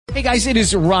Hey guys, it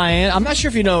is Ryan. I'm not sure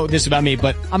if you know this about me,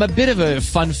 but I'm a bit of a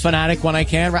fun fanatic when I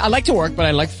can. I like to work, but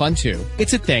I like fun too.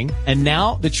 It's a thing. And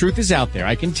now the truth is out there.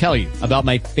 I can tell you about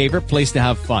my favorite place to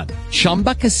have fun.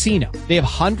 Chumba Casino. They have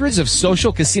hundreds of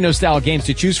social casino style games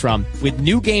to choose from with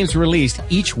new games released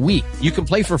each week. You can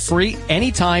play for free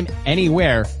anytime,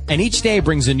 anywhere. And each day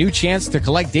brings a new chance to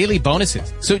collect daily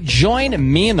bonuses. So join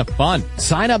me in the fun.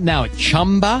 Sign up now at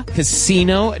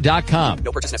ChumbaCasino.com.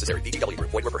 No purchase necessary. VGW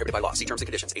Group. Void where prohibited by law. See terms and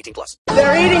conditions. 18+.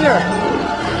 They're eating her.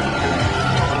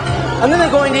 And then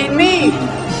they're going to eat me.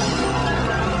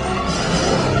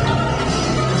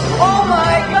 Oh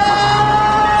my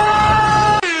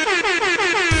God!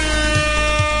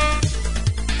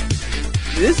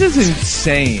 This is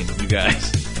insane, you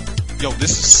guys. Yo,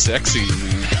 this is sexy,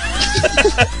 man.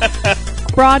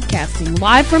 Broadcasting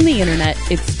live from the internet,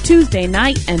 it's Tuesday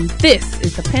night, and this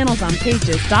is the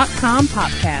panelsonpages.com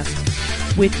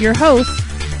podcast with your host,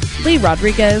 Lee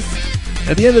Rodriguez.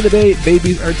 At the end of the day,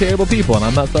 babies are terrible people, and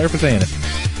I'm not sorry for saying it.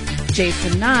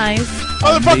 Jason Knize.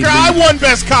 Motherfucker, I won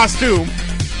best costume.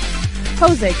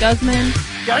 Jose Guzman.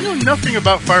 Yeah, I know nothing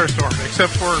about Firestorm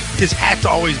except for his hat's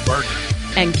always burning.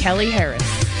 And Kelly Harris.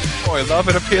 Boy, love,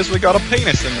 it appears we got a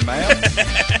penis in the mail.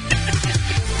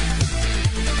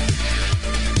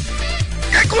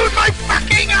 I glued my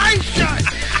fucking eyes shut!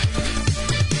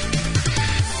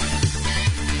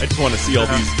 I just want to see all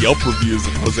these Yelp reviews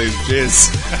of Jose's jizz.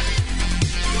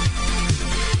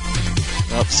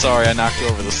 Oh, sorry, I knocked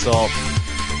over the salt.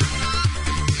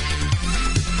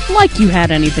 Like you had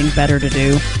anything better to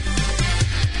do.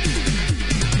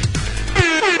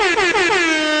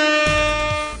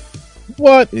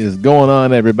 What is going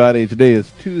on, everybody? Today is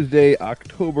Tuesday,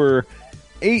 October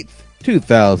 8th,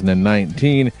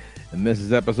 2019, and this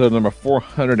is episode number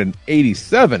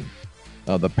 487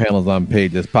 of the Panels on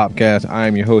Pages podcast. I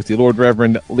am your host, the Lord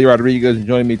Reverend Lee Rodriguez, and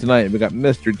joining me tonight, we got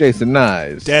Mr. Jason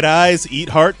Knize. Dead eyes, eat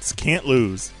hearts, can't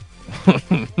lose.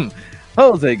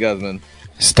 Jose Guzman.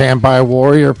 Standby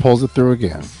warrior pulls it through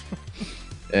again.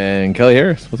 And Kelly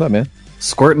Harris. What's up, man?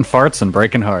 Squirting farts and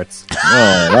breaking hearts.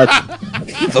 Oh,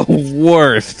 that's the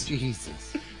worst.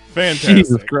 Jesus. Fantastic.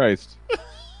 Jesus Christ.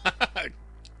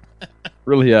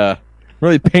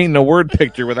 Really painting a word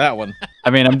picture with that one. I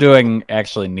mean, I'm doing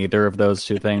actually neither of those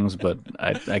two things, but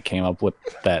I came up with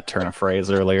that turn of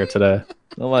phrase earlier today.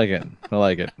 I like it.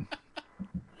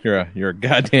 You're a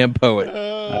goddamn poet.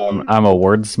 I'm a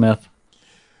wordsmith.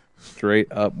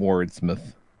 Straight up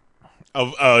wordsmith.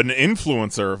 Of an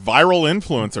influencer, viral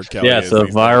influencer, Kelly. Yeah, so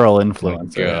viral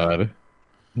influencer. Oh,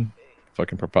 God.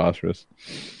 Fucking preposterous.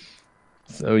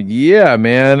 So, yeah,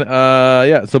 man.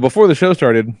 So before the show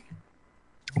started,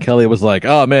 Kelly was like,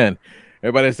 oh, man,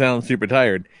 everybody sounds super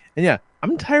tired. And yeah,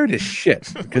 I'm tired as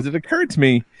shit because it occurred to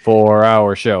me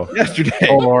 4-hour show. Yesterday.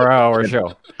 4-hour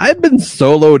show. I've been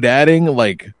solo dadding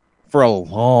like for a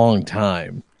long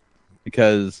time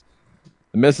because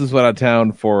the missus went out of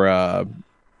town for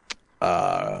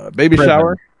baby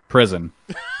shower. Prison.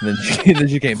 And then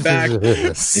she came back.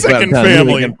 Second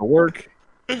family. For work.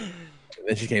 And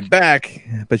then she came back,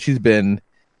 but she's been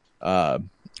at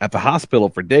the hospital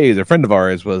for days. A friend of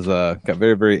ours was got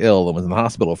very, very ill and was in the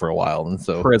hospital for a while. And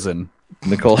so prison.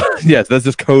 Nicole, yes, that's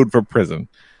just code for prison.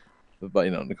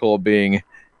 But Nicole being,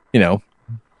 a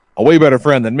way better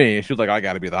friend than me, she was like, I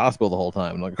got to be at the hospital the whole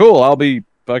time. I'm like, cool, I'll be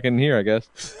fucking here, I guess.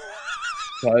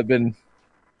 So I've been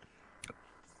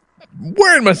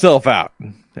wearing myself out,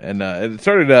 and it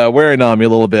started wearing on me a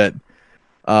little bit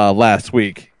last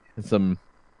week. Some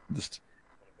just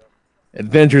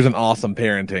adventures and awesome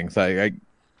parenting. So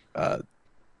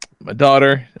my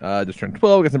daughter just turned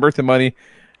 12, got some birthday money,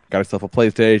 got herself a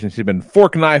PlayStation. She's been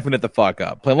fork knifing it the fuck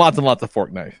up, playing lots and lots of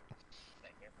fork knife.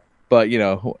 But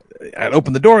I'd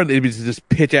open the door and it'd be just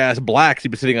pitch ass black. She'd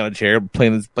be sitting on a chair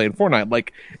playing Fortnite,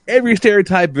 like every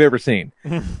stereotype I've ever seen.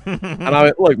 And I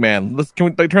went, look, man, can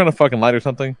we turn on a fucking light or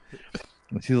something?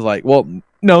 And she's like, well,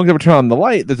 no, if we turn on the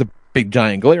light, there's a big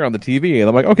giant glare on the TV. And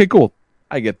I'm like, okay, cool,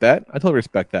 I get that. I totally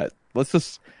respect that.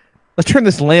 Let's turn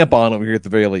this lamp on over here at the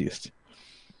very least.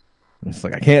 And it's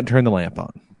like, I can't turn the lamp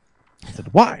on. I said,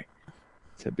 why? I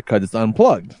said, because it's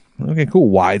unplugged. Okay, cool.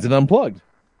 Why is it unplugged?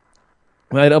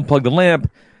 And I'd unplug the lamp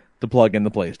to plug in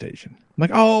the PlayStation. I'm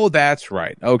like, oh, that's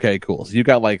right. Okay, cool. So you've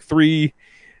got like three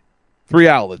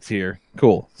outlets here.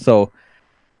 Cool. So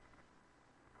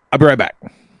I'll be right back.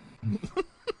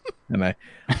 And I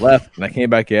left and I came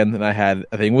back in and I had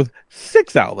a thing with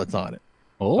 6 outlets on it.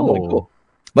 Oh, I'm like, cool.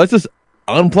 Let's just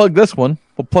unplug this one.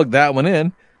 We'll plug that one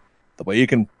in. The way you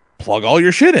can plug all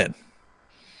your shit in.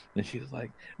 And she was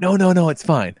like, no, it's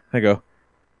fine. I go,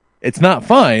 it's not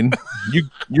fine.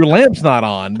 Your lamp's not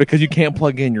on because you can't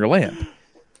plug in your lamp.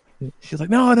 She's like,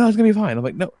 no, it's gonna be fine. I'm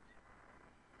like, no,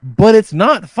 but it's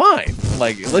not fine.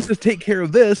 Like, let's just take care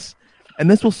of this, and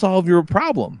this will solve your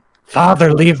problem.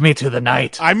 Father, leave me to the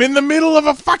night. I'm in the middle of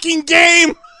a fucking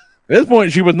game. At this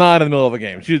point, she was not in the middle of a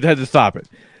game. She had to stop it.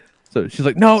 So she's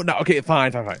like, no, okay,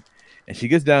 fine. And she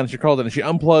gets down and she crawls in and she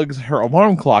unplugs her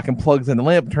alarm clock and plugs in the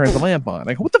lamp and turns the lamp on.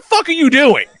 I go, what the fuck are you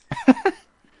doing?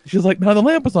 She's like, no, the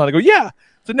lamp is on. I go, yeah.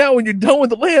 So now when you're done with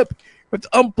the lamp, you have to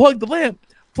unplug the lamp,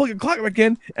 plug your clock back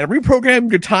in, and reprogram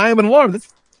your time and alarm.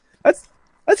 That's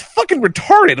fucking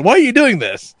retarded. Why are you doing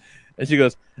this? And she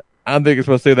goes, I don't think you're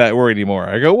supposed to say that word anymore.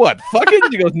 I go, what?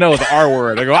 Fucking? She goes, no, it's the R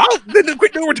word. I go, then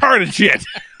quit doing retarded shit.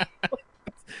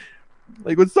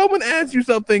 Like, when someone asks you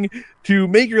something to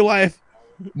make your life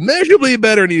measurably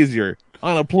better and easier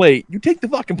on a plate, you take the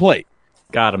fucking plate.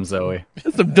 Got him, Zoe.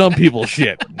 That's some dumb people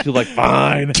shit. She's like,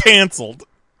 fine. Canceled.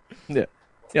 Yeah,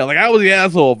 like, I was the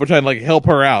asshole for trying to, like, help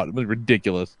her out. It was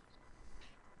ridiculous.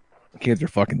 Kids are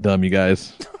fucking dumb, you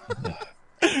guys.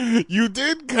 You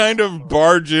did kind of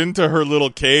barge into her little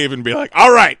cave and be like,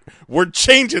 all right, we're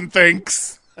changing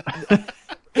things.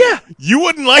 Yeah. You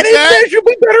wouldn't like and that? There should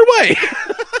be a better way.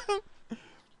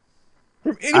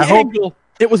 From any angle,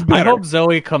 it was better. I hope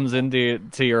Zoe comes into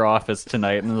your office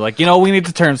tonight and is like, we need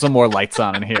to turn some more lights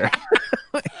on in here.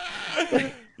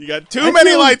 You got too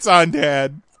many lights on,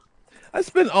 Dad. I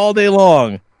spend all day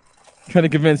long trying to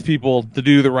convince people to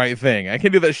do the right thing. I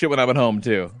can't do that shit when I'm at home,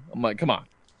 too. I'm like, come on.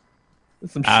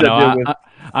 Some shit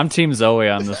I'm Team Zoe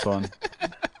on this one.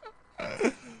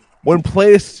 When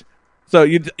placed, so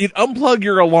you'd unplug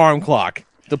your alarm clock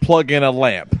to plug in a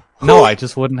lamp. No, I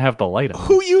just wouldn't have the light on.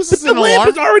 Who uses an alarm? The lamp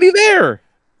is already there.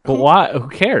 But why? Who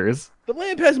cares? The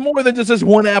lamp has more than just this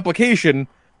one application,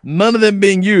 none of them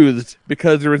being used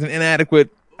because there is an inadequate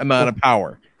amount of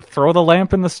power. Throw the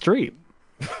lamp in the street.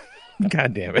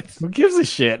 God damn it. Who gives a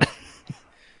shit?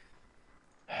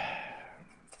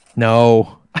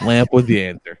 No. Lamp was the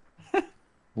answer.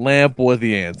 Lamp was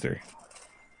the answer.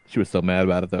 She was so mad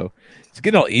about it, though. She's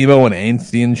getting all emo and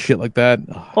angsty and shit like that.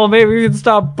 Well, maybe we can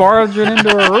stop barging into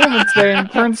her room and say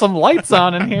and turn some lights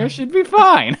on in here. She'd be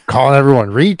fine. Calling everyone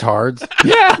retards.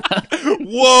 Yeah.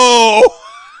 Whoa.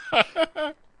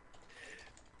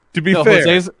 To be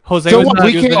fair, Jose so was not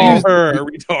we using can't use her a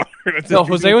retard. No,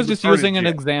 Jose was just using an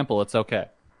example. It's okay.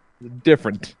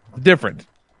 Different.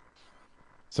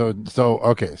 So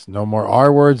okay. So no more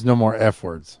R words, no more F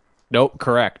words. Nope,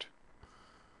 correct.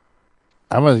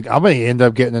 I'm gonna end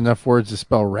up getting enough words to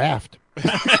spell raft.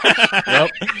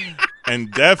 Yep.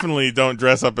 And definitely don't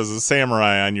dress up as a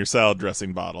samurai on your salad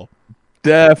dressing bottle.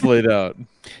 Definitely don't.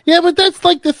 Yeah, but that's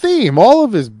like the theme. All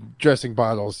of his dressing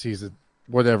bottles, he's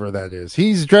whatever that is.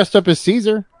 He's dressed up as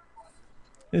Caesar.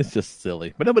 It's just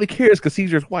silly, but nobody cares because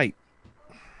Caesar's white.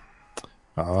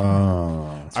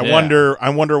 Oh, I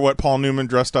wonder what Paul Newman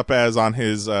dressed up as on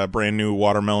his brand new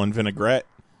watermelon vinaigrette.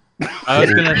 I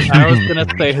was gonna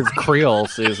say his Creole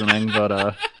seasoning, but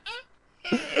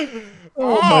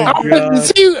oh my god!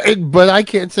 See, but I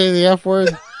can't say the F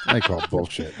word. I call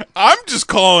bullshit. I'm just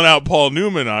calling out Paul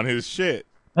Newman on his shit.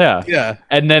 Yeah.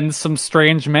 And then some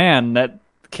strange man that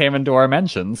came into our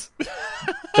mentions.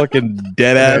 Fucking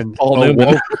dead ass Paul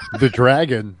Newman, the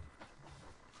dragon.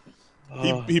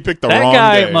 He picked the that wrong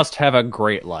guy day. must have a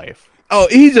great life. Oh,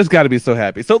 he's just got to be so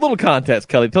happy. So, a little context,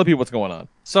 Kelly. Tell people what's going on.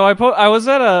 So I was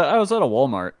at a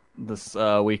Walmart this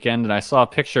weekend, and I saw a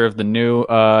picture of the new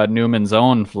Newman's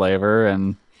Own flavor,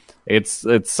 and it's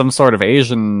some sort of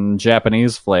Asian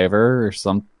Japanese flavor or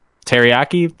some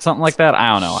teriyaki, something like that. I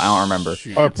don't know. I don't remember.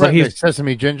 So he's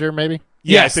sesame ginger, maybe.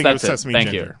 Yeah, yes, I think it was sesame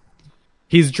Thank ginger. you.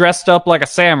 He's dressed up like a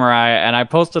samurai, and I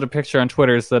posted a picture on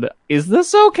Twitter that said, "Is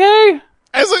this okay?"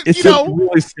 It's just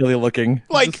really silly looking.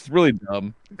 Like, it's really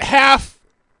dumb. Half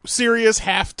serious,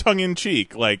 half tongue in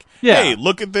cheek. Like, hey,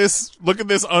 look at this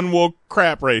unwoke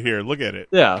crap right here. Look at it.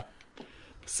 Yeah.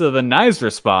 So the Knize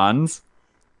responds,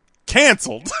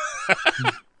 canceled.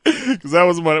 Because that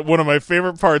was one of my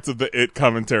favorite parts of the It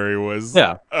commentary was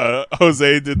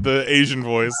Jose did the Asian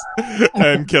voice,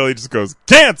 and Kelly just goes,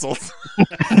 canceled.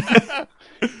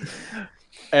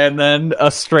 And then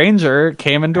a stranger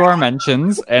came into our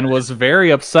mentions and was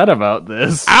very upset about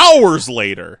this. Hours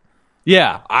later.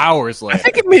 Yeah, hours later. I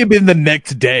think it may have been the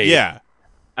next day. Yeah.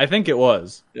 I think it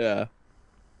was. Yeah.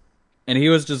 And he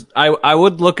was just... I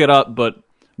would look it up, but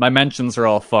my mentions are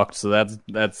all fucked, so that's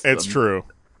it's true.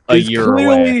 He's year clearly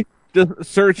away. Just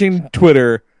searching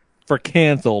Twitter for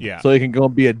canceled so he can go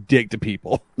and be a dick to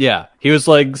people. Yeah. He was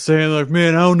like saying, like,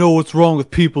 man, I don't know what's wrong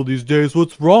with people these days.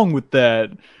 What's wrong with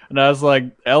that? And I was like,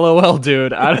 LOL,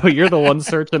 dude. I know you're the one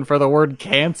searching for the word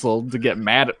canceled to get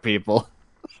mad at people.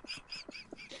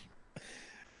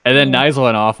 And then Knize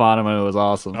went off on him, and it was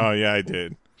awesome. Oh yeah, I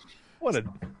did. What a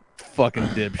fucking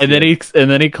dipshit. And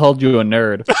then he called you a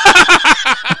nerd.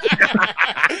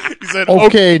 He said,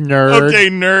 Okay, nerd. Okay,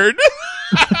 nerd.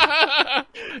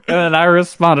 And then I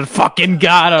responded, "Fucking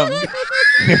got him."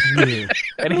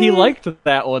 And he liked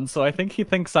that one, so I think he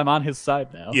thinks I'm on his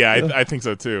side now. Yeah, I think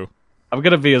so too. I'm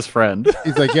gonna be his friend.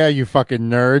 He's like, yeah, you fucking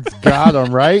nerds. Got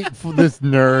him, right? This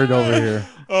nerd over here.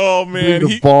 Oh man,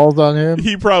 The balls on him.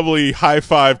 he probably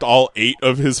high-fived all 8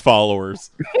 of his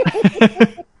followers.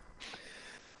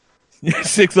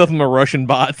 6 of them are Russian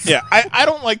bots. Yeah, I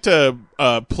don't like to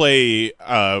play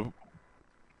a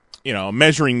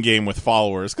measuring game with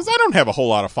followers because I don't have a whole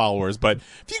lot of followers. But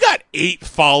if you got 8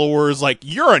 followers, like,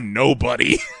 you're a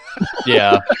nobody.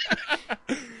 Yeah.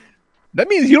 That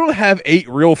means you don't have 8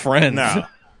 real friends. No.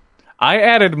 I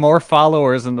added more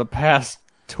followers in the past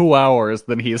 2 hours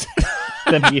than he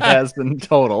has in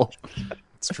total.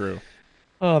 It's true.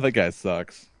 Oh, that guy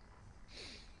sucks.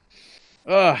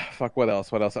 Fuck. What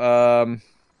else? Only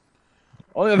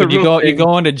other You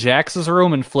go into Jax's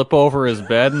room and flip over his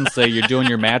bed and say you're doing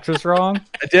your mattress wrong?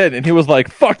 I did, and he was like,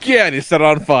 "Fuck yeah!" and he set it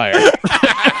on fire.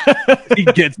 He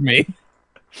gets me.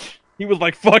 He was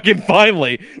like, "Fucking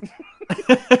finally."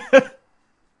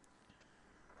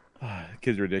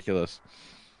 Kid's ridiculous.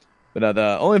 But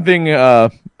the only thing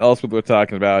else we're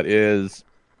talking about is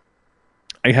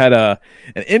I had an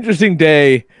interesting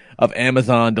day of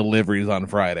Amazon deliveries on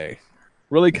Friday.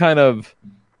 Really kind of,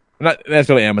 not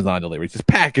necessarily Amazon deliveries, just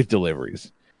package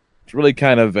deliveries. To really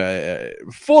kind of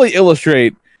fully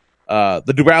illustrate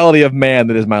the duality of man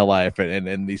that is my life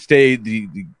and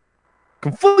the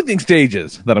conflicting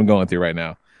stages that I'm going through right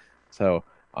now. So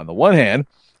on the one hand,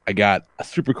 I got a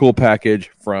super cool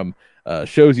package from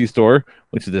Shozy Store,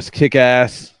 which is this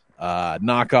kick-ass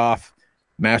knockoff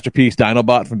masterpiece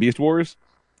Dinobot from Beast Wars,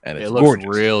 and it looks gorgeous.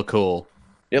 Real cool.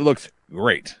 It looks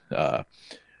great.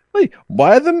 Wait,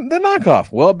 why the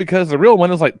knockoff? Well, because the real one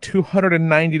is like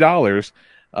 $290.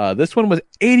 This one was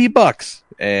 $80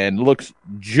 and looks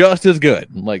just as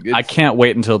good. Like, I can't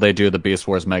wait until they do the Beast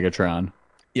Wars Megatron.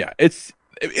 Yeah, it's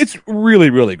really,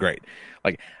 really great.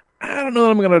 Like, I don't know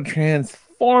that I'm gonna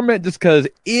transform it just because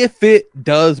if it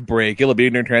does break, it'll be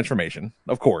during transformation,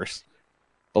 of course.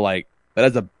 But like, that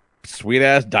is a sweet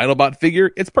ass Dinobot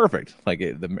figure. It's perfect. Like,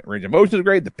 the range of motion is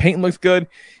great. The paint looks good.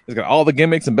 It's got all the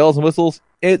gimmicks and bells and whistles.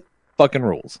 It fucking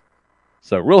rules.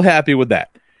 So real happy with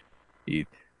that. He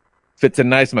fits in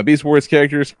nice with my Beast Wars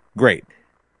characters. Great.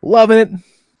 Loving it.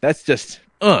 That's just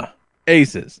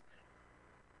aces.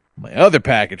 My other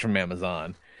package from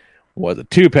Amazon was a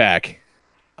 2-pack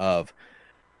of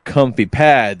comfy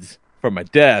pads for my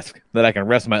desk that I can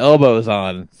rest my elbows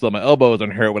on so my elbows don't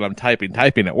hurt when I'm typing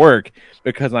at work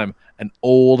because I'm an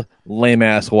old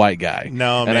lame-ass white guy.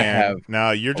 No, and man. No,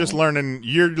 you're just learning.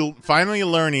 You're finally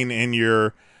learning in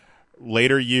your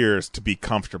later years to be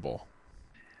comfortable.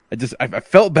 I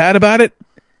felt bad about it.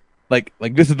 Like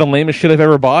this is the lamest shit I've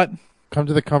ever bought. Come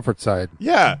to the comfort side.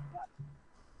 Yeah.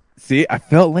 See, I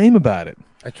felt lame about it.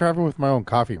 I travel with my own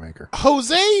coffee maker.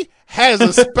 Jose has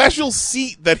a special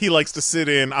seat that he likes to sit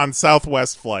in on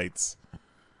Southwest flights.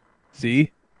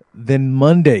 See? Then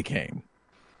Monday came.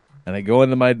 And I go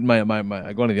into I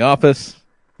go into the office,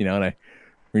 and I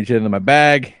reach into my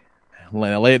bag, and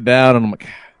I lay it down, and I'm like,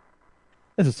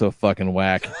 this is so fucking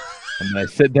whack. And then I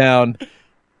sit down,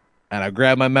 and I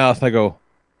grab my mouse, and I go,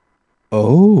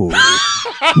 oh.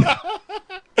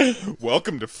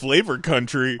 Welcome to Flavor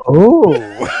Country.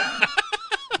 Oh.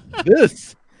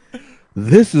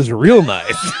 This is real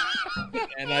nice.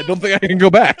 And I don't think I can go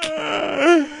back.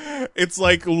 It's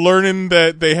like learning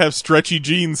that they have stretchy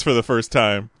jeans for the first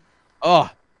time.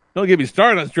 Oh, don't get me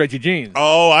started on stretchy jeans.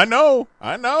 Oh, I know.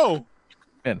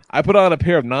 And I put on a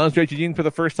pair of non-stretchy jeans for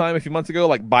the first time a few months ago,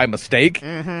 like by mistake.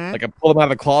 Mm-hmm. Like I pulled them out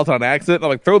of the closet on accident. I'm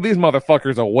like, throw these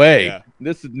motherfuckers away. Yeah.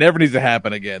 This never needs to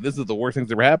happen again. This is the worst thing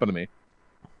that's ever happened to me.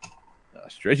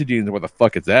 Stretchy jeans are where the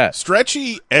fuck it's at.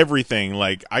 Stretchy everything.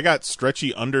 Like, I got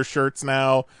stretchy undershirts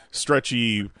now,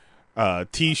 stretchy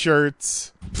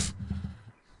t-shirts. Pfft.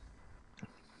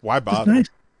 Why bother? It's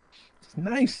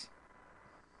nice.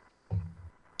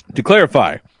 To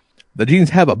clarify, the jeans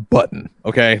have a button,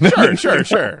 okay?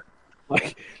 Sure.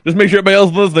 Like, just make sure everybody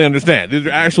else knows they understand. These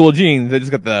are actual jeans. They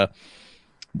just got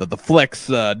the flex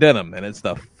denim, and it's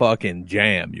the fucking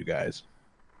jam, you guys.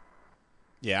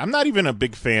 Yeah, I'm not even a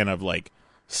big fan of, like,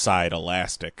 side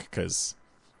elastic, because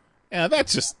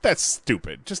that's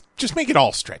stupid. Just make it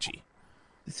all stretchy.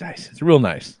 It's nice. It's real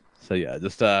nice. So yeah,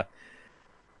 just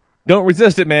don't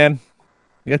resist it, man.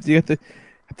 You got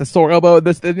the sore elbow.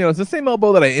 It's the same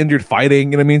elbow that I injured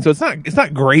fighting. You know what I mean? So it's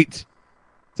not great,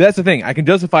 So that's the thing. I can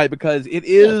justify it because it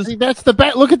is. See, that's the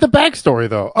back. Look at the backstory,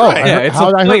 though. Oh, Right. Yeah, it's how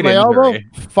a did I hurt fight my elbow? injury.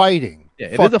 Fighting. Yeah,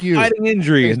 it Fuck is a you. fighting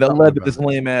injury Thanks that for led to talking this about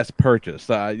lame ass purchase.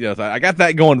 So I got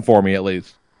that going for me at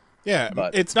least. Yeah,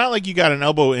 But- it's not like you got an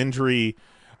elbow injury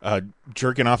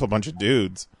jerking off a bunch of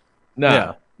dudes.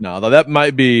 No, though that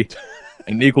might be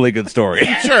an equally good story.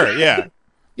 Sure, yeah.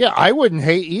 Yeah, I wouldn't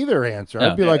hate either answer.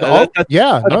 I'd be Yeah. like, That's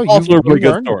no, also a really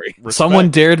good learned. story. Someone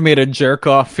dared me to jerk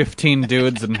off 15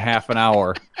 dudes in half an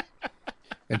hour.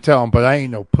 And tell them, but I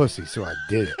ain't no pussy, so I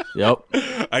did it. Yep.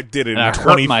 I did it And in I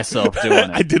 20 hurt myself doing it.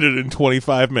 I did it in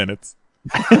 25 minutes.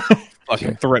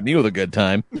 Fucking threaten me with a good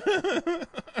time.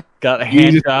 Got a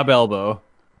hand job elbow.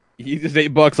 Easiest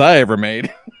 $8 I ever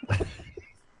made.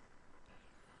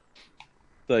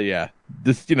 So yeah,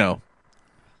 just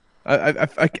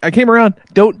I came around.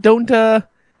 Don't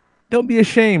be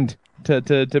ashamed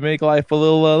to make life a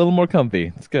little more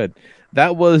comfy. It's good.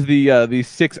 That was the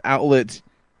 6 outlet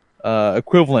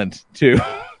equivalent to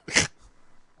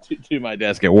to my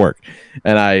desk at work,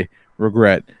 and I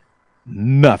regret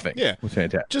nothing. Yeah. It was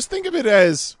fantastic. Just think of it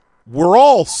as we're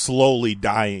all slowly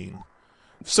dying.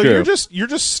 So True. you're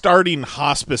just starting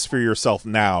hospice for yourself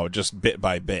now, just bit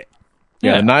by bit.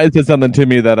 Yeah, Knize said something to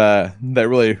me that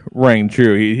really rang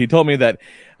true. He told me that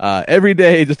every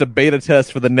day is just a beta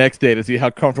test for the next day to see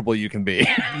how comfortable you can be.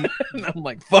 And I'm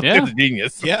like, fuck, Yeah. it's a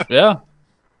genius. Yeah. Yeah.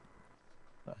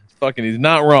 Fucking, he's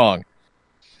not wrong.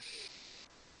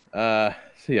 So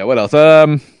yeah, what else?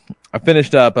 I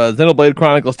finished up Xenoblade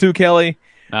Chronicles 2, Kelly.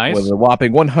 Nice. With a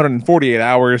whopping 148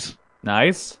 hours.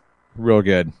 Nice. Real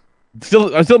good.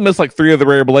 I still miss like 3 of the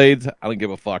rare blades. I don't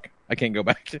give a fuck. I can't go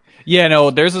back. Yeah,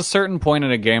 no, there's a certain point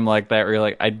in a game like that where you're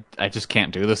like, I just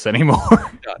can't do this anymore.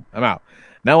 Done. I'm out.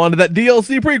 Now on to that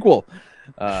DLC prequel.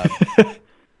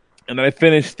 And then I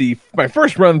finished my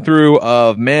first run through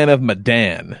of Man of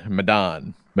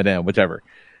Medan, whichever.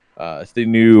 It's the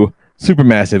new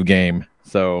Supermassive game.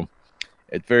 So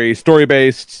it's very story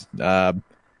based. One of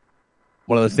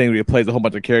those things where you play as a whole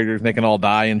bunch of characters and they can all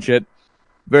die and shit.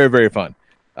 Very, very fun.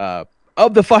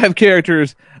 Of the 5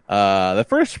 characters, the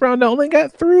first round I only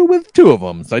got through with 2 of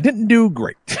them, so I didn't do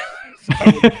great.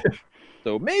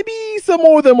 So maybe some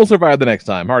more of them will survive the next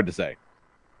time. Hard to say.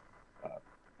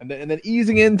 And then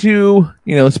easing into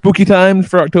spooky times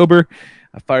for October,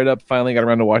 I fired up. Finally got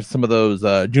around to watch some of those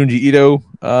Junji Ito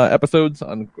episodes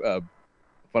on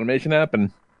Funimation app,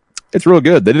 and it's real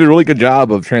good. They did a really good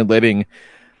job of translating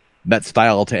that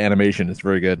style to animation. It's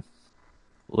very good.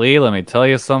 Lee, let me tell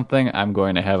you something. I'm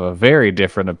going to have a very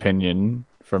different opinion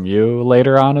from you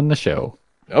later on in the show.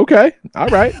 Okay. All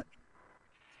right.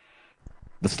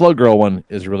 The Slug Girl one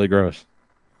is really gross.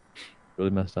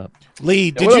 Really messed up.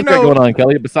 Lee, did what you else got know? going on,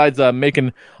 Kelly? Besides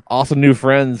making awesome new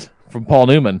friends from Paul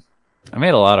Newman, I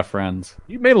made a lot of friends.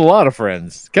 you made a lot of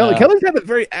friends. Kelly's had a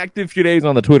very active few days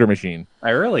on the Twitter machine. I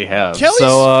really have. Kelly's,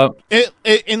 So,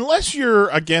 unless you're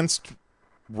against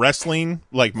wrestling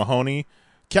like Mahoney,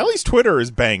 Kelly's Twitter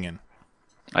is banging.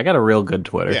 I got a real good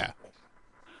Twitter. Yeah.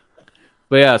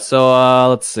 But yeah, so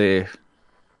let's see.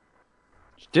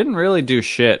 Didn't really do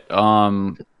shit.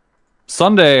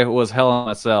 Sunday was Hell in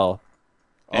a Cell.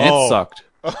 And Oh. it sucked.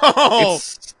 Oh,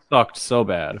 It sucked so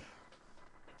bad.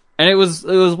 And it was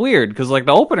weird because like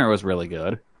the opener was really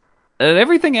good. And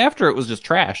everything after it was just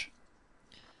trash.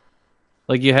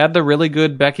 Like you had the really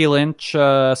good Becky Lynch,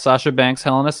 Sasha Banks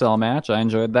Hell in a Cell match. I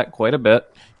enjoyed that quite a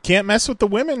bit. can't mess with the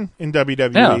women in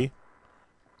WWE. Yeah.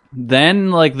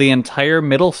 Then like the entire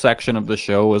middle section of the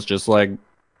show was just like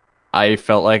I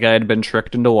felt like I had been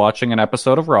tricked into watching an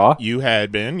episode of Raw. You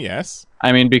had been, yes.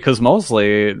 I mean,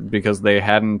 mostly because they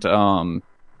hadn't, I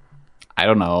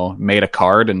don't know, made a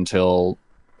card until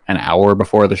an hour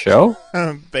before the show.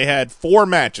 They had 4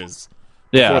 matches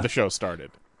before Yeah. the show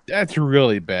started. That's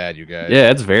really bad, you guys. Yeah,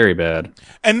 it's very bad.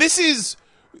 And this is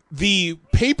the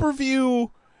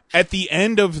pay-per-view at the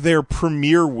end of their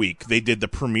premiere week. They did the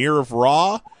premiere of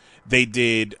Raw. They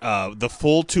did the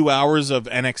full 2 hours of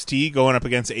NXT going up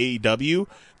against AEW.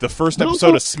 The first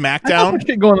episode of SmackDown. I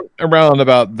shit going around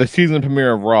about the season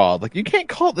premiere of Raw. Like, you can't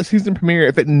call it the season premiere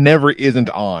if it never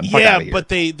isn't on. Fuck Yeah, outta here. but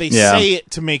they say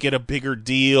it to make it a bigger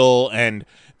deal, and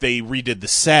they redid the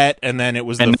set, and then it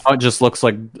was And now it just looks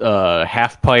like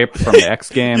half pipe from the X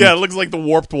Games. Yeah, it looks like the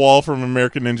warped wall from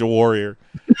American Ninja Warrior.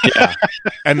 Yeah.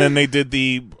 And then they did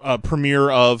the premiere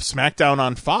of SmackDown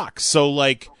on Fox. So,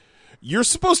 like, you're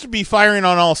supposed to be firing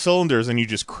on all cylinders, and you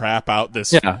just crap out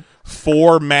this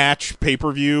 4-match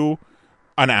pay-per-view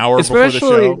an hour before the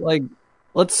show. Like,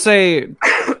 let's say,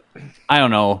 I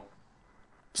don't know,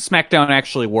 SmackDown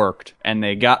actually worked, and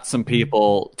they got some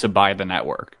people to buy the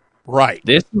network. Right.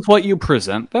 This is what you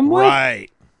present them with?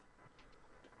 Right.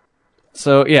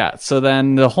 So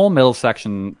then the whole middle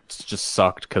section just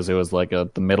sucked because it was like the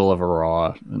middle of a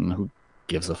Raw, and who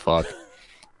gives a fuck?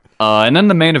 And then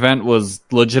the main event was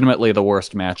legitimately the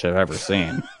worst match I've ever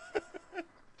seen.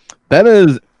 That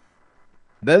is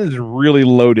really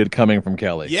loaded coming from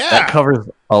Kelly. Yeah. That covers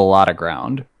a lot of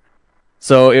ground.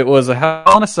 So it was a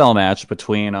Hell in a Cell match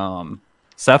between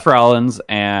Seth Rollins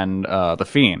and The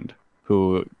Fiend,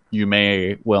 who you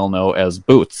may well know as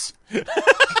Boots.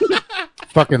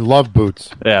 Fucking love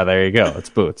Boots. Yeah, there you go. It's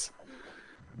Boots.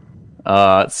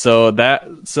 Let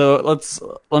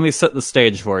me set the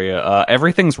stage for you.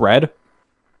 Everything's red.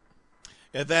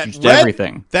 Yeah, that Just red,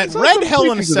 everything. That red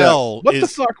Hell in a Cell. What the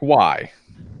fuck? Why?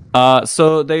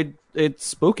 It's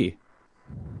spooky.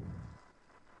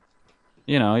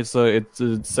 You know, it's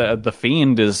the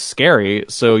Fiend is scary,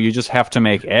 so you just have to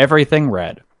make everything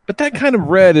red. But that kind of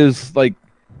red is like,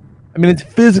 I mean, it's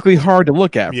physically hard to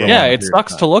look at. Yeah, it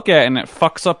sucks to look at, and it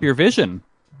fucks up your vision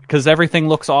because everything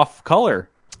looks off color.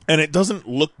 And it doesn't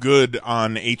look good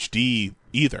on HD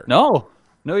either. No,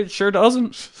 it sure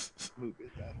doesn't.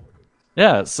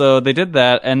 Yeah, so they did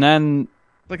that, and then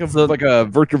like a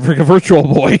virtual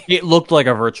boy. It looked like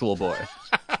a virtual boy.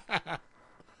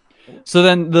 So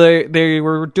then they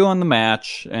were doing the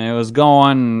match, and it was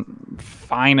going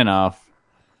fine enough.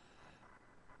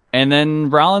 And then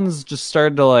Rollins just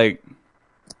started to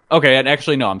okay, and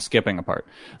actually no, I'm skipping a part.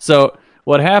 So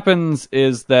what happens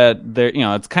is that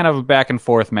it's kind of a back and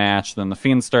forth match. Then the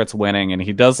Fiend starts winning, and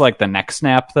he does the neck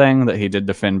snap thing that he did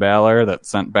to Finn Balor that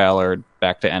sent Balor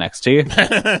back to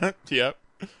NXT. Yep.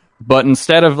 But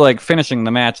instead of finishing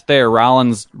the match there,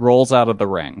 Rollins rolls out of the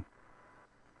ring.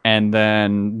 And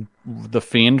then the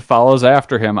Fiend follows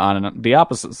after him on the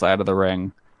opposite side of the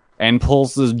ring and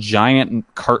pulls this giant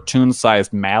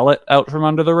cartoon-sized mallet out from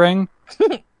under the ring.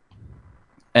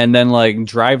 And then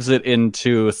drives it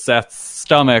into Seth's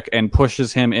stomach and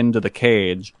pushes him into the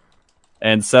cage.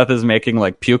 And Seth is making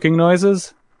puking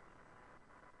noises.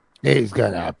 He's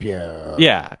gonna puke.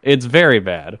 Yeah, it's very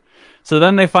bad. So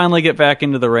then they finally get back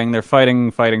into the ring. They're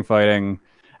fighting. And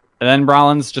then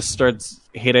Rollins just starts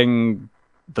hitting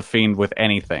the Fiend with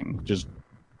anything. Just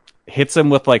hits him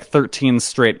with 13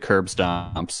 straight curb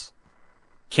stomps.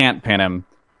 Can't pin him.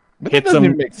 But that doesn't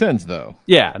even make sense, though.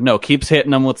 Yeah, no, keeps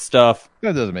hitting him with stuff.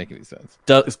 That doesn't make any sense.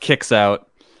 Kicks out.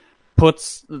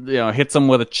 Hits him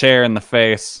with a chair in the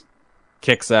face.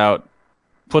 Kicks out.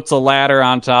 Puts a ladder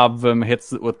on top of him.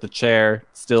 Hits it with the chair.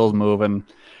 Still moving.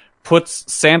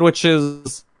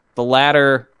 Sandwiches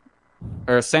the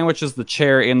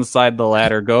chair inside the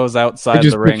ladder. Goes outside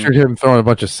the ring. I just pictured him throwing a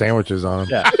bunch of sandwiches on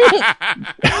him.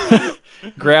 Yeah.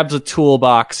 Grabs a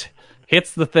toolbox.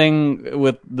 Hits the thing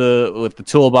with the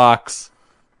toolbox.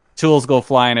 Tools go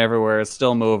flying everywhere. It's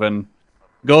still moving.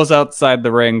 Goes outside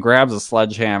the ring. Grabs a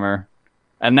sledgehammer.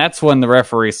 And that's when the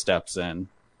referee steps in.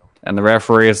 And the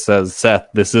referee says, "Seth,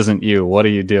 this isn't you. What are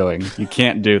you doing? You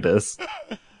can't do this."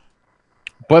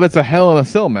 But it's a Hell in a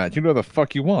Cell match. You know what the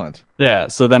fuck you want. Yeah,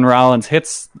 so then Rollins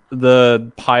hits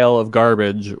the pile of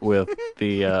garbage with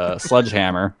the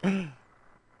sledgehammer. And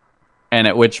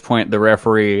at which point the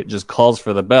referee just calls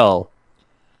for the bell.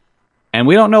 And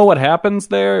we don't know what happens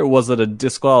there. Was it a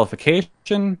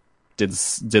disqualification?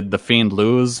 Did the Fiend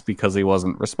lose because he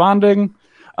wasn't responding?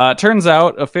 Turns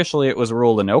out, officially, it was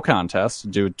ruled a no contest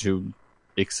due to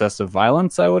excessive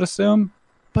violence, I would assume.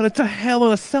 But it's a Hell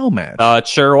in a Cell match. It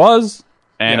sure was.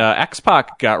 And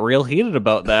X-Pac got real heated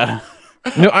about that.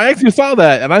 No, I actually saw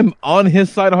that, and I'm on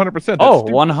his side 100%. Oh,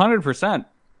 100%.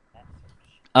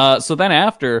 So then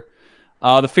after,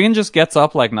 the Fiend just gets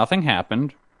up like nothing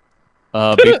happened.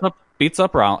 Beats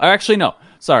up Rollins. Actually, no.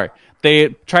 Sorry. They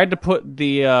tried to put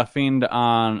the Fiend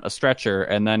on a stretcher,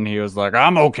 and then he was like,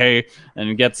 "I'm okay," and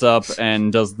he gets up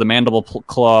and does the mandible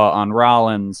claw on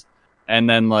Rollins, and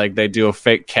then they do a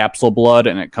fake capsule blood,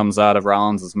 and it comes out of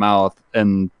Rollins' mouth,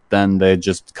 and then they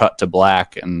just cut to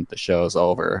black, and the show's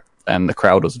over. And the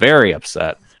crowd was very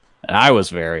upset, and I was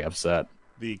very upset.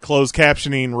 The closed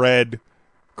captioning read,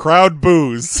 "Crowd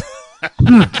boos."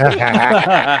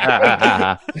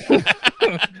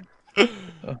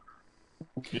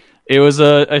 It was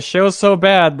a show so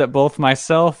bad that both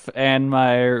myself and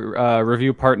my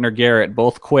review partner Garrett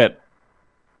both quit.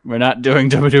 We're not doing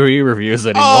WWE reviews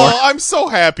anymore. Oh, I'm so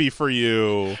happy for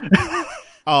you.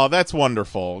 Oh, that's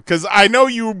wonderful. Because I know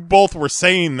you both were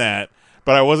saying that,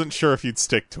 but I wasn't sure if you'd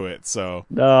stick to it. So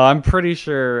no, I'm pretty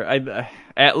sure.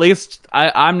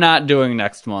 I'm not doing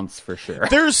next month's for sure.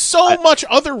 There's so much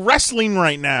other wrestling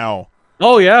right now.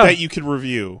 Oh yeah, that you could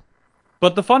review.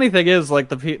 But the funny thing is,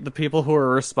 the people who are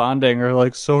responding are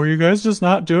like, "So are you guys just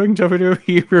not doing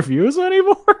WWE reviews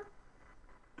anymore?"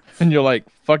 And you're like,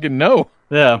 "Fucking no."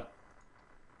 Yeah.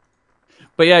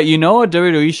 But yeah, you know a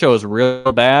WWE show is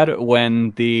real bad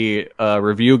when the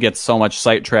review gets so much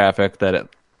site traffic that it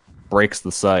breaks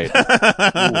the site.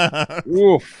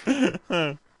 Oof.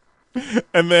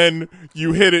 And then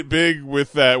you hit it big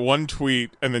with that one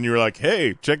tweet, and then you were like,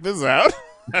 "Hey, check this out."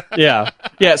 Yeah.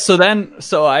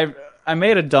 So I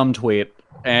made a dumb tweet,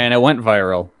 and it went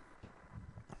viral.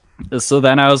 So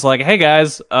then I was like, "Hey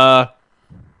guys, I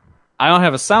don't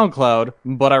have a SoundCloud,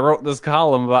 but I wrote this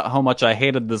column about how much I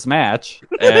hated this match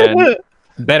and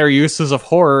better uses of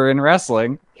horror in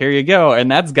wrestling. Here you go." And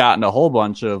that's gotten a whole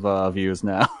bunch of views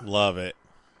now. Love it.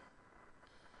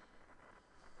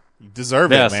 You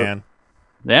deserve it,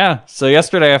 man. So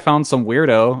yesterday I found some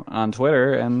weirdo on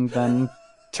Twitter and then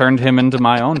turned him into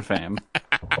my own fame.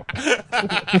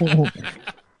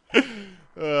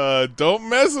 Don't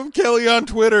mess with Kelly on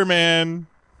Twitter, man.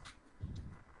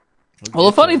 Well,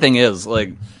 the funny thing is,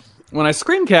 like, when I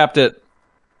screen capped it,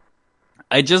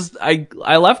 I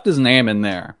left his name in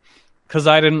there because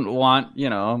I didn't want,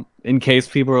 in case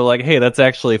people were like, "Hey, that's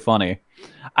actually funny."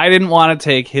 I didn't want to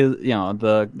take his,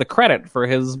 the credit for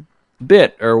his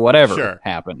bit or whatever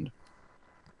happened.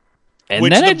 And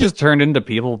then it just turned into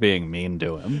people being mean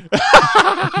to him.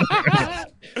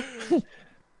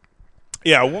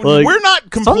 Yeah, we're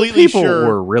not completely some people sure.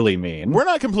 Were really mean. We're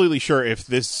not completely sure if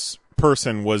this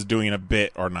person was doing a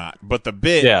bit or not. But the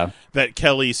bit that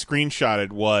Kelly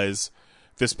screenshotted was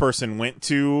this person went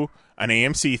to an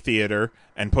AMC theater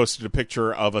and posted a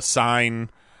picture of a sign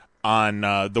on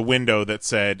the window that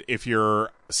said, "If you're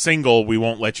single, we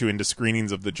won't let you into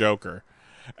screenings of the Joker."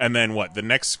 And then the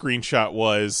next screenshot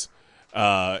was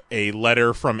a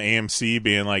letter from AMC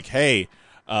being like, "Hey,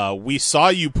 we saw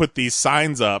you put these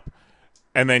signs up,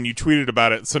 and then you tweeted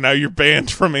about it, so now you're banned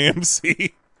from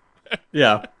AMC."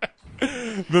 Yeah.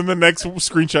 Then the next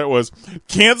screenshot was,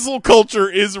 "Cancel culture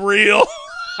is real."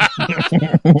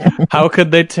 How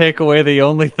could they take away the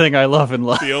only thing I love in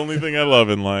life? The only thing I love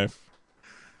in life.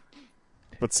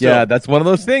 But still. Yeah, that's one of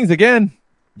those things. Again,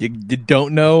 you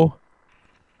don't know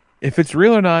if it's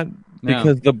real or not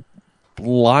because the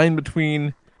line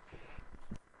between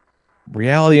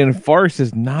reality and farce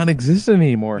is non-existent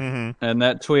anymore. Mm-hmm. And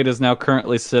that tweet is now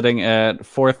currently sitting at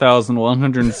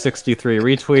 4,163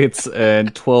 retweets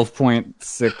and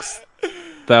 12.6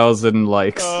 thousand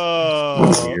likes.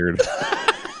 Oh. Weird.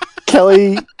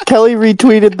 Kelly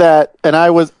retweeted that, and I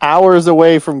was hours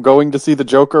away from going to see the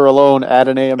Joker alone at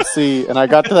an AMC, and I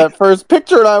got to that first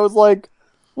picture, and I was like,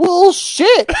 "Well,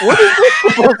 shit! What is this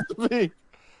supposed to be?"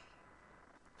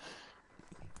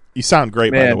 You sound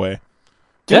great, by the way.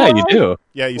 Yeah, you do.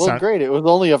 Yeah, you sound sound great. It was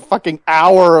only a fucking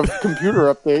hour of computer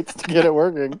updates to get it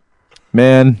working.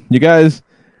 Man, you guys,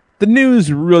 the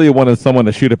news really wanted someone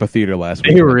to shoot up a theater last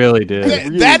week. They really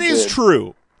did. That is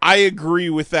true. I agree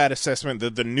with that assessment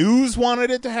that the news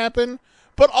wanted it to happen,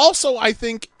 but also I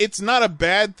think it's not a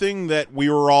bad thing that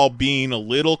we were all being a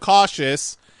little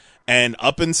cautious and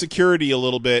up in security a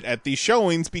little bit at these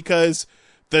showings because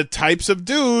the types of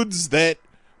dudes that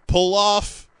pull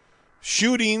off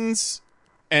shootings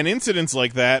and incidents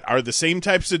like that are the same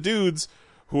types of dudes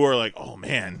who are like, "Oh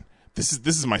man, this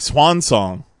is my swan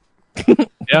song."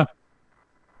 Yeah.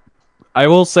 I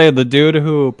will say the dude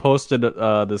who posted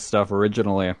this stuff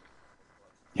originally,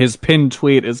 his pinned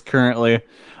tweet is currently,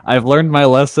 "I've learned my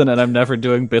lesson and I'm never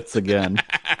doing bits again."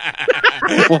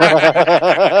 Got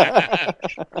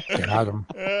him.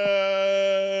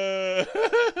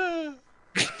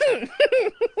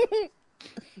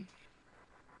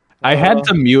 I had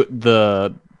to mute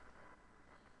the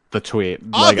tweet.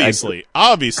 Obviously,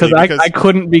 because I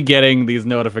couldn't be getting these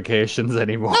notifications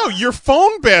anymore. No, your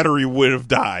phone battery would have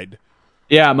died.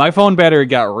 Yeah, my phone battery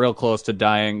got real close to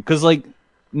dying. Because,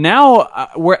 now,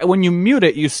 when you mute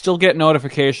it, you still get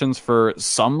notifications for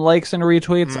some likes and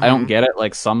retweets. Mm-hmm. I don't get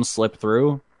it. Some slip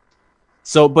through.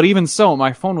 So, but even so,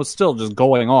 my phone was still just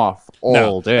going off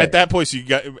all day. At that point,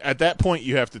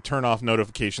 you have to turn off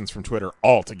notifications from Twitter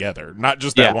altogether, not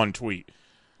just that one tweet.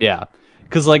 Yeah.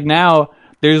 Because, now,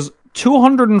 there's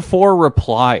 204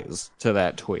 replies to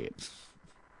that tweet.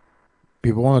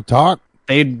 People want to talk?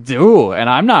 They do, and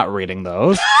I'm not reading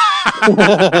those. Kelly's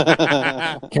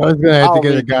gonna have to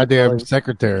get a goddamn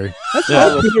secretary. Fuck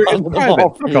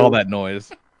all that noise.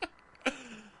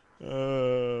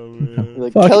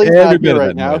 Kelly's not here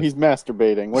right now. He's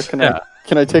masturbating. What can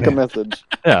I take a message?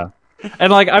 Yeah,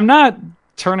 and I'm not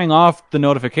turning off the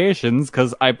notifications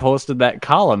because I posted that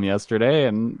column yesterday,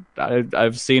 and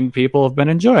I've seen people have been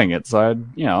enjoying it. So I,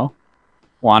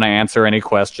 want to answer any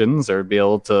questions or be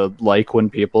able to when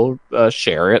people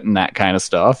share it and that kind of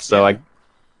stuff. So I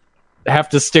have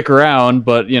to stick around,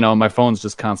 but my phone's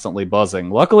just constantly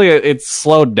buzzing. Luckily, it's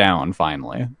slowed down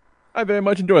finally. I very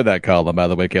much enjoyed that column, by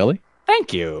the way, Kelly.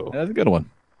 Thank you. That's a good one.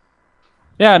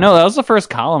 Yeah, no, that was the first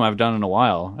column I've done in a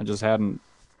while. I just hadn't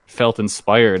felt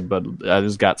inspired, but I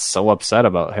just got so upset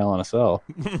about Hell in a Cell.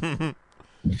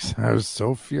 I was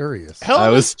so furious. I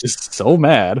was just so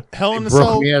mad. Hell in a Broke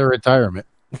Cell. me out of retirement.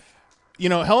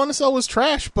 Hell in a Cell was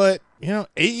trash, but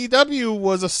AEW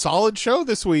was a solid show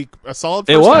this week. A solid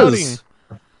first It was. outing.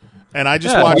 And I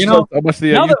just watched. I watched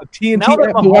the TNT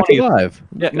app to watch it live.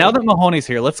 Yeah, now that Mahoney's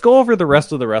here, let's go over the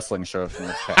rest of the wrestling show from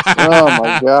this past. Oh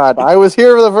my god. I was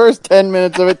here for the first 10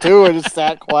 minutes of it too. I just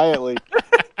sat quietly.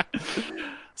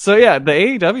 So yeah, the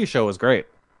AEW show was great.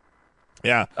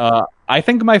 Yeah. I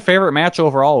think my favorite match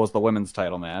overall was the women's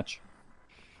title match.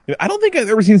 I don't think I've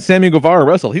ever seen Sammy Guevara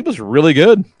wrestle. He was really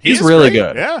good. He's really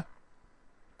good. Yeah.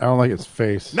 I don't like his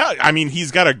face. No, I mean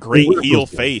he's got a great heel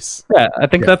face. Yeah, I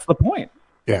think that's the point.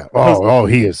 Yeah. Oh,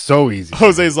 he is so easy.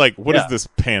 Jose's like, what is this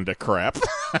panda crap?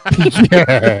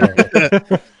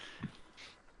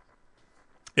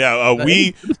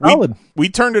 We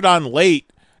turned it on late,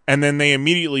 and then they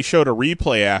immediately showed a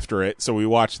replay after it, so we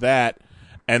watched that,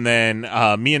 and then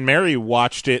me and Mary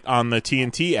watched it on the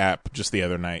TNT app just the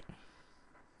other night.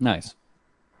 Nice.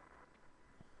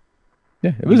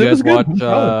 Yeah, you guys watch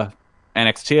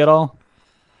NXT at all?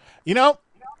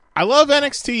 I love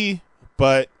NXT,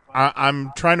 but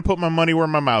I'm trying to put my money where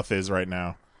my mouth is right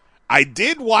now. I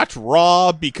did watch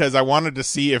Raw because I wanted to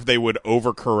see if they would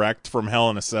overcorrect from Hell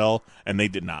in a Cell, and they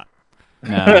did not.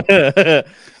 No.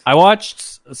 I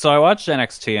watched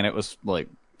NXT and it was like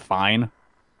fine.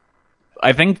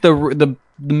 I think the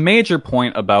major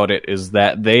point about it is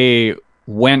that they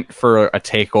went for a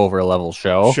takeover level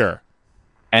show. Sure.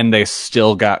 And they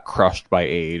still got crushed by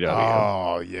AEW.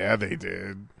 Oh, yeah, they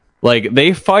did. Like,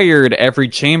 they fired every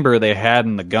chamber they had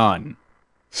in the gun.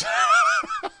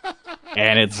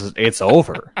 And it's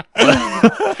over.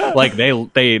 Like,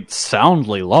 they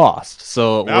soundly lost.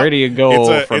 So where do you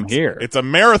go from here? It's a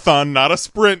marathon, not a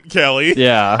sprint, Kelly.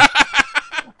 Yeah.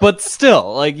 But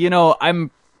still, like,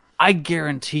 I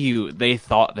guarantee you they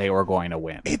thought they were going to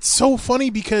win. It's so funny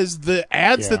because the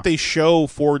ads that they show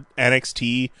for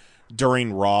NXT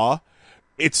during Raw,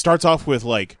 it starts off with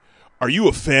like, are you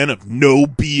a fan of no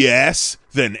BS?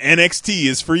 Then NXT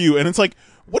is for you. And it's like,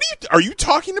 are you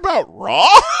talking about Raw?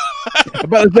 I'm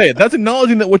about to say, that's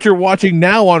acknowledging that what you're watching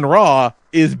now on Raw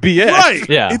is BS. Right.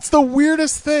 Yeah. It's the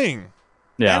weirdest thing.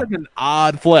 Yeah. That is an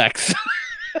odd flex.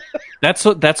 That's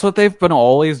what they've been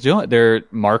always doing. They're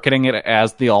marketing it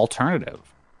as the alternative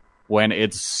when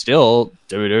it's still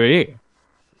WWE.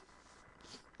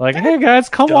 Like, hey guys,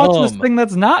 come watch this thing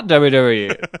that's not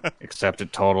WWE. Except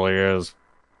it totally is.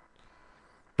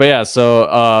 But yeah,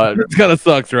 so this kind of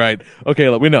sucks, right? Okay,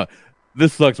 look, we know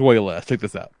this sucks way less. Check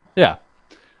this out. Yeah.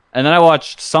 And then I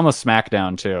watched some of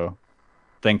SmackDown too,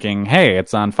 thinking, hey,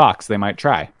 it's on Fox, they might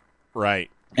try. Right.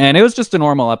 And it was just a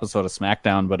normal episode of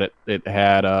SmackDown, but it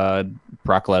had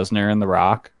Brock Lesnar and The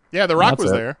Rock. Yeah, The Rock was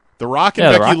there. The Rock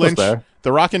and Becky Lynch.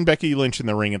 The Rock and Becky Lynch in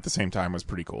the ring at the same time was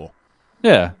pretty cool.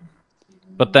 Yeah.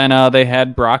 But then they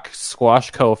had Brock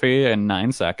squash Kofi in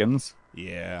 9 seconds.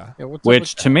 Yeah.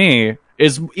 Which to me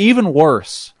is even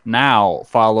worse now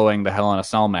following the Hell in a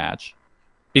Cell match.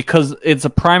 Because it's a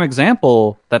prime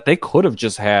example that they could have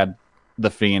just had The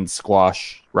Fiend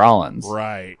squash Rollins.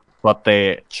 Right. But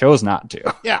they chose not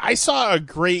to. Yeah, I saw a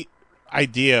great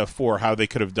idea for how they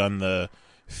could have done the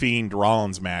Fiend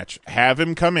Rollins match. Have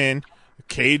him come in,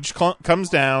 cage comes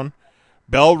down,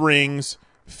 bell rings,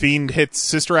 Fiend hits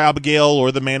Sister Abigail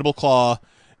or the Mandible Claw,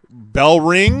 bell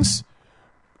rings,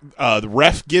 the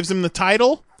ref gives him the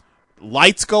title,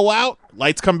 lights go out,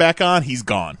 lights come back on, he's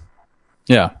gone.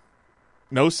 Yeah.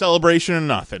 No celebration or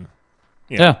nothing.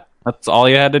 Yeah, that's all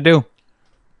you had to do.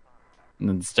 And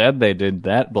instead, they did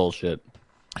that bullshit.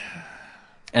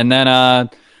 And then,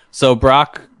 so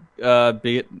Brock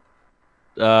beat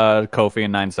Kofi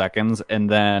in 9 seconds, and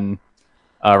then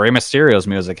Rey Mysterio's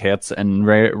music hits, and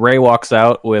Rey walks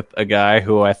out with a guy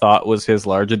who I thought was his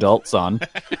large adult son.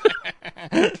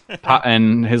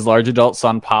 And his large adult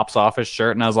son pops off his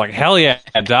shirt, and I was like, hell yeah,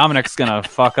 Dominic's gonna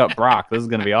fuck up Brock. This is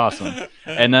gonna be awesome.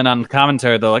 And then on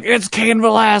commentary, they're like, it's Cain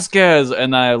Velasquez.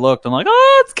 And I looked, I'm like,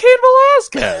 oh, it's Cain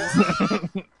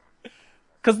Velasquez.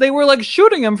 Because they were like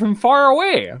shooting him from far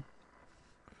away.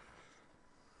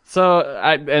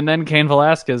 And then Cain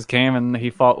Velasquez came and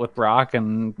he fought with Brock,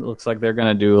 and it looks like they're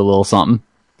gonna do a little something,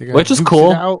 which is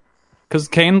cool. Because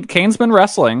Kane's been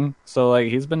wrestling, so like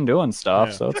he's been doing stuff.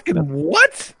 Yeah. So it's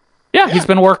what? Yeah, he's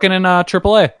been working in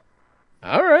AAA.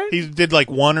 All right, he did like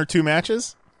 1 or 2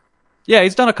 matches. Yeah,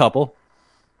 he's done a couple.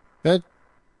 That's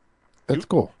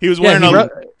cool. He was wearing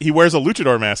he wears a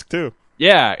luchador mask too.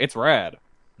 Yeah, it's rad.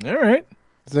 All right.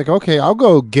 It's like, okay, I'll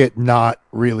go get not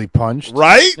really punched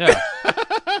Right? Yeah.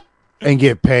 and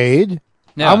get paid.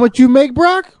 Yeah. How much you make,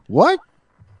 Brock? What?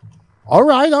 All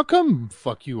right, I'll come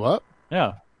fuck you up.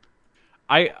 Yeah.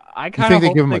 I You kind think of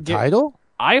they give him a title?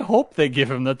 I hope they give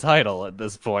him the title at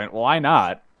this point. Why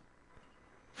not?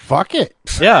 Fuck it.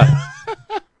 Yeah.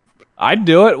 I'd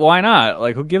do it. Why not?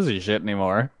 Like, who gives a shit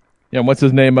anymore? Yeah, and what's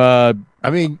his name? I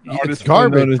mean, it's Artist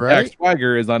garbage, known as right? Jack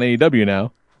Swagger is on AEW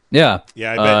now. Yeah.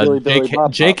 Yeah, I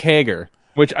bet. Jake Hager.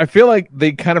 Which I feel like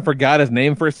they kind of forgot his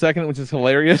name for a second, which is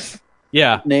hilarious.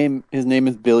 Yeah. His name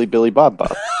is Billy Bob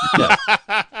Bob.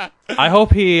 I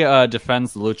hope he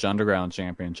defends the Lucha Underground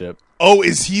Championship. Oh,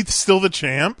 is he still the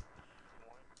champ?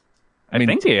 I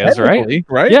think he is, right? technically,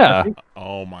 right? Yeah.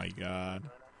 Oh my god.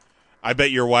 I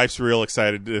bet your wife's real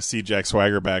excited to see Jack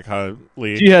Swagger back, huh,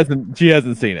 Lee? She hasn't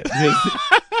seen it.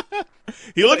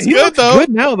 He looks He good looks though. good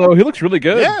now, though. He looks really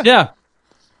good. Yeah. Yeah.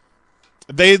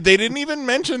 They didn't even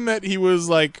mention that he was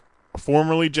like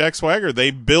formerly Jack Swagger.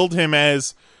 They billed him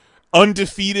as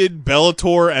undefeated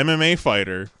Bellator MMA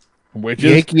fighter. Which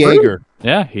is Jake true. Yeager.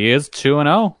 Yeah, he is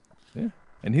 2-0.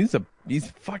 And he's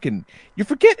fucking. You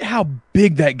forget how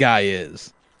big that guy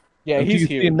is. Yeah, Like, he's you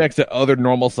see huge. him next to other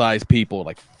normal sized people.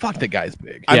 Like, fuck, that guy's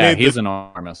big. Yeah, he's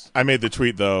enormous. I made the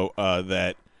tweet though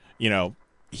that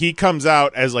he comes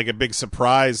out as like a big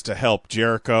surprise to help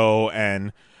Jericho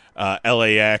and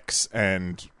LAX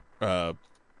and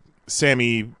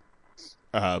Sammy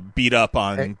beat up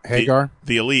on Hagar?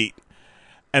 the Elite,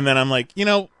 and then I'm like,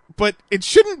 but it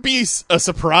shouldn't be a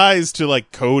surprise to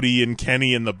like Cody and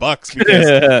Kenny and the Bucks because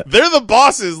they're the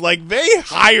bosses. Like they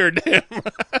hired him.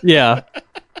 Yeah.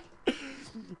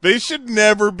 They should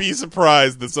never be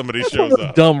surprised that somebody shows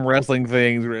up. Dumb wrestling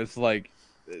things where it's like.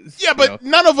 Yeah, but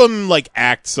none of them like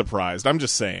act surprised. I'm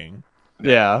just saying.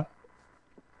 Yeah.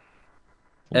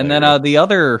 And then the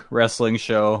other wrestling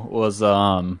show was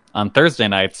on Thursday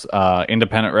nights.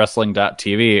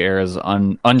 IndependentWrestling.tv airs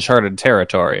Uncharted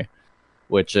Territory,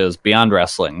 which is Beyond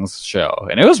Wrestling's show,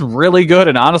 and it was really good.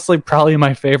 And honestly, probably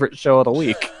my favorite show of the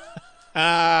week.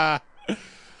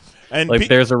 And like,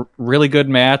 there's a really good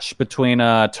match between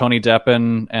Tony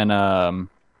Deppen and a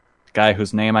guy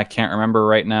whose name I can't remember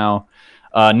right now.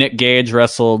 Nick Gage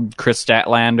wrestled Chris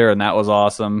Statlander, and that was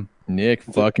awesome. Nick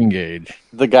fucking Gage.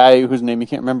 The guy whose name you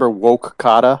can't remember, Woke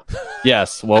Kata.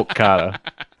 Yes, Woke Kata.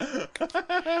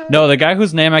 No, the guy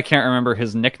whose name I can't remember,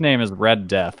 his nickname is Red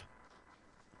Death.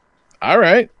 All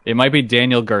right. It might be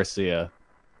Daniel Garcia.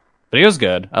 But he was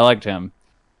good. I liked him.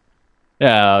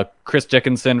 Yeah, Chris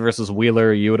Dickinson versus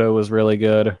Wheeler Yuta was really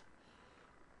good.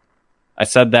 I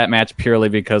said that match purely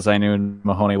because I knew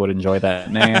Mahoney would enjoy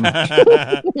that name.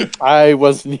 I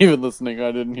wasn't even listening.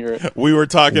 I didn't hear it. We were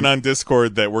talking on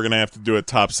Discord that we're going to have to do a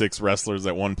top 6 wrestlers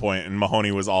at one point, and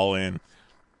Mahoney was all in.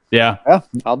 Yeah. Yeah,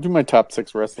 I'll do my top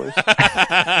 6 wrestlers.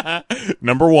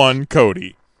 Number 1,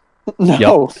 Cody.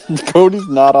 No, Cody's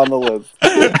not on the list.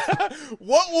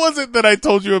 What was it that I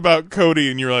told you about Cody,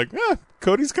 and you're like,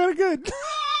 Cody's kind of good?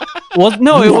 Well,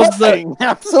 no, it was Nothing. the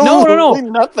Absolutely no.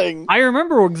 nothing. I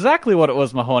remember exactly what it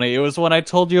was, Mahoney. It was when I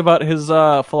told you about his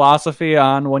philosophy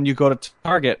on when you go to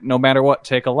Target, no matter what,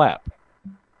 take a lap.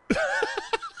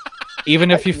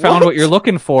 Even if you found what you're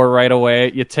looking for right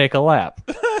away, you take a lap.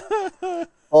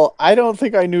 Well, I don't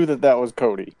think I knew that was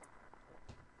Cody.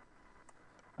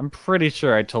 I'm pretty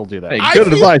sure I told you that. Hey,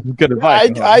 good advice. Good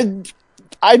advice.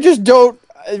 I just don't.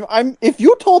 If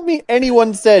you told me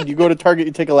anyone said you go to Target,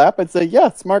 you take a lap, I'd say,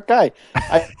 yeah, smart guy.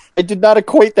 I did not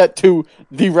equate that to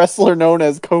the wrestler known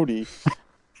as Cody.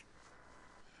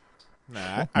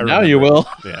 Nah, now you will.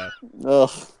 Yeah. Ugh.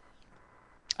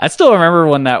 I still remember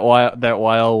when that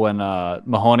while when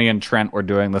Mahoney and Trent were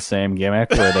doing the same gimmick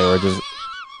where they were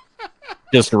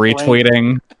just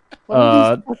retweeting. What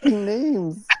are these fucking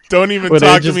names? Don't even Were they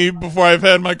talk to just- me before I've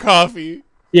had my coffee.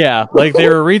 Yeah, like they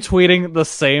were retweeting the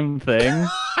same thing.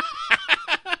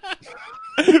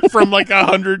 From like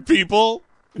 100 people.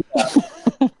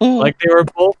 Like they were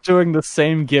both doing the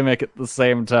same gimmick at the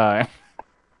same time.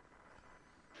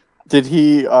 Did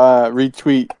he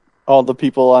retweet all the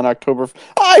people on October?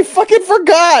 I fucking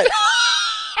forgot!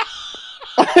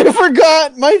 I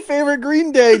forgot my favorite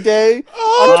Green Day day.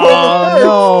 Oh,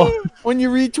 October 1st, when you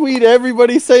retweet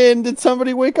everybody saying, did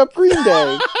somebody wake up Green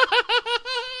Day?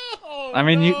 I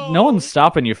mean, no one's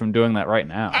stopping you from doing that right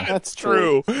now. That's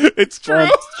true. It's true.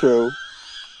 That's true.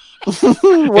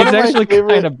 It's actually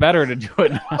kind of better to do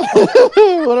it now.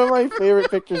 One of my favorite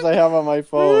pictures I have on my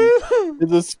phone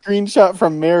is a screenshot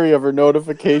from Mary of her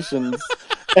notifications.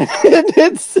 And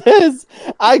it says,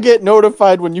 I get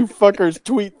notified when you fuckers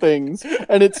tweet things.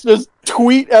 And it's just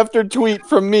tweet after tweet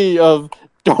from me of,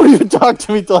 Don't even talk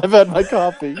to me till I've had my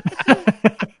coffee.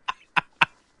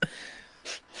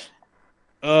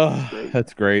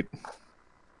 That's great.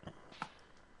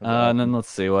 And then let's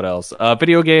see what else.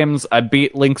 Video games. I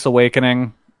beat Link's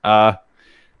Awakening.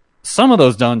 Some of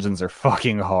those dungeons are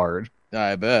fucking hard.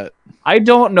 I bet. I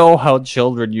don't know how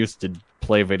children used to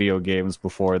play video games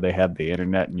before they had the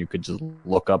internet and you could just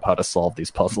look up how to solve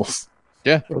these puzzles.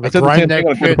 Yeah, Or I said the same thing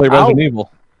when I tried to play out. Resident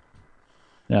Evil.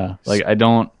 Yeah, like I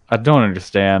don't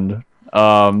understand.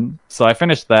 So I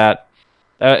finished that.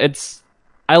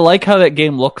 I like how that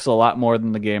game looks a lot more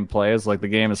than the game plays. Like the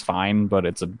game is fine, but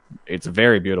it's a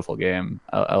very beautiful game.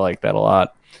 I like that a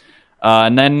lot.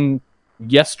 And then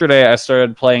yesterday I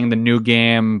started playing the new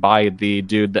game by the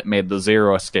dude that made the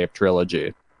Zero Escape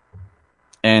trilogy.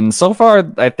 And so far,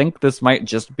 I think this might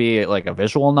just be like a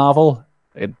visual novel.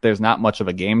 There's not much of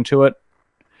a game to it,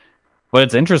 but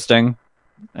it's interesting.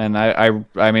 And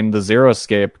I mean, the Zero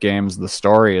Escape games, the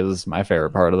story is my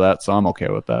favorite part of that, so I'm okay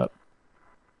with that.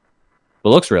 It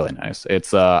looks really nice.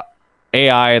 It's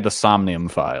AI the Somnium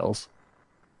Files.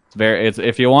 It's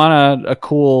if you want a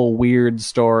cool, weird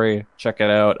story, check it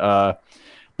out.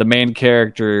 The main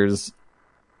character's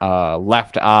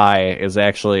left eye is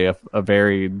actually a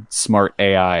very smart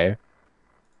AI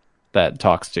that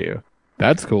talks to you.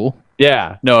 That's cool.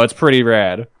 Yeah, no, it's pretty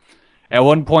rad. At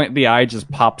one point, the eye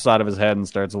just pops out of his head and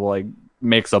starts like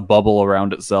makes a bubble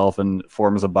around itself and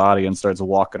forms a body and starts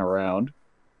walking around.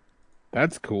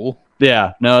 That's cool.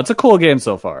 Yeah, no, it's a cool game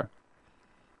so far.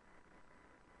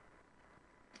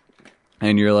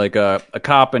 And you're like a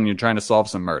cop and you're trying to solve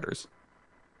some murders.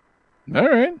 All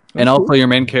right. And also your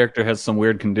main character has some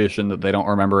weird condition that they don't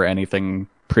remember anything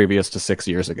previous to 6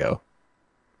 years ago.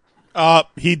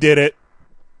 He did it.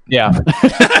 Yeah.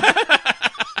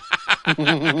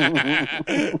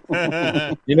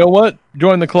 You know what?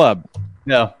 Join the club.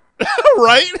 Yeah.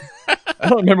 Right? I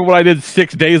don't remember what I did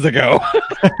 6 days ago.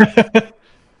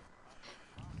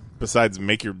 Besides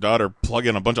make your daughter plug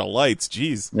in a bunch of lights.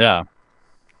 Jeez. Yeah.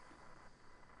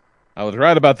 I was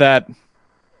right about that.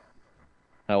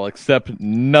 I will accept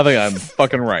nothing. I'm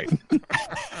fucking right.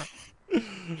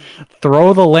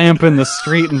 Throw the lamp in the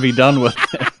street and be done with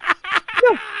it.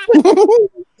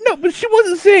 No, but she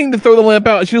wasn't saying to throw the lamp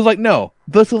out. She was like, no,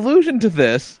 the solution to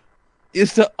this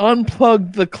is to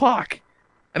unplug the clock.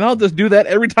 And I'll just do that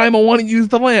every time I want to use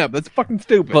the lamp. That's fucking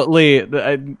stupid. But Lee,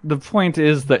 the point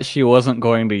is that she wasn't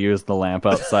going to use the lamp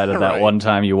outside of that Right. one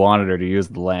time you wanted her to use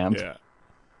the lamp. Yeah.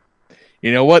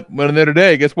 You know what? Went in there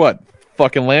today. Guess what?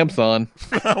 Fucking lamp's on.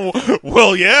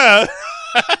 Well, yeah.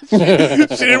 She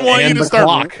didn't want you And to the start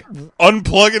clock.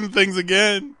 unplugging things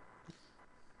again.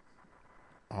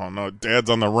 Oh no, Dad's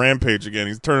on the rampage again.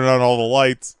 He's turning on all the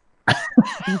lights.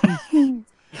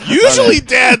 Usually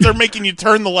dads are making you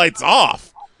turn the lights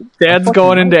off. Dad's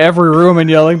going into every room and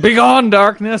yelling, "Begone,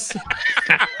 darkness!"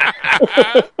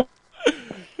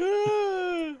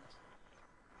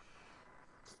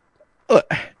 Look,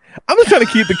 I'm just trying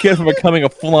to keep the kid from becoming a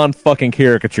full-on fucking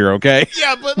caricature, okay?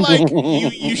 Yeah, but like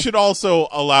you should also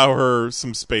allow her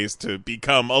some space to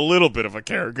become a little bit of a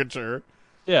caricature.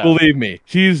 Yeah. Believe me,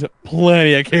 she's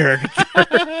plenty of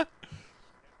caricature.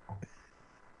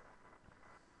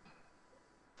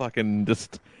 Fucking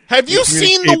just... Have you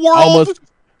seen the communicates world? almost-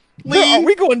 Lee?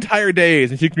 We go entire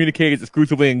days and she communicates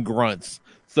exclusively in grunts.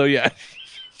 So yeah,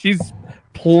 she's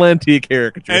plenty of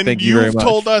caricature. And Thank you very you've much.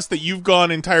 told us that you've gone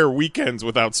entire weekends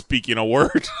without speaking a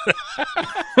word.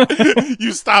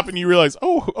 You stop and you realize,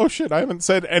 oh shit, I haven't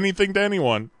said anything to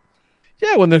anyone.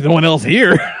 Yeah, when there's no one else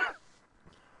here.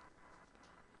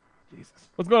 Jesus.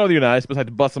 What's going on with you, Knize,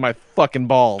 besides busting my fucking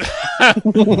balls?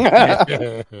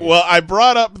 Well, I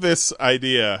brought up this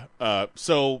idea.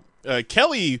 So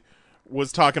Kelly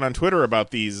was talking on Twitter about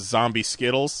these zombie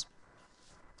Skittles.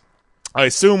 I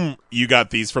assume you got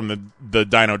these from the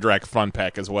Dino Drac Fun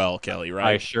Pack as well, Kelly,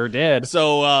 right? I sure did.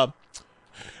 So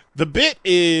the bit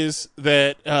is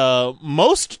that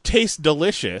most taste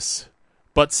delicious,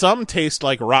 but some taste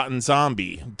like rotten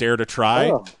zombie. Dare to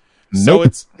try? Oh. So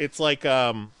Nope. it's like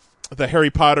the Harry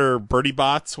Potter Birdie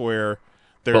Bots where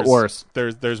there's But worse.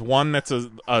 There's one that's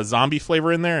a zombie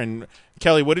flavor in there. And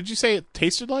Kelly, what did you say it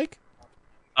tasted like?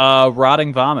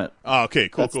 Rotting vomit. Oh, okay,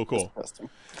 cool. Disgusting.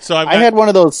 So I had one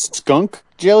of those skunk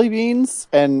jelly beans,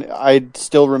 and I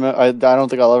still remember. I don't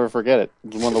think I'll ever forget it.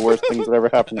 It was one of the worst things that ever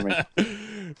happened to me.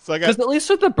 So I got Because at least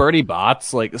with the Birdie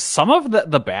Bots, like some of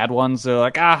the bad ones are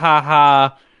like, ah ha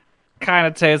ha, kind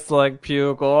of tastes like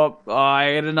puke. Oh, I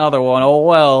ate another one. Oh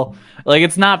well. Like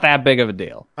it's not that big of a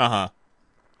deal.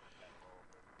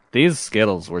 These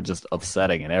Skittles were just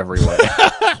upsetting in every way.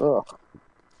 Ugh.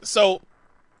 So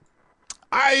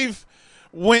I've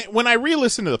when I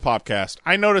re-listen to the podcast,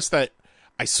 I notice that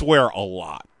I swear a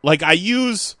lot. Like, I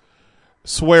use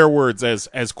swear words as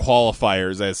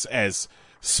qualifiers, as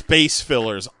space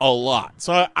fillers a lot.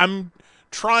 So I'm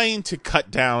trying to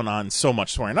cut down on so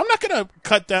much swearing. I'm not going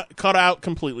to cut out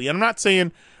completely. I'm not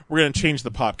saying we're going to change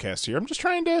the podcast here. I'm just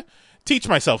trying to teach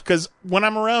myself, because when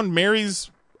I'm around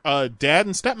Mary's dad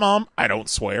and stepmom, I don't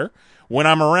swear. When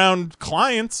I'm around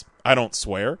clients, I don't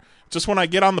swear. Just when I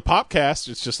get on the podcast,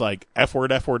 it's just like F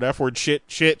word,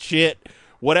 shit,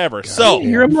 whatever. So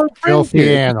you're a more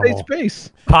filthy animal. Space.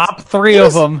 Pop 3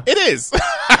 of them. It is.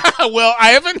 Well,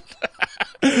 I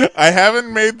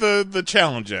haven't made the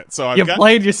challenge yet. So You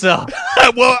played yourself.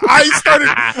 Well,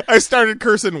 I started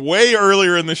cursing way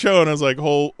earlier in the show, and I was like,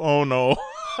 oh no.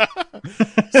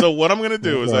 So what I'm gonna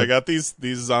do is I got these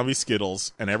zombie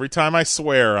Skittles, and every time I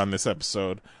swear on this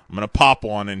episode, I'm gonna pop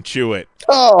one and chew it.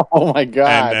 Oh my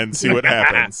god! And see what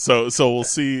happens. So we'll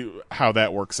see how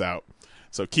that works out.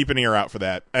 So keep an ear out for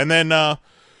that. And then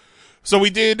so we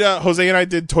did Jose and I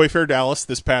did Toy Fair Dallas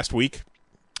this past week,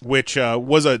 which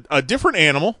was a different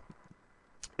animal.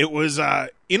 It was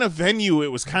in a venue.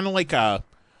 It was kind of like a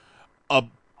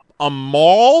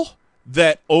mall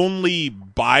that only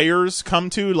buyers come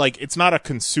to. Like, it's not a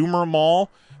consumer mall.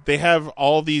 They have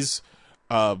all these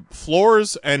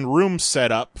floors and rooms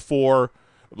set up for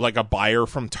like a buyer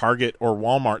from Target or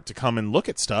Walmart to come and look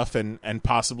at stuff and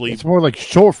possibly. It's more like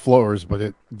short floors, but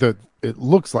it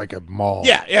looks like a mall.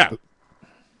 Yeah.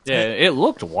 It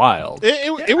looked wild.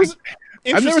 It was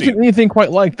interesting. I've never seen anything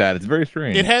quite like that. It's very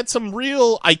strange. It had some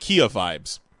real IKEA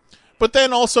vibes, but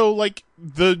then also like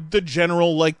the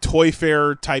general like Toy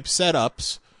Fair type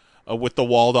setups with the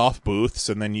walled off booths,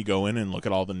 and then you go in and look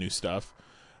at all the new stuff.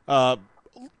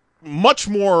 Much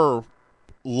more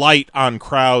light on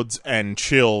crowds and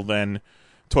chill than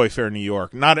Toy Fair New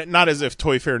York. Not as if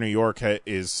Toy Fair New York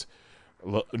is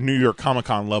New York Comic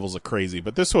Con levels of crazy,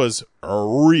 but this was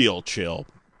a real chill.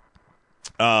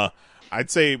 I'd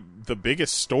say the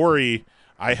biggest story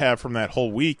I have from that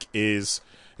whole week is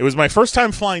it was my first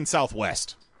time flying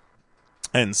Southwest.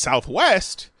 And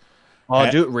Southwest...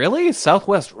 Oh, dude, really?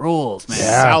 Southwest rules, man.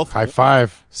 Yeah, high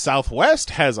five.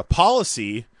 Southwest has a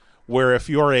policy where if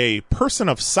you're a person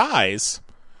of size,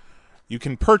 you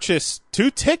can purchase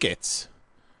 2 tickets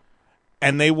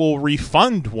and they will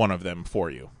refund one of them for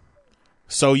you.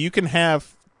 So you can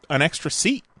have an extra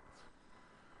seat.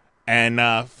 And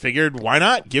figured, why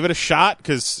not? Give it a shot,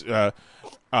 because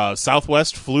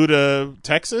Southwest flew to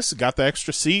Texas, got the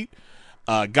extra seat,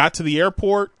 got to the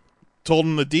airport, told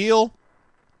them the deal,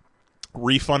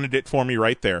 refunded it for me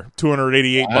right there.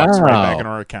 $288 right back in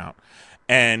our account.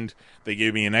 And they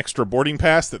gave me an extra boarding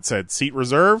pass that said seat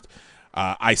reserved.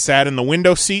 I sat in the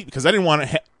window seat because I didn't want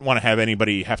to have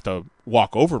anybody have to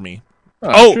walk over me.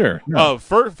 Sure. No.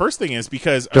 First thing is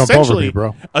because Jump essentially,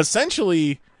 over me,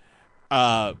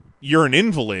 bro. You're an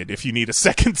invalid if you need a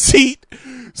second seat.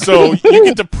 So you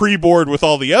get to pre-board with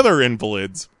all the other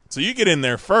invalids. So you get in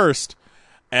there first.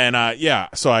 And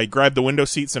so I grabbed the window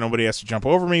seat so nobody has to jump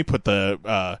over me, put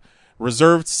the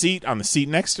reserved seat on the seat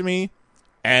next to me.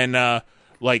 And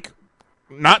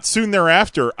not soon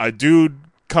thereafter, a dude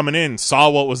coming in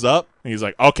saw what was up. And he's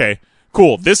like, okay,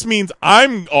 cool. This means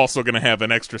I'm also going to have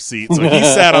an extra seat. So he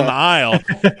sat on the aisle.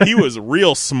 He was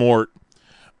real smart.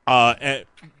 And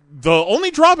the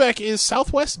only drawback is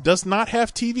Southwest does not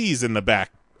have TVs in the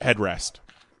back headrest.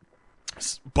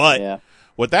 But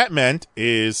what that meant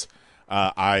is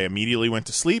I immediately went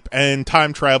to sleep and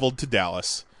time traveled to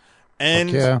Dallas.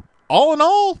 And all in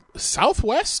all,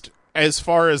 Southwest, as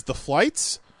far as the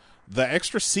flights, the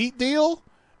extra seat deal,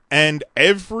 and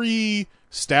every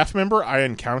staff member I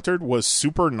encountered was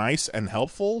super nice and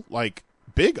helpful. Like,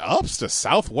 big ups to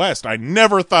Southwest. I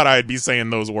never thought I'd be saying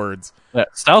those words.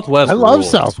 Southwest. I love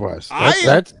Southwest.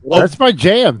 That's my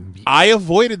jam. I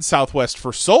avoided Southwest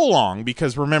for so long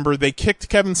because, remember, they kicked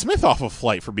Kevin Smith off a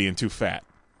flight for being too fat.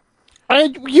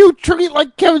 You treat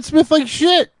like Kevin Smith like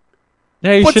shit.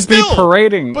 Yeah, you should be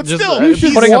parading. But just, still, you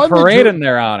should putting a parade in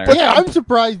their honor. But yeah, I'm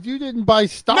surprised you didn't buy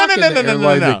stock in the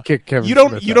airline that kicked Kevin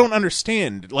Smith You don't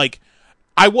understand. Like,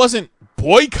 I wasn't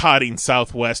boycotting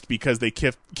Southwest because they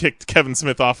kicked Kevin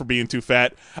Smith off for being too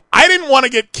fat. I didn't want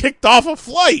to get kicked off a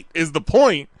flight, is the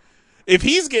point. If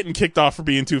he's getting kicked off for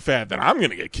being too fat, then I'm going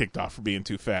to get kicked off for being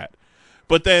too fat.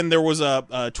 But then there was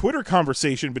a Twitter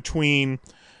conversation between,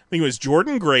 I think it was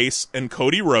Jordan Grace and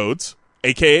Cody Rhodes,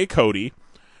 a.k.a. Cody,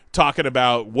 talking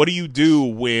about what do you do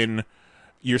when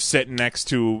you're sitting next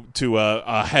to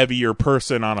a heavier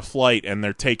person on a flight and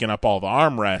they're taking up all the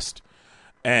armrest.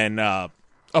 And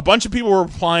a bunch of people were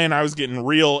replying. I was getting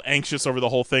real anxious over the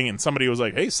whole thing, and somebody was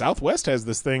like, hey, Southwest has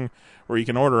this thing where you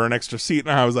can order an extra seat.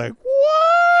 And I was like,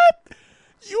 what?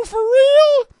 You for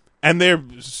real? And they're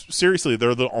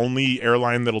the only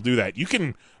airline that'll do that. You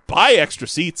can buy extra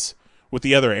seats with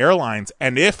the other airlines,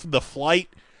 and if the flight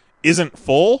isn't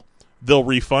full, they'll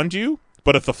refund you.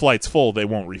 But if the flight's full, they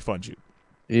won't refund you.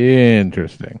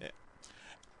 Interesting.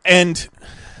 And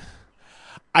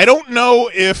I don't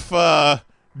know if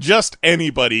just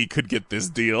anybody could get this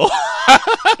deal.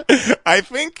 I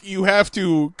think you have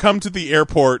to come to the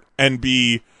airport and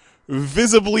be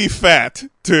visibly fat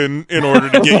in order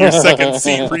to get your second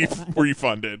seat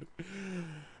refunded.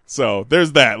 So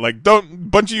there's that. Like,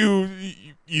 bunch of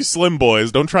you slim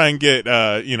boys, don't try and get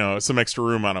some extra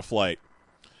room on a flight.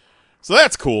 So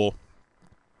that's cool.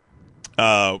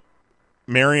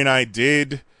 Mary and I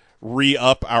did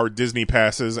re-up our Disney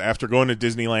passes after going to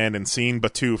Disneyland and seeing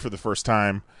Batuu for the first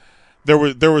time. There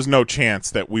was no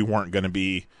chance that we weren't going to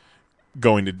be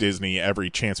going to Disney every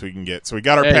chance we can get. So we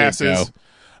got our passes.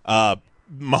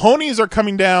 Mahoney's are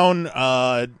coming down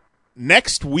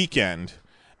next weekend,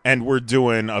 and we're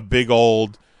doing a big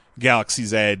old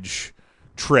Galaxy's Edge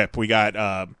trip. We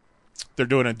got they're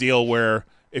doing a deal where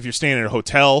if you're staying at a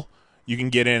hotel, you can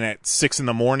get in at 6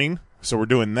 a.m. So we're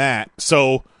doing that.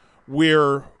 So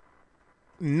we're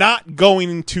not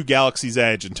going to Galaxy's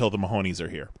Edge until the Mahoney's are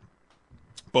here.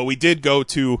 But we did go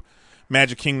to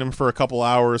Magic Kingdom for a couple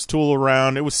hours, tool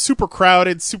around. It was super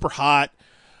crowded, super hot.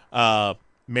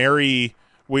 Mary,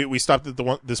 we stopped at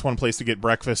this one place to get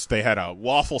breakfast. They had a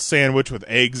waffle sandwich with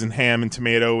eggs and ham and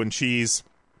tomato and cheese.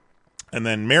 And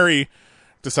then Mary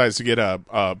decides to get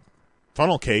a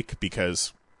funnel cake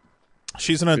because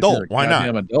she's an adult. Why not?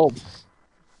 I'm adult.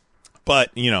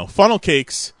 But, funnel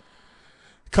cakes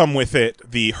come with it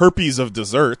the herpes of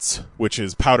desserts, which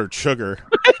is powdered sugar,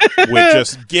 which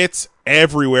just gets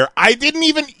everywhere. I didn't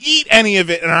even eat any of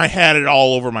it, and I had it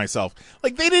all over myself.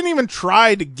 Like, they didn't even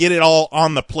try to get it all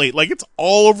on the plate. Like, it's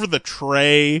all over the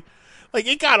tray. Like,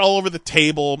 it got all over the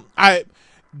table. I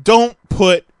don't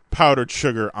put powdered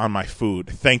sugar on my food.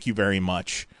 Thank you very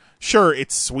much. Sure,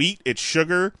 it's sweet, it's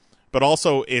sugar, but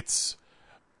also it's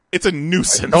a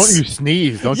nuisance. Don't you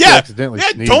sneeze. Don't you accidentally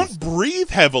sneeze. Don't breathe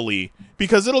heavily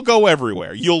because it'll go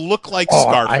everywhere. You'll look like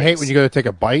Scarface. I hate when you go to take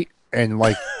a bite and,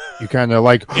 like, you kind of,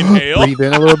 like, inhale, breathe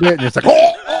in a little bit, and it's like,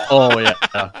 oh,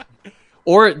 yeah.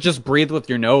 Or just breathe with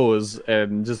your nose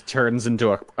and just turns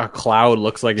into a cloud,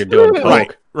 looks like you're doing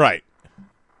coke. Right.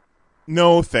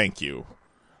 No, thank you.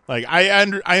 Like, I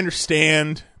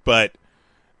understand, but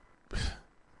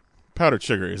powdered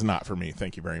sugar is not for me.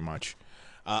 Thank you very much.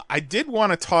 I did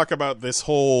want to talk about this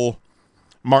whole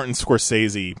Martin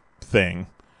Scorsese thing.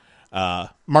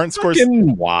 Martin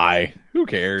Scorsese. Why? Who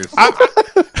cares?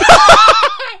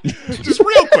 Just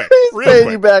real quick. He's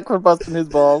paying you back for busting his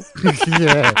balls.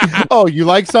 yeah. Oh, you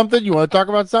like something? You want to talk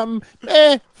about something?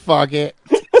 Fuck it.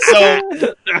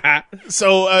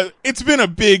 So it's been a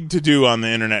big to-do on the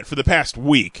internet for the past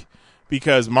week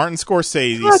because Martin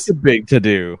Scorsese. That's a big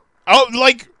to-do. Oh,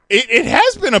 like, it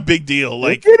has been a big deal.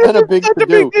 Like, it's been a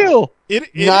big deal.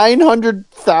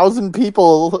 900,000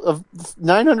 people,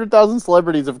 900,000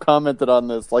 celebrities have commented on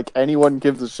this. Like, anyone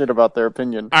gives a shit about their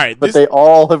opinion. All right, but they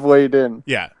all have weighed in.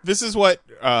 Yeah, this is what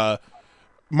Martin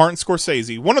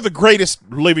Scorsese, one of the greatest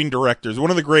living directors, one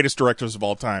of the greatest directors of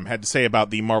all time, had to say about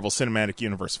the Marvel Cinematic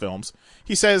Universe films.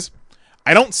 He says,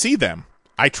 I don't see them.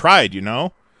 I tried,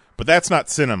 but that's not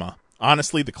cinema.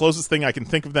 Honestly, the closest thing I can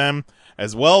think of them,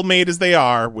 as well made as they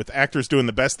are, with actors doing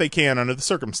the best they can under the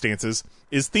circumstances,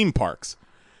 is theme parks.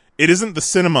 It isn't the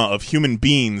cinema of human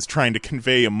beings trying to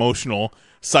convey emotional,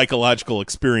 psychological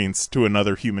experience to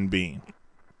another human being.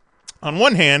 On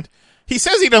one hand, he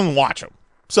says he doesn't watch them.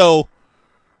 So,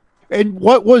 and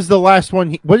what was the last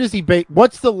one?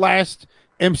 What's the last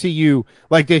MCU?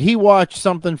 Like, did he watch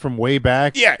something from way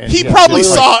back? Yeah, he probably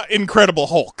saw Incredible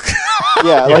Hulk.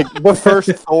 Yeah, like the first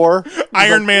Thor.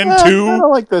 Iron Man 2. I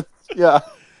don't like this. Yeah.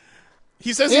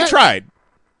 He says he tried.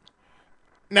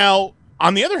 Now,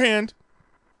 on the other hand,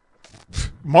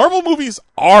 Marvel movies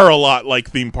are a lot like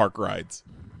theme park rides.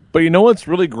 But you know what's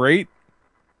really great?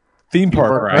 Theme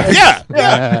park rides.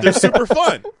 Yeah, they're super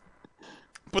fun.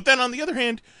 But then on the other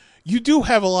hand, you do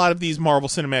have a lot of these Marvel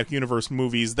Cinematic Universe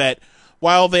movies that,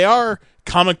 while they are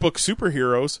comic book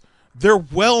superheroes, they're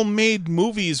well-made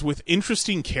movies with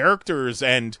interesting characters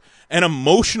and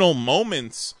emotional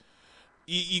moments.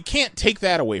 You can't take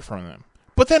that away from them.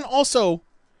 But then also,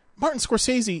 Martin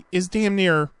Scorsese is damn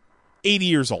near 80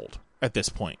 years old at this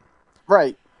point.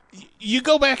 Right. You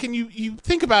go back and you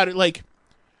think about it, like,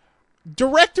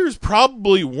 directors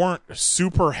probably weren't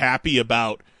super happy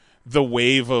about the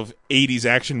wave of 80s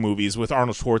action movies with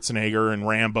Arnold Schwarzenegger and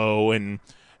Rambo and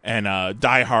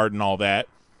Die Hard and all that.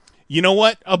 You know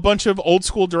what a bunch of old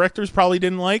school directors probably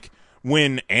didn't like?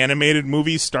 When animated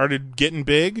movies started getting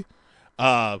big?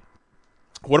 What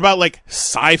about like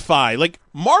sci-fi? Like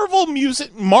Marvel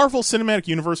Cinematic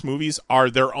Universe movies are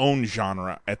their own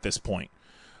genre at this point.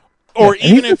 Or Yeah,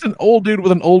 even he's if just an old dude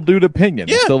with an old dude opinion.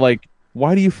 Yeah. So like,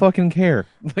 why do you fucking care?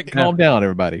 Like, calm down,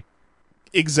 everybody.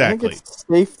 Exactly. I think it's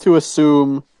safe to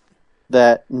assume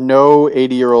that no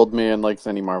 80-year-old man likes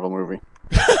any Marvel movie.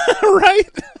 Right?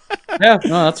 Yeah,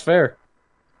 no, that's fair.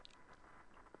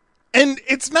 And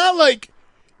it's not like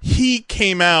he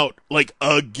came out like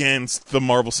against the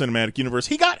Marvel Cinematic Universe.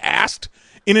 He got asked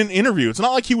in an interview. It's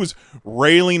not like he was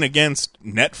railing against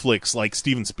Netflix like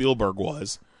Steven Spielberg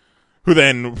was, who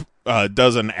then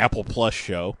does an Apple Plus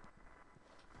show.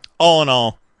 All in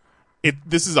all,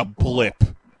 this is a blip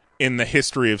in the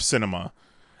history of cinema.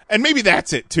 And maybe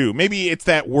that's it too. Maybe it's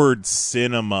that word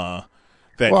cinema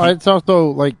that Well, it's also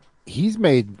like he's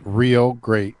made real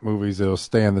great movies that'll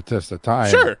stand the test of time.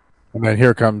 Sure. And then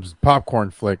here comes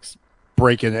popcorn flicks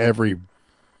breaking every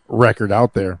record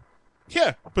out there.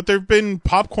 Yeah, but there've been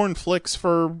popcorn flicks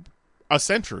for a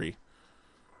century.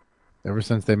 Ever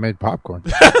since they made popcorn.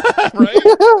 Right?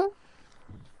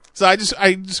 So I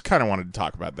just kind of wanted to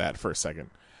talk about that for a second.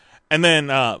 And then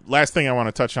last thing I want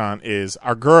to touch on is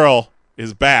our girl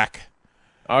is back.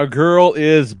 Our girl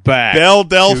is back. Belle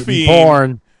Delphine.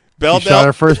 Porn. She shot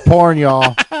her first porn,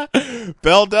 y'all.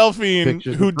 Belle Delphine,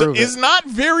 Pictures who to prove is it. not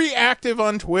very active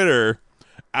on Twitter,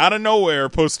 out of nowhere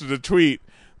posted a tweet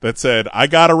that said, "I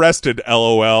got arrested,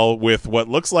 LOL," with what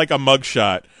looks like a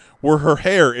mugshot where her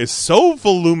hair is so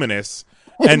voluminous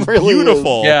and really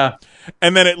beautiful. is. Yeah.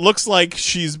 And then it looks like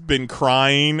she's been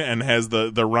crying and has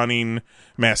the running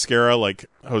mascara like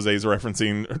Jose's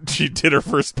referencing. She did her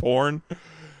first porn.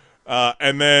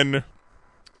 And then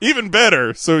even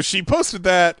better, so she posted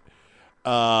that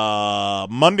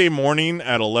Monday morning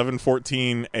at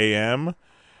 11:14 a.m.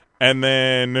 and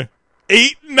then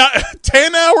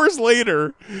 10 hours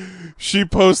later, she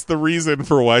posts the reason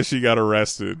for why she got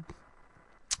arrested.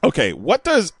 Okay, what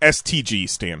does STG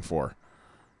stand for?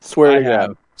 Swear to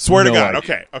God. Swear to No God.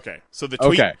 idea. Okay. So the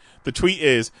tweet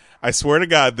is, "I swear to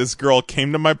God, this girl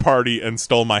came to my party and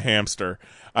stole my hamster.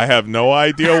 I have no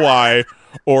idea why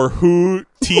or who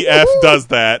TF does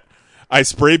that. I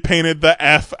spray painted the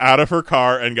F out of her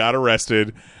car and got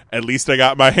arrested. At least I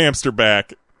got my hamster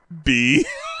back. B."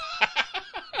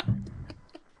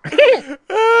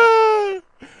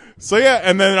 So yeah,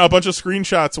 and then a bunch of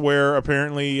screenshots where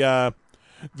apparently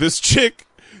this chick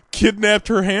kidnapped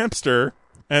her hamster,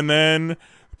 and then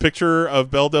a picture of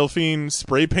Belle Delphine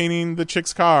spray painting the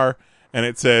chick's car, and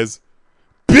it says,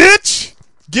 "Bitch,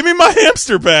 give me my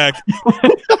hamster back."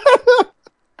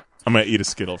 I'm gonna eat a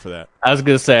Skittle for that. I was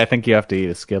gonna say, I think you have to eat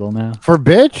a Skittle now. For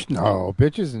bitch? No,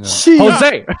 bitch isn't.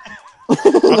 Jose!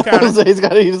 I'll count it. Jose's got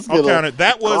to eat a I'll Skittle. count it.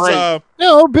 That was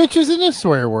No, bitch isn't a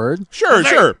swear word.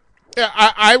 sure. Yeah,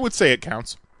 I would say it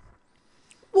counts.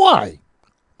 Why?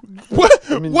 What is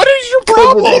your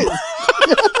problem?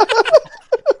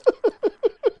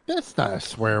 That's not a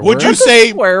swear Would word. you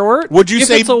say Swear word? Would you if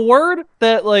say it's a word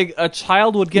that like a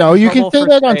child would get? No, in you can trouble say for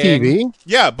that on saying- TV.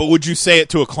 Yeah, but would you say it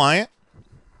to a client?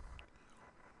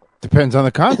 Depends on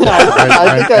the context.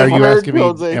 I think Are I've you heard asking me,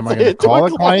 Jose am I say going to it to call a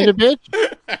a client a bitch?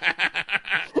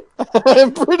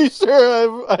 I'm pretty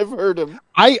sure I've heard him.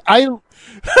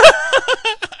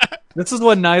 This is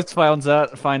when Knize finds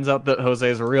out that Jose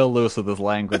is real loose with his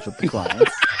language with the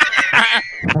clients.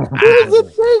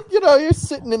 You're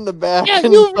sitting in the back. Yeah,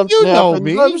 and you something know happens.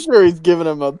 me. I'm sure he's giving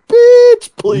him a bitch,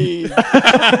 please.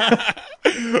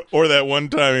 Or that one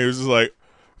time he was just like,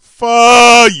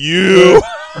 "Fuck you."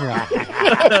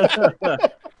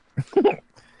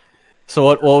 So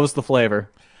what was the flavor?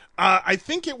 I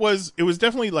think it was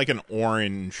definitely like an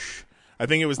orange. I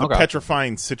think it was the Okay.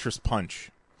 petrifying citrus punch.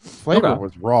 Flavor Okay.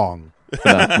 was wrong.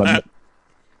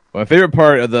 My favorite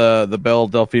part of the Belle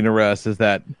Delphine arrest is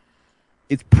that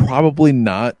it's probably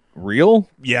not real.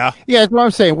 Yeah. Yeah, that's what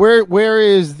I'm saying. Where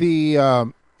is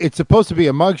the? It's supposed to be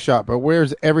a mugshot, but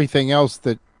where's everything else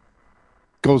that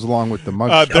goes along with the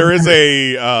mugshot? There is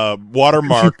a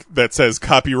watermark that says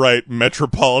copyright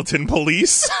Metropolitan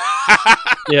Police.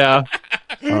 Yeah.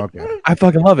 Okay. I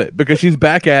fucking love it because she's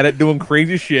back at it doing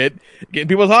crazy shit, getting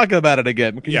people talking about it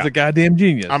again because Yeah. she's a goddamn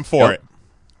genius. I'm for it.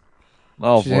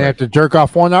 Oh, She didn't have to jerk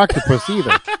off one octopus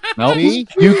either. Nope. See,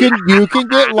 you can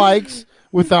get likes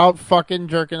without fucking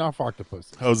jerking off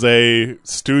octopus. Jose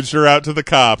stooged her out to the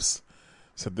cops.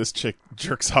 Said this chick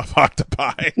jerks off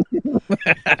octopi.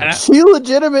 She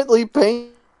legitimately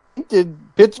painted Did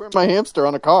pitch my hamster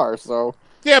on a car, so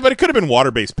Yeah, but it could have been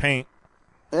water-based paint.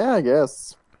 yeah, I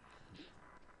guess.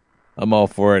 I'm all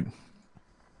for it.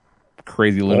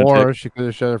 Crazy lunatic. Or she could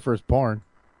have shot her first porn.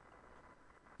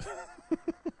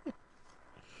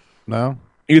 No?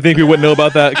 You think we wouldn't know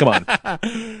about that? Come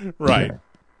on. Right.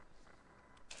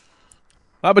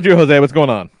 How about you, Jose? What's going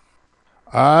on?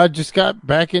 I just got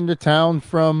back into town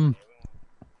from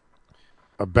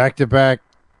a back-to-back.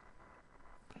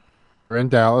 We're in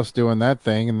Dallas doing that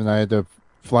thing, and then I had to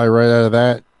fly right out of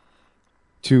that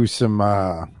to some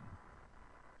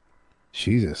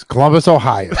Columbus,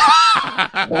 Ohio.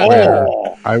 Where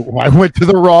I went to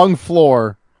the wrong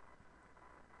floor.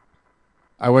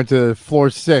 I went to floor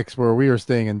 6 where we were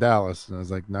staying in Dallas, and I was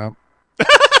like, nope,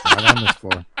 not on this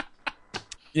floor.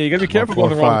 Yeah, you got to be careful floor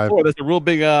going to the wrong 5. floor. That's a real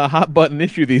big hot button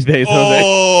issue these days,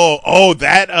 Jose.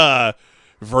 That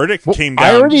verdict came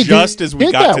I down already just as we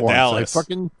did got that to once.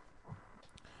 Dallas.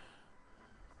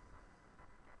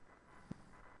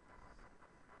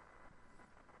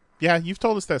 Yeah, you've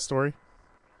told us that story.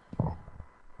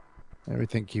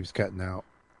 Everything keeps cutting out.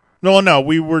 No,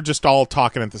 we were just all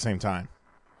talking at the same time.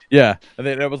 Yeah, and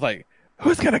then it was like,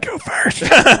 who's going to go first?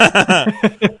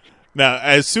 Now,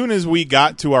 as soon as we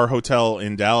got to our hotel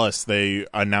in Dallas, they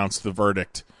announced the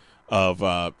verdict of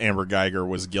Amber Geiger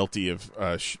was guilty of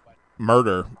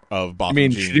murder of Bob. I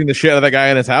mean, shooting the shit out of that guy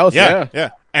in his house? Yeah.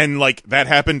 And, like, that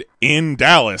happened in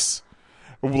Dallas.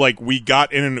 Like, we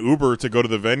got in an Uber to go to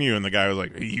the venue, and the guy was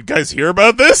like, you guys hear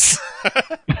about this?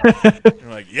 You're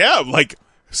like, yeah, like,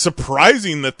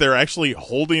 surprising that they're actually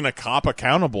holding a cop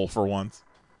accountable for once.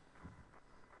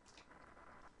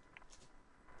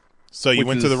 So you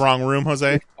went to the wrong room,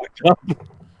 Jose?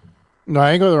 No,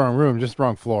 I didn't go to the wrong room, just the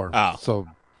wrong floor. Oh. So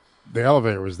the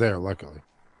elevator was there, luckily.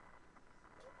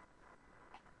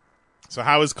 So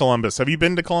how is Columbus? Have you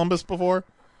been to Columbus before?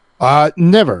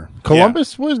 Never.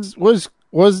 Columbus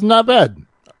was not bad.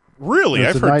 Really?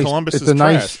 I've heard Columbus is trash. It's a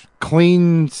nice,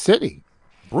 clean city.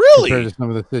 Really? Compared to some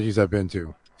of the cities I've been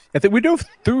to. I think we drove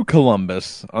through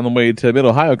Columbus on the way to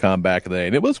Mid-Ohio back then,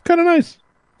 and it was kind of nice.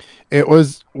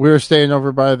 We were staying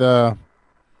over by the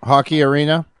hockey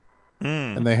arena,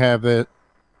 and they have the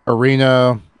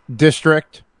arena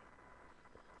district,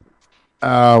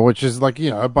 which is like,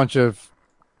 a bunch of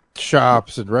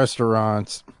shops and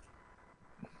restaurants.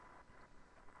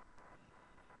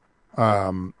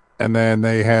 And then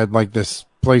they had like this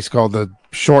place called the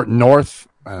Short North.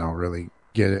 I don't really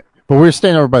get it, but we were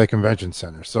staying over by the convention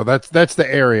center, so that's the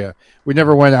area. We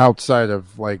never went outside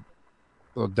of like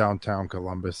downtown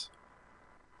Columbus.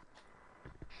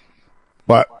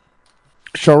 But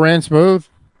show ran smooth.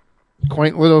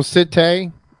 Quaint little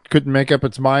city. Couldn't make up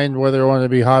its mind whether it wanted to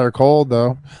be hot or cold,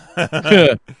 though.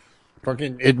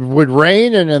 Fucking, it would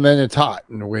rain and then it's hot,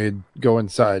 and we'd go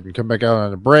inside and come back out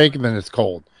on a break, and then it's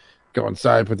cold. Go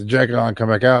inside, put the jacket on, come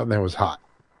back out, and then it was hot.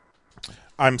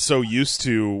 I'm so used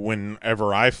to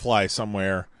whenever I fly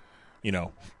somewhere,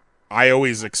 I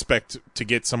always expect to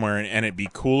get somewhere and it be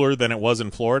cooler than it was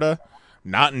in Florida.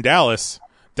 Not in Dallas.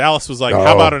 Dallas was like,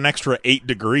 how about an extra 8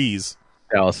 degrees?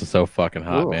 Dallas is so fucking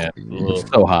hot, man.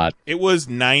 So hot. It was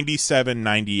 97,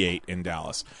 98 in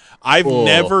Dallas. I've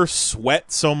never sweat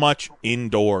so much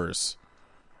indoors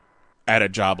at a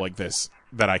job like this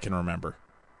that I can remember.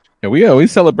 Yeah, we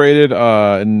celebrated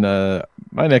in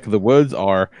my neck of the woods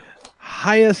our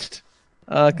highest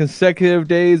consecutive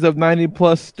days of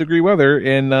 90-plus degree weather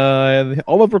in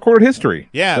all of recorded history.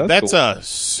 Yeah, so that's cool.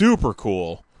 Super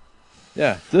cool.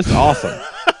 Yeah, just awesome.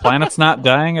 Planet's not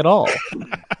dying at all.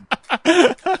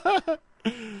 They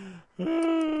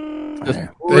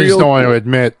just don't want to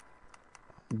admit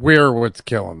we're what's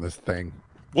killing this thing.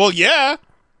 Well, yeah.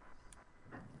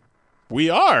 We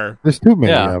are. There's too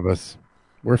many of us.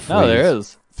 We're fleas. No, there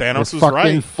is. Thanos We're was right.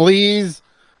 fucking fleas.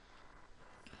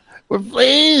 We're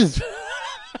fleas.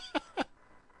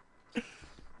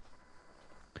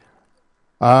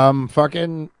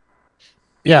 Fucking.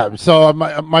 Yeah, so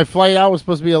my flight out was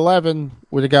supposed to be 11.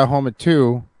 Would have got home at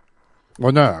 2.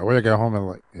 Well, no, I would have got home at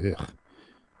like, ugh.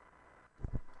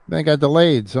 Then it got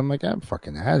delayed, so I'm like, I'm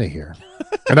fucking out of here.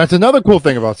 And that's another cool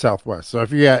thing about Southwest. So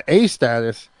if you got A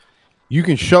status, you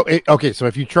can show it. Okay, so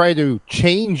if you try to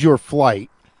change your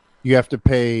flight, you have to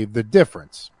pay the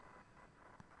difference.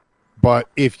 But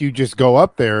if you just go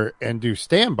up there and do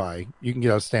standby, you can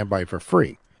get out standby for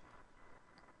free.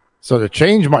 So to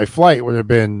change my flight would have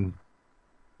been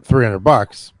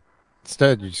 $300.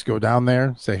 Instead, you just go down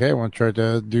there, say, hey, I want to try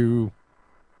to do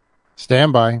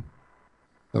standby.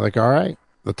 They're like, all right.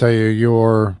 They'll tell you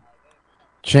your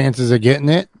chances of getting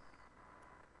it.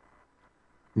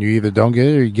 You either don't get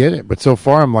it or you get it. But so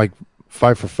far, I'm like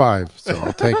 5 for 5, so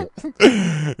I'll take it.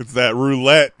 It's that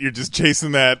roulette. You're just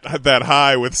chasing that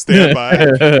high with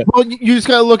standby. Well, you just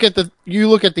gotta look at the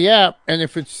app, and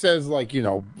if it says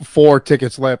 4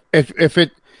 tickets left, if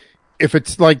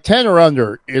it's like 10 or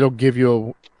under, it'll give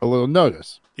you a little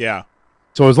notice. Yeah.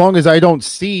 So as long as I don't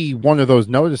see one of those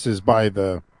notices by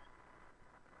the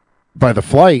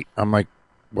flight, I'm like,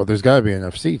 well, there's got to be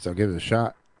enough seats. I'll give it a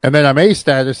shot. And then I'm A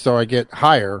status, so I get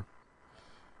higher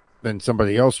than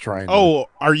somebody else trying. Oh,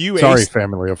 are you? Sorry,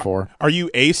 family of 4. Are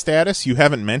you A status? You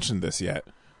haven't mentioned this yet.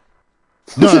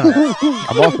 No.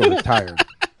 I'm also retired.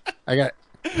 I get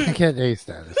A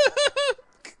status.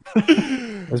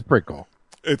 That's pretty cool.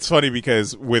 It's funny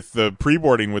because with the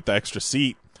pre-boarding with the extra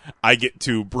seat, I get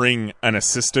to bring an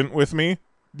assistant with me,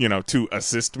 to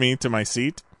assist me to my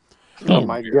seat. Oh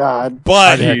my God!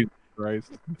 But you got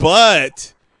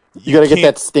to get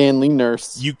that Stanley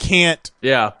nurse. You can't.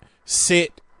 Yeah.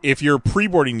 Sit if you're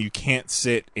pre-boarding. You can't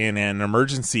sit in an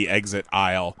emergency exit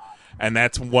aisle, and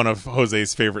that's one of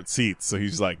Jose's favorite seats. So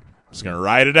he's like, "I'm just gonna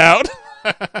ride it out."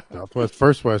 Southwest,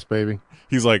 First West, baby.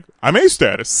 He's like, "I'm A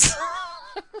status."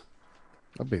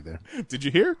 I'll be there. Did you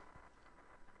hear?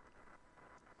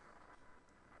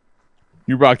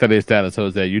 You rock that A status,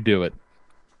 Jose. You do it.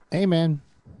 Hey, man.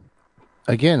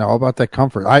 Again, all about that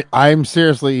comfort. I'm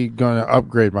seriously going to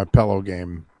upgrade my pillow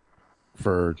game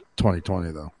for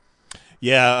 2020, though.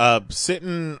 Yeah,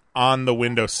 sitting on the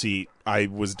window seat, I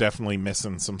was definitely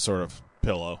missing some sort of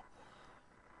pillow.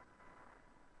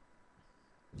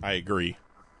 I agree.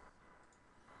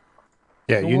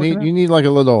 Yeah, you need like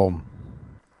a little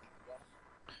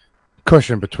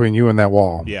cushion between you and that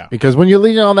wall. Yeah. Because when you're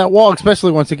leaning on that wall,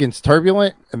 especially once it gets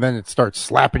turbulent, and then it starts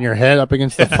slapping your head up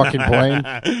against the fucking plane.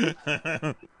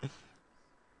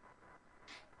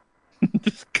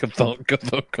 Just come on.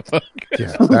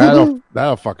 Yeah,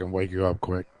 that'll fucking wake you up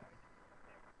quick.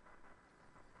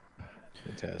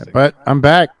 Fantastic. But I'm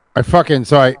back. I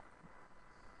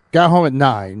got home at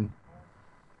 9,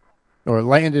 or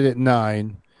landed at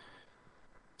 9.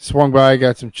 Swung by,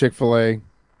 got some Chick-fil-A.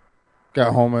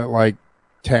 Got home at like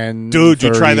 10. Dude,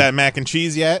 you try that mac and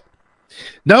cheese yet?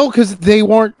 No, because they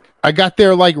weren't. I got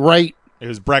there like right. It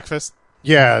was breakfast?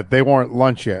 Yeah, they weren't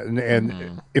lunch yet.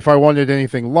 And if I wanted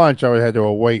anything lunch, I would have had to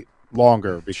wait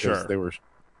longer because they were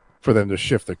for them to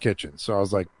shift the kitchen. So I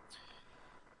was like,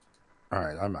 all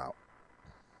right, I'm out.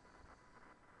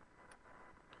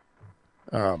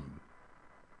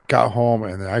 Got home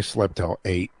and then I slept till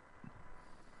 8.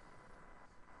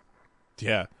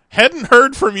 Yeah. Hadn't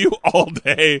heard from you all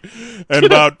day. And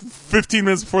about 15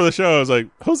 minutes before the show, I was like,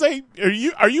 Jose, are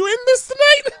you in this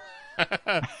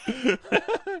tonight?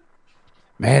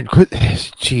 Man, quit.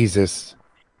 Jesus.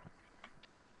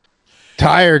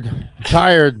 Tired.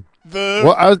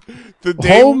 The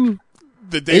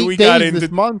day we got into this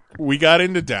month. We got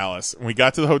into Dallas and we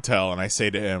got to the hotel and I say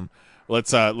to him,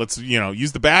 let's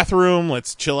use the bathroom,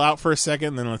 let's chill out for a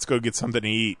second, then let's go get something to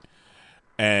eat.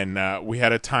 And we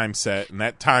had a time set, and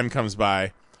that time comes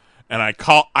by, and I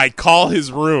call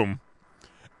his room,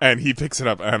 and he picks it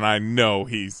up, and I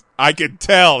could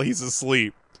tell he's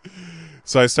asleep.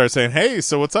 So I start saying, "Hey,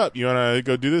 so what's up? You wanna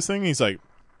go do this thing?" He's like,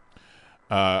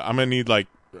 "I'm gonna need like,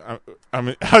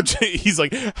 he's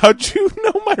like, how'd you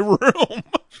know my room?"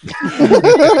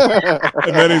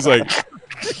 And then he's like,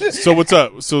 "So what's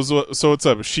up? So what's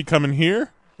up? Is she coming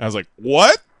here?" And I was like,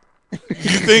 "What?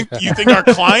 You think our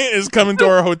client is coming to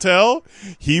our hotel?"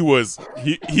 He was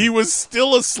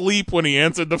still asleep when he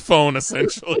answered the phone,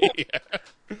 essentially.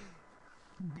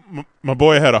 My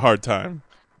boy had a hard time.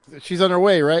 She's on her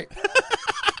way, right?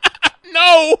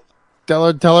 No.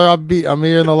 Tell her I'm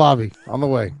here in the lobby on the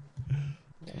way.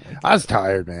 I was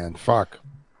tired, man. Fuck.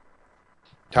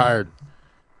 Tired.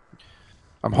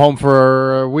 I'm home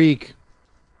for a week.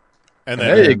 And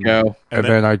there you go. And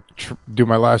then I do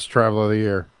my last travel of the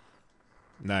year.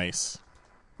 Nice.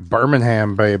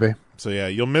 Birmingham, baby. So yeah,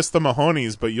 you'll miss the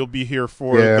Mahoneys, but you'll be here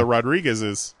for the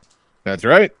Rodriguez's. That's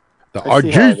right. I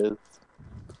see how it is.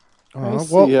 I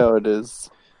see how it is.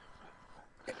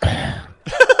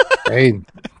 Hey,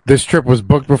 this trip was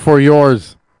booked before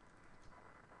yours.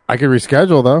 I could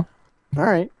reschedule though. All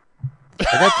right.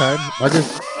 I got time.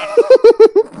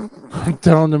 I'm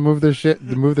telling them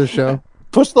to move their show.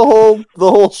 Push the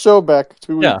whole show back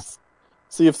 2 weeks.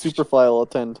 See if Superfly will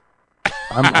attend.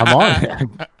 I'm on it.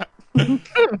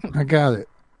 I got it.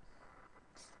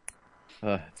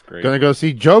 That's great. Gonna go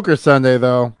see Joker Sunday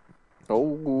though.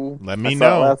 Oh, let me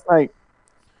know. Last night.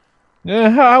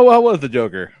 Yeah, how was the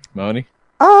Joker, Mahoney?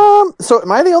 So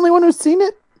am I the only one who's seen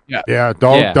it? Yeah,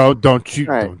 don't you,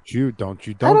 All right. don't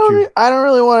you. I don't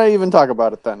really want to even talk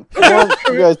about it then. I want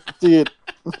you guys to see it.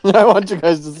 I want you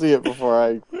guys to see it before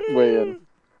I weigh in.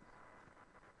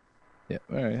 Yeah,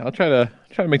 all right. I'll try to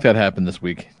make that happen this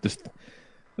week. Just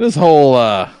this whole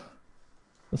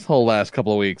last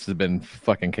couple of weeks has been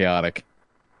fucking chaotic.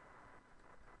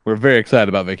 We're very excited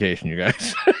about vacation, you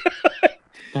guys.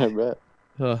 I bet.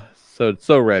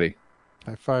 So ready.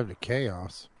 High five to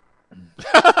chaos.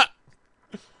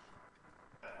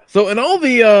 So in all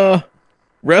the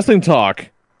wrestling talk,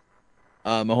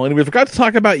 Mahoney, we forgot to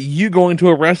talk about you going to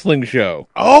a wrestling show.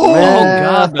 Oh,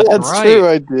 God, that's right. true.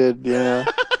 I did. Yeah.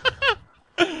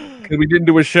 Because we didn't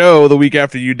do a show the week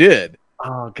after you did.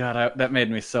 Oh God, that made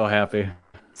me so happy.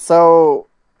 So,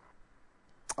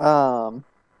 all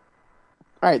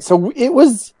right. So it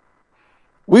was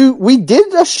we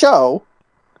did a show,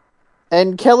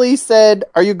 and Kelly said,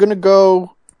 "Are you going to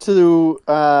go to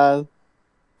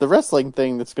the wrestling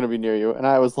thing that's going to be near you?" And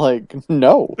I was like,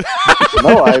 "No,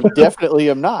 no, I definitely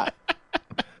am not."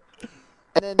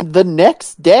 And then the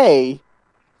next day,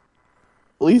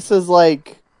 Lisa's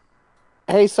like,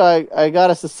 "Hey, so I got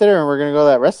us a sitter, and we're going to go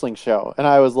to that wrestling show." And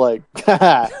I was like,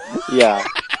 "Yeah."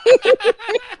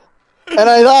 And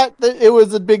I thought that it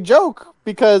was a big joke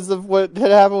because of what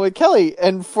had happened with Kelly.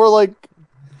 And for like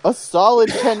a solid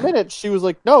 10 minutes, she was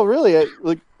like, "No, really,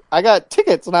 I got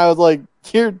tickets." And I was like,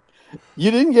 You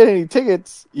didn't get any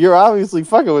tickets. You're obviously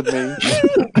fucking with me.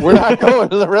 We're not going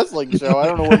to the wrestling show. I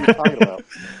don't know what you're talking about."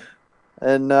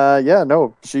 And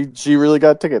no, she really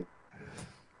got tickets.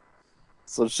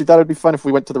 So she thought it'd be fun if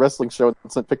we went to the wrestling show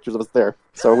and sent pictures of us there.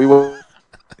 So we went.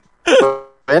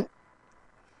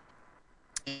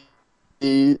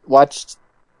 We watched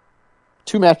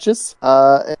 2 matches,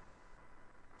 and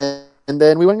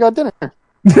then we went and got dinner.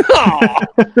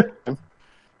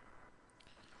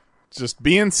 Just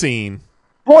being seen.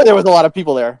 Boy, there was a lot of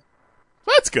people there.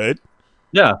 That's good.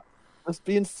 Yeah. Just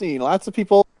being seen. Lots of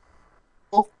people.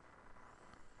 And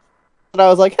I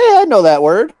was like, "Hey, I know that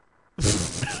word."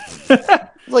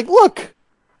 Like, look.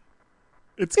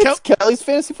 It's Kelly's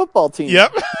fantasy football team.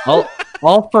 Yep.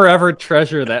 I'll forever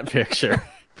treasure that picture.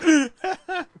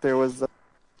 There was...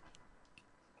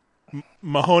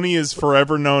 Mahoney is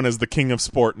forever known as the king of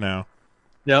sport now.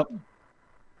 Yep.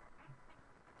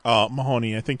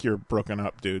 Mahoney, I think you're broken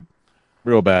up, dude.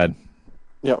 Real bad.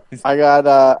 Yep. I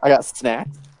got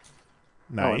snacks.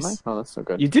 Nice. Oh, that's so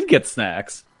good. You did get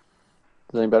snacks.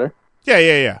 Is it any better?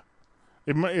 Yeah.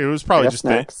 It was probably just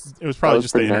snacks. the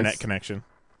internet nice. connection.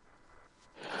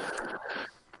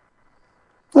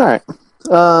 All right.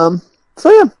 So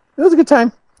yeah, it was a good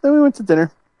time. Then we went to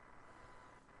dinner.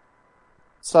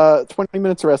 Saw 20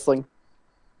 minutes of wrestling.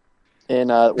 And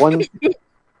one.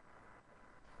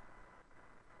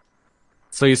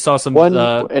 So you saw some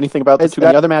anything about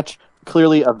the other match?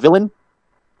 Clearly a villain.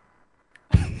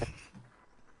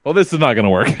 Well, this is not going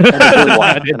to work.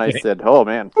 And I said, "Oh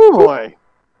man, oh boy."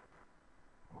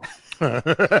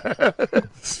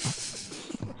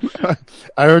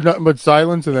 I heard nothing but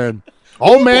silence, and then,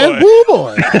 "Oh man, boy.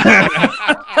 boy."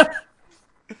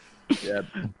 Yeah,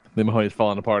 the Mahoney's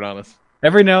falling apart on us.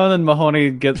 Every now and then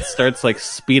Mahoney starts like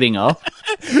speeding up.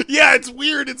 Yeah, it's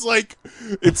weird. It's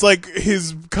like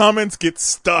his comments get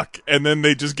stuck and then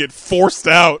they just get forced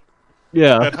out.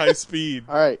 Yeah. At high speed.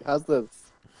 All right, how's this?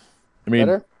 I mean,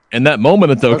 better? In that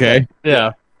moment, it's okay.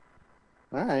 Yeah.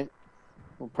 All right.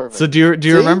 Well, perfect. So do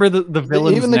you remember the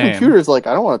villain's Even the name? computer's like,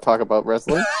 "I don't want to talk about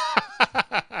wrestling."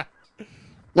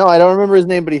 No, I don't remember his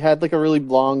name, but he had like a really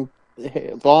long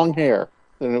hair,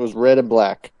 and it was red and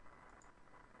black.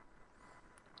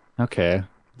 Okay.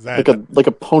 Like a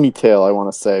ponytail, I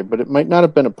want to say, but it might not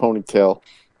have been a ponytail. All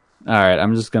right,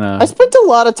 I'm just gonna. I spent a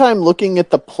lot of time looking at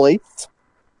the plates,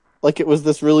 like it was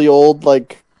this really old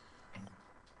like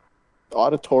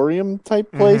auditorium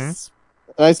type place. Mm-hmm.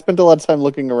 And I spent a lot of time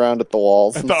looking around at the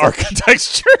walls. At the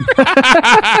architecture.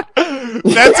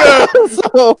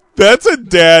 That's a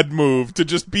dad move to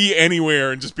just be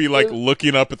anywhere and just be like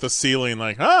looking up at the ceiling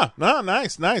like,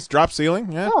 nice. Drop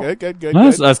ceiling. Yeah, good.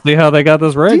 Nice. I see how they got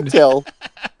this rigged. Detail.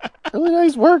 Really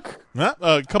nice work.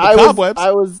 A couple cobwebs.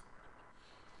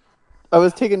 I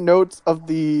was taking notes of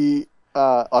the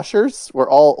ushers were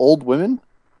all old women.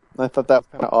 I thought that was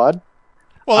kind of odd.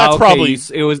 Well, that's probably...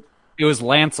 It was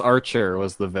Lance Archer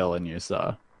was the villain you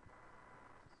saw.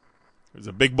 He was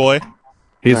a big boy.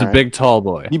 He's a big, tall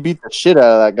boy. He beat the shit out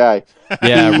of that guy.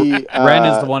 Yeah, Ren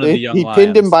is one of the young lions. He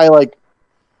pinned him by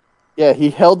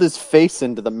he held his face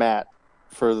into the mat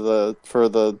for the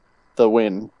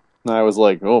win. And I was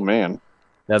like, "Oh man,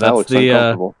 yeah, that looks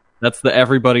uncomfortable." That's the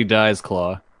everybody dies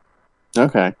claw.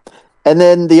 Okay, And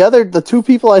then the two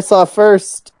people I saw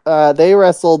first, they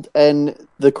wrestled, and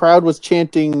the crowd was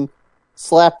chanting,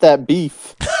 "Slap that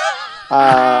beef."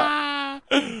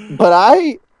 But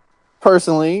I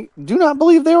personally do not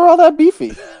believe they were all that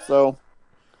beefy. So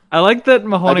I like that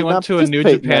Mahoney did went not to a New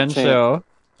participate in Japan that chant. show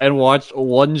and watched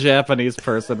one Japanese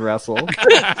person wrestle. And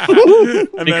then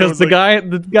it Because was the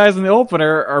like, guys in the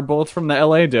opener are both from the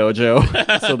LA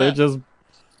dojo, so they're just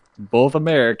both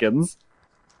Americans.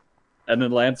 And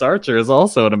then Lance Archer is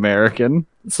also an American,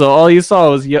 so all you saw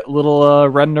was little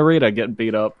Ren Narita getting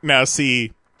beat up. Now,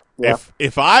 see, Yeah.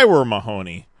 if I were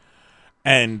Mahoney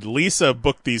and Lisa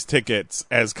booked these tickets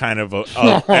as kind of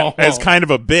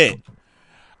a bit,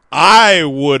 I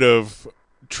would have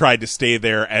tried to stay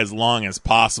there as long as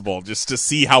possible just to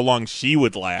see how long she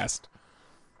would last.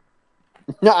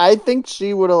 No, I think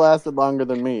she would have lasted longer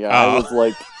than me. I Oh. was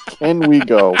like, "Can we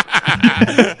go?"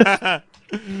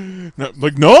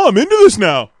 No, I'm into this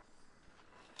now.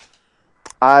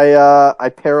 I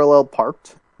parallel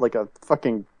parked like a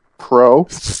fucking pro.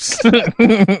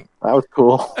 That was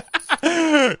cool.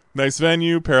 Nice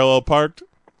venue, parallel parked.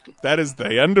 That is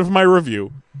the end of my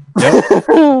review.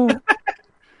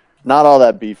 Not all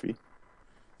that beefy.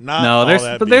 Not No, all they're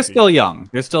that but they're beefy. still young.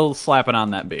 They're still slapping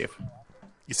on that beef.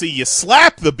 You see, you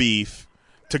slap the beef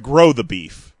to grow the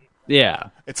beef. Yeah.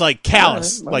 It's like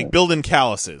callus, Alright, like building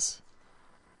calluses.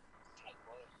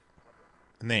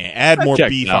 And they add more checked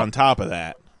beef it out. on top of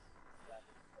that.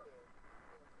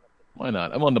 Why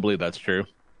not? I'm willing to believe that's true.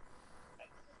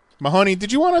 Mahoney,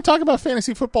 did you want to talk about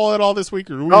fantasy football at all this week?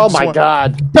 Or do we Oh just my want-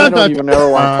 god! I don't even ever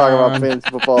want to talk about fantasy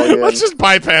football again. Let's just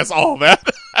bypass all that.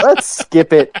 Let's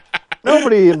skip it.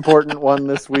 Nobody important won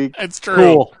this week. It's true.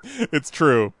 Cool. It's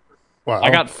true. Wow.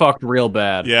 I got fucked real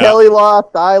bad. Yeah. Kelly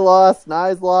lost. I lost.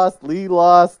 Knize lost. Lee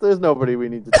lost. There's nobody we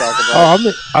need to talk Oh,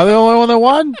 about. I'm the only one that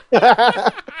won?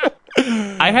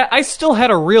 I still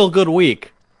had a real good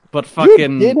week, but You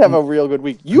fucking did have a real good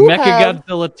week. You Mecha have,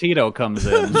 Godzilla Tito comes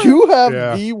in. you have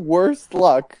Yeah. the worst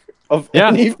luck of Yeah.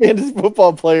 any fantasy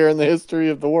football player in the history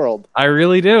of the world. I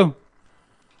really do.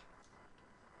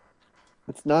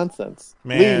 It's nonsense.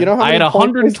 Man. Lee, you know how I had many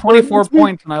points they scored 124 this week?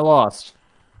 points and I lost.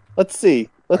 Let's see.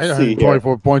 I Let's had see here.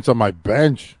 124 points on my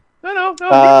bench. No.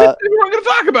 Uh, We're going to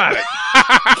talk about it.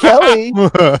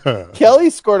 Kelly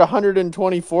scored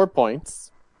 124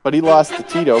 points, but he lost to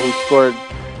Tito, who scored.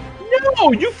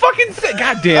 No, you fucking said.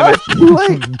 God damn it.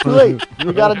 Too late.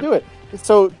 You got to do it.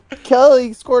 So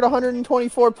Kelly scored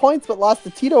 124 points, but lost to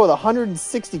Tito with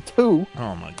 162.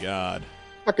 Oh my god.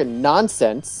 Fucking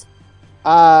nonsense.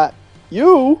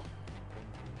 You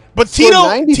But scored Tito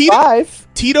 95.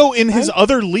 Tito in his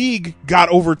other league got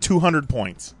over 200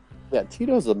 points. Yeah,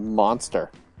 Tito's a monster.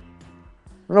 I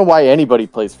don't know why anybody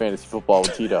plays fantasy football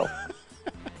with Tito.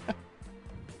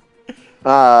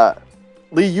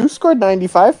 Lee, you scored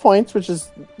 95 points, which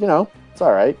is, it's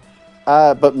all right.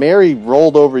 But Mary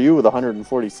rolled over you with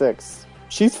 146.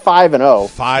 She's 5-0.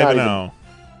 5-0.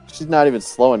 She's not even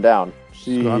slowing down.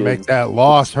 She Gonna is make that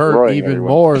loss hurt destroying even everyone.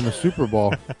 more in the Super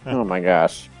Bowl. Oh my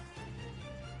gosh.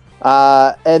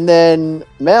 And then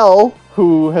Mel,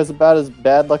 who has about as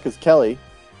bad luck as Kelly,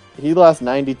 he lost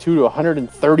 92 to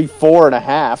 134 and a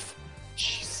half.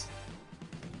 Jeez.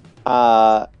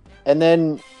 And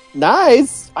then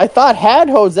Knize, I thought had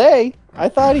Jose. I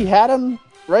thought he had him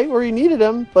right where he needed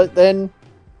him, but then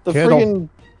the Kittle. friggin'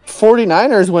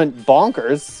 49ers went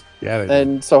bonkers. Yeah,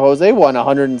 And so Jose won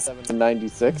 107 to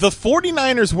 96. The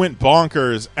 49ers went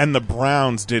bonkers and the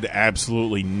Browns did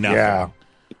absolutely nothing. Yeah.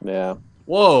 Yeah.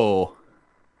 Whoa.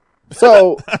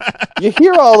 So you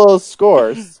hear all those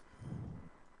scores.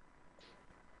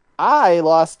 I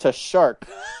lost to Shark,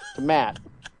 to Matt.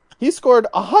 He scored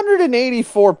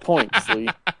 184 points, Lee.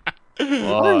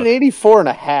 184 and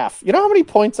a half. You know how many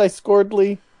points I scored,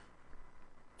 Lee?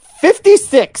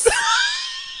 56.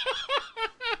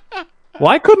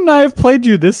 Why couldn't I have played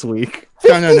you this week?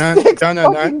 56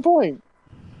 Dun-dun-dun. fucking point.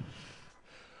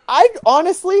 I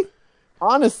honestly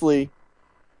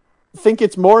think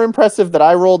it's more impressive that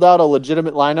I rolled out a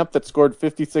legitimate lineup that scored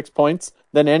 56 points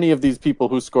than any of these people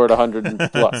who scored 100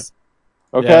 and plus.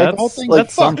 Okay? Yeah,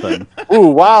 that's something. Ooh,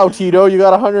 wow, Tito, you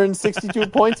got 162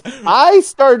 points. I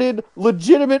started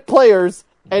legitimate players,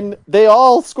 and they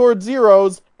all scored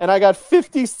zeros, and I got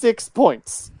 56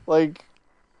 points. Like,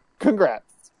 congrats.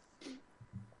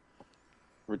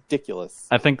 Ridiculous.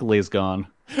 I think Lee's gone.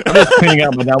 I'm just cleaning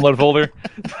out my download folder.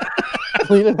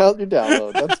 Cleaning out your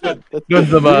download. That's good. That's Doing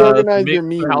good. some Reorganize your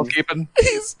memes. housekeeping.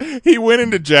 He went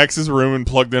into Jax's room and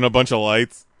plugged in a bunch of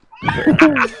lights.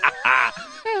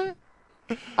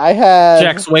 I had...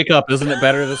 Jax, wake up. Isn't it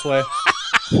better this way?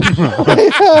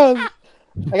 I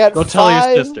got Go tell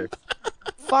your sister.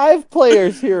 5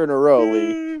 players here in a row,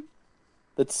 Lee,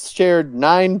 that's shared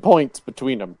 9 points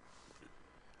between them.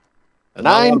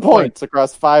 9 points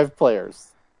across 5 players.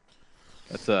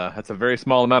 That's a very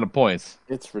small amount of points.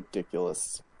 It's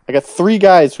ridiculous. I got 3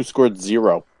 guys who scored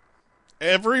 0.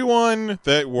 Everyone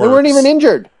that works. They weren't even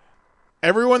injured.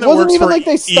 Everyone that It wasn't works even for like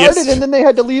they started and then they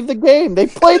had to leave the game. They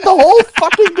played the whole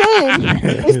fucking game.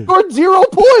 They scored 0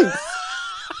 points.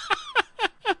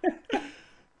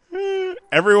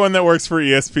 Everyone that works for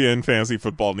ESPN Fantasy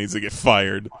Football needs to get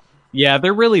fired. Yeah,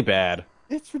 they're really bad.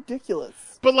 It's ridiculous.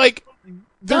 But like,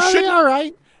 there should all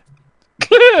right.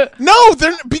 no,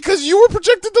 they're because you were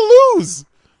projected to lose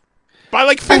by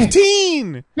like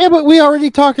 15. Yeah, but we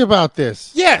already talked about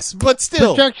this. Yes, but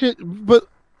still, Projection, but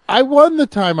I won the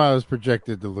time I was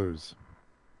projected to lose.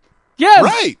 Yes.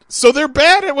 right. So they're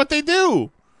bad at what they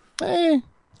do. Eh.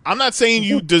 I'm not saying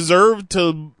you deserve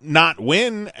to not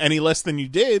win any less than you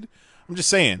did. I'm just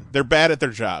saying they're bad at their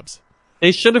jobs.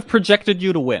 They should have projected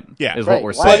you to win. Yeah. is Right. what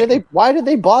we're Why saying. Why did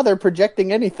they bother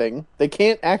projecting anything? They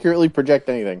can't accurately project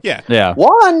anything. Yeah. Yeah.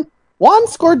 Juan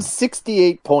scored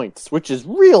 68 points, which is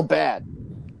real bad.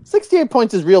 68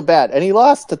 points is real bad. And he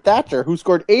lost to Thatcher, who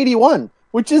scored 81,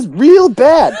 which is real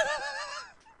bad.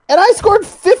 And I scored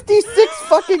 56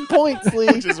 fucking points, Lee.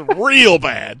 Which is real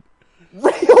bad.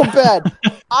 Real bad.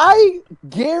 I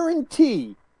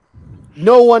guarantee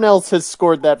no one else has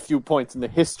scored that few points in the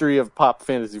history of PoP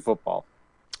fantasy football.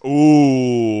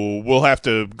 Ooh, we'll have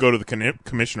to go to the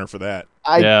commissioner for that.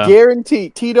 I guarantee,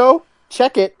 Tito,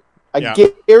 check it. I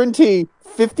guarantee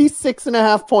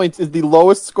 56.5 points is the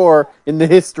lowest score in the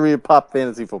history of PoP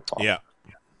fantasy football. Yeah.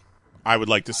 I would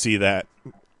like to see that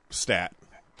stat.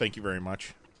 Thank you very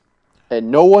much. And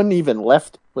no one even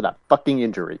left with a fucking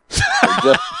injury. They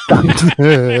just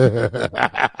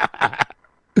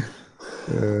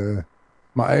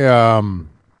my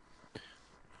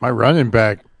running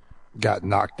back got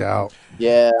knocked out.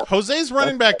 Yeah. Jose's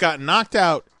running back got knocked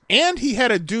out, and he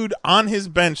had a dude on his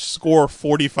bench score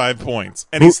 45 points,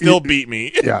 and he still beat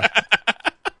me. Yeah.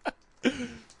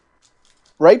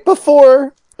 right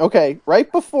before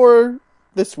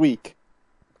this week,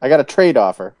 I got a trade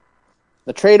offer.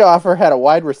 The trade offer had a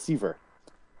wide receiver.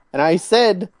 And I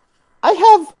said, I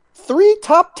have 3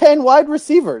 top 10 wide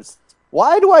receivers.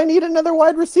 Why do I need another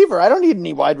wide receiver? I don't need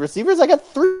any wide receivers. I got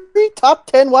 3 top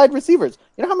 10 wide receivers.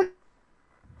 You know how many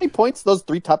points those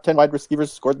 3 top 10 wide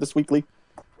receivers scored this weekly?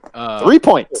 3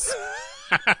 points.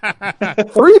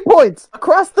 3 points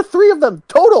across the 3 of them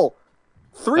total.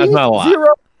 3 That's not a lot. 0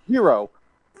 0.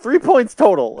 3 points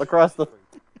total across the.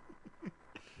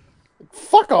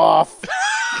 Fuck off.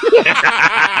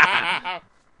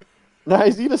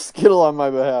 Nice, eat a Skittle on my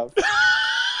behalf.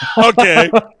 Okay.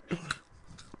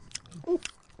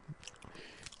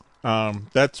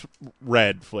 That's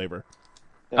red flavor.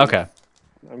 Okay.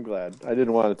 I'm glad. I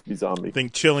didn't want it to be zombie.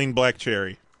 Think chilling black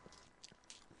cherry.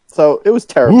 So it was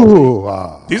terrible.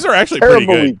 Ooh, These are actually Terrible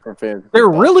pretty week good. for fans. They're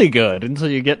really good until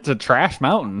you get to Trash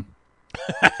Mountain.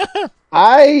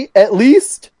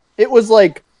 It was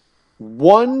like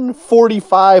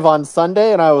 1:45 on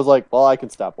Sunday, and I was like, well, I can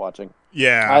stop watching.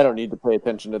 Yeah. I don't need to pay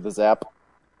attention to this app.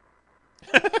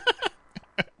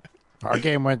 our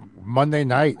game went Monday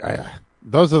night.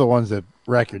 Those are the ones that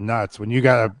wreck your nuts when you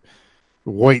gotta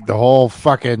wait the whole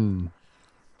fucking.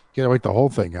 You gotta wait the whole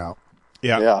thing out.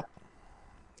 Yeah.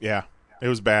 Yeah. It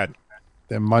was bad.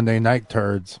 Then Monday night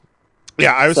turds.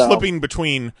 Yeah, I was flipping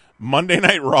between Monday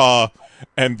Night Raw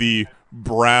and the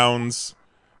Browns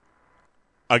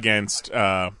against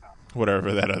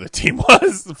whatever that other team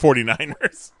was, the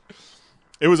 49ers.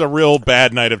 It was a real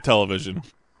bad night of television.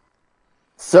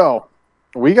 So,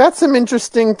 we got some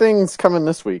interesting things coming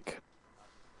this week.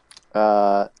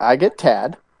 I get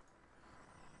Tad.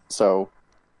 So,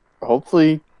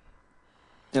 hopefully,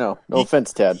 no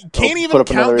offense, Tad. Can't I'll even put up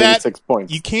count another that. 86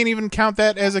 points. You can't even count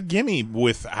that as a gimme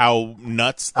with how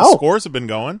nuts the scores have been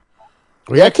going.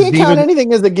 I can't count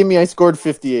anything as a gimme. I scored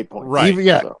 58 points. Right.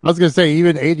 I was gonna say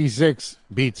even 86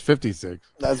 beats 56.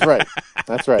 That's right.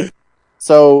 That's right.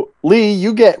 So, Lee,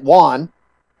 you get Juan.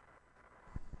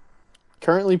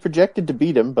 Currently projected to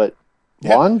beat him, but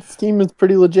Juan's team is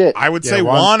pretty legit. I would say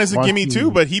Juan is a gimme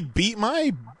too, but he beat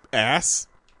my ass.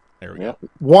 There we go.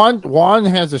 Juan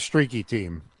has a streaky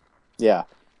team. Yeah.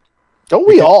 Don't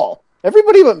we all?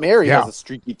 Everybody but Mary Yeah. has a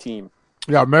streaky team.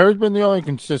 Yeah, Mary's been the only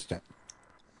consistent.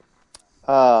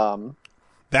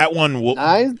 That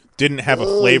one didn't have a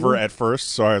flavor at first,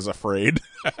 so I was afraid.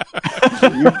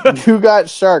 you got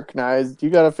Shark, Knize. You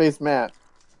got to face Matt.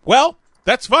 Well,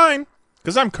 that's fine,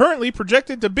 because I'm currently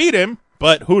projected to beat him,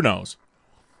 but who knows?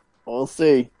 We'll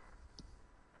see.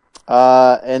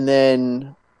 And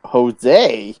then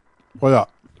Jose. What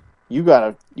up? you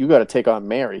gotta take on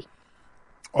Mary.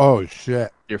 Oh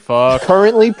shit! You're fucked.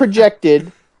 Currently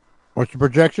projected. What's the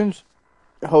projections?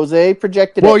 Jose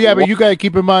projected. Well, at yeah, but you gotta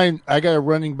keep in mind, I got a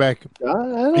running back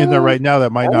in there right now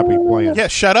that might not be playing. Yeah,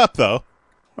 shut up though.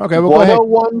 Okay, well, go ahead.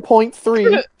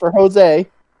 101.3 for Jose,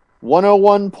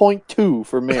 101.2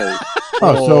 for Mary.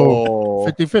 Oh,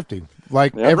 so 50-50,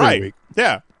 like every right. week.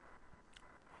 Yeah.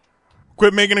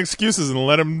 Quit making excuses and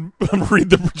let him read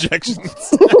the projections.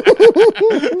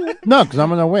 No, because I'm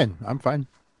gonna win. I'm fine.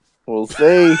 We'll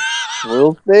see.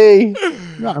 We'll see.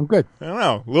 No, I'm good. I don't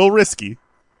know. A little risky.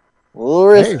 A little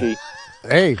risky.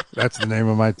 Hey, that's the name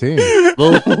of my team.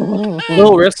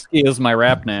 Little Risky is my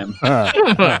rap name. Oh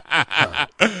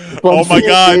my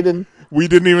God. We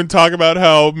didn't even talk about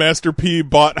how Master P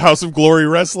bought House of Glory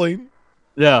Wrestling.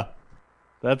 Yeah,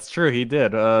 that's true. He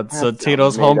did. It's That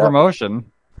Tito's sounds home made up. promotion.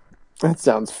 That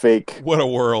sounds fake. What a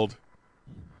world.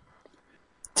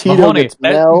 Tito Mahoney, gets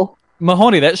Mel.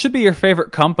 Mahoney, that should be your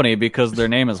favorite company because their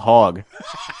name is Hog.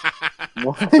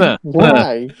 Why?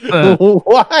 Why?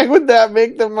 Why would that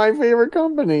make them my favorite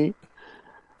company?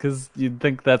 Because you'd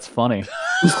think that's funny.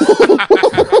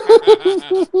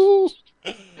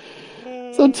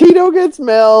 So Tito gets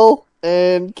Mel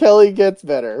and Kelly gets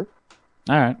better.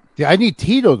 All right. Yeah, I need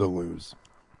Tito to lose.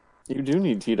 You do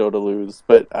need Tito to lose,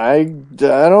 but I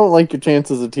don't like your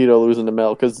chances of Tito losing to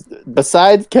Mel because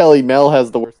besides Kelly, Mel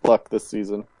has the worst luck this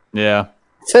season. Yeah.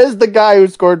 Says the guy who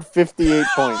scored 58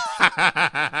 points.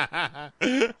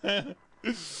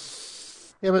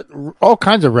 Yeah, but all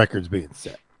kinds of records being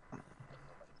set.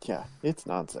 Yeah, it's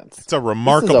nonsense. It's a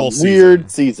remarkable this is a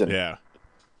weird season. Yeah.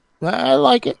 I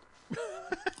like it.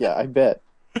 Yeah, I bet.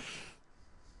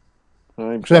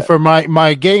 Except for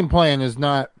my game plan is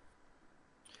not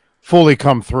fully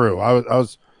come through. I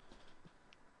was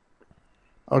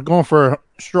going for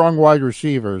strong wide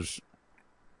receivers.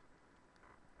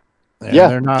 And yeah,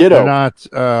 they're not. ditto. They're not.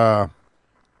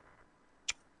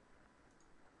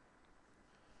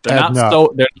 They're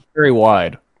not very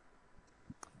wide.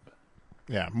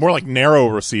 Yeah, more like narrow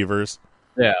receivers.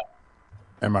 Yeah.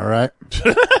 Am I right?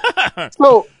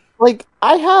 So, like,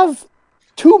 I have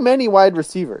too many wide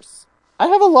receivers. I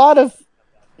have a lot of,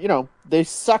 they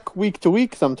suck week to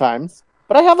week sometimes,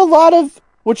 but I have a lot of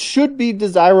what should be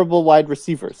desirable wide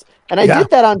receivers. And I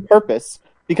did that on purpose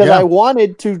because I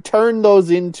wanted to turn those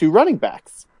into running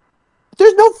backs.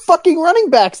 There's no fucking running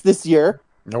backs this year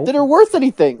that are worth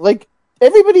anything. Like,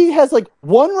 everybody has, like,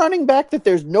 one running back that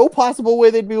there's no possible way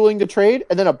they'd be willing to trade,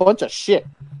 and then a bunch of shit.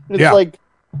 And it's like,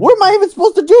 what am I even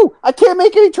supposed to do? I can't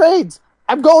make any trades.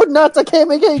 I'm going nuts. I can't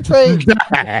make any trades.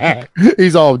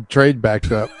 He's all trade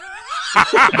backed up.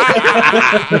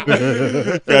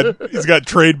 He's got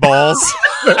trade balls.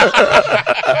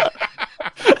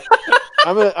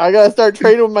 I gotta start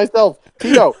trading with myself.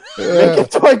 Tito, make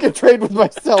it so I can trade with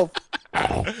myself.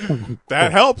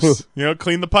 That helps.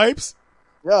 Clean the pipes.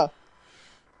 Yeah.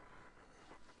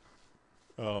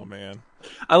 Oh man.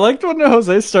 I liked when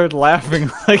Jose started laughing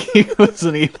like he was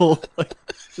an evil,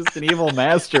 just an evil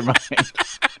mastermind.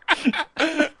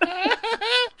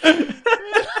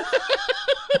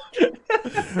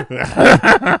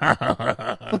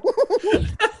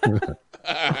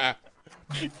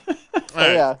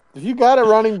 Yeah, if you got a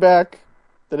running back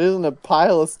that isn't a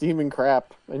pile of steaming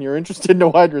crap and you're interested in a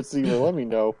wide receiver, let me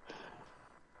know.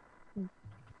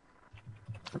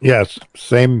 Yes,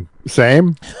 same.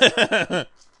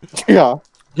 Yeah.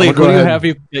 Lee, who do you have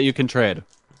that you can trade?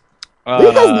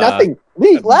 Lee has nothing.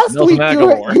 Lee, last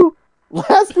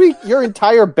week your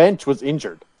entire bench was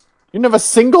injured. You didn't have a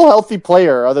single healthy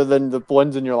player other than the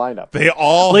ones in your lineup. They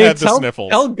all Lee, had the sniffles.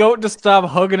 Tell Goat to stop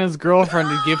hugging his girlfriend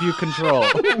to give you control.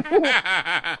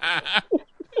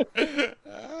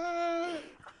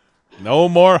 No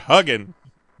more hugging.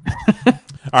 All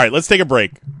right, let's take a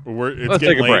break. Let's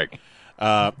take a break.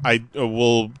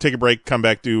 We'll take a break, come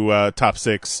back to top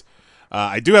six.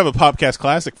 I do have a Popcast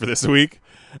Classic for this week,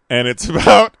 and it's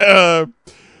about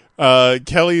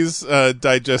Kelly's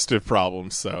digestive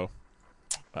problems. So,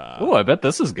 I bet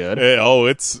this is good.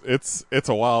 It's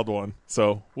a wild one.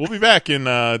 So we'll be back in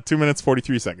 2 minutes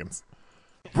 43 seconds.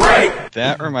 Break.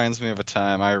 That reminds me of a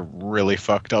time I really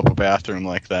fucked up a bathroom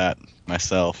like that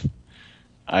myself.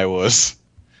 It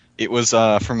was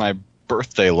for my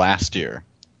birthday last year.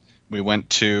 We went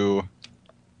to.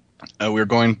 We were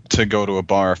going to go to a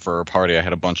bar for a party. I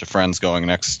had a bunch of friends going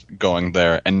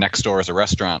there, and next door is a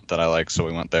restaurant that I like, so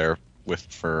we went there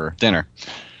for dinner.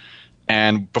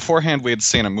 And beforehand, we had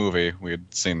seen a movie. We had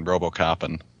seen RoboCop,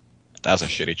 and that was a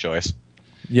shitty choice.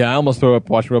 Yeah, I almost threw up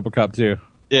watching RoboCop too.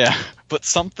 Yeah, but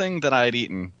something that I had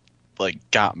eaten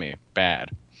got me bad.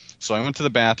 So I went to the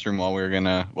bathroom while we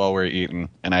were eating,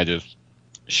 and I just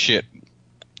shit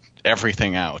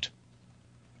everything out.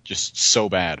 Just so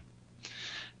bad.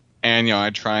 And,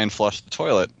 I try and flush the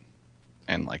toilet,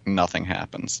 and, nothing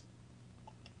happens.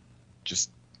 Just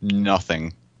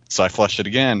nothing. So I flush it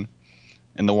again,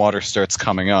 and the water starts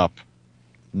coming up.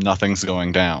 Nothing's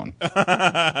going down. In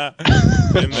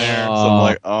there. So I'm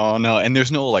like, oh no. And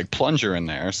there's no, plunger in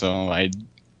there, so I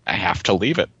have to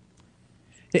leave it.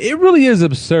 It really is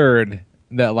absurd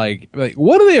that,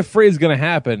 what are they afraid is going to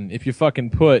happen if you fucking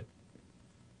put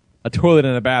a toilet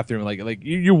in a bathroom?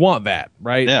 You want that,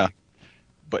 right? Yeah.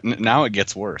 But now it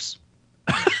gets worse.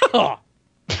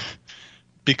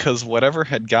 Because whatever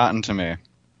had gotten to me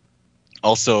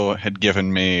also had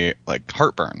given me,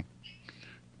 heartburn.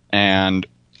 And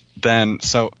then,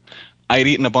 so I'd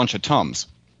eaten a bunch of Tums.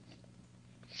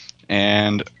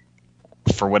 And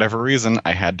for whatever reason,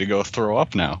 I had to go throw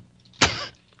up now.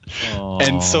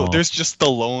 And so there's just the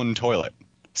lone toilet.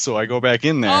 So I go back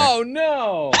in there. Oh,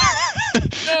 no.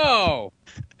 No.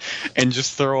 And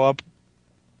just throw up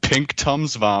pink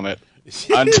Tums vomit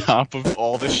on top of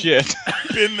all the shit.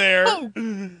 Been there. Oh,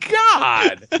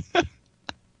 God.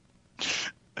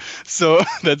 So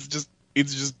it's just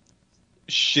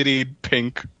shitty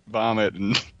pink vomit,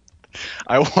 and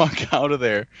I walk out of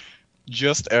there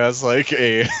just as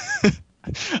a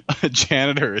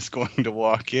janitor is going to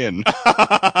walk in.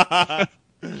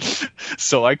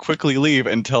 So I quickly leave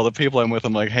and tell the people I'm with,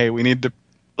 I'm like, hey, we need to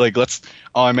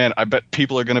oh man, I bet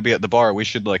people are going to be at the bar. We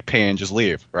should pay and just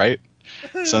leave, right?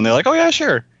 So they're like, oh yeah,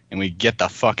 sure. And we get the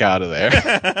fuck out of there.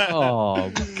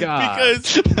 Oh, God.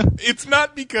 Because it's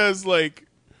not because,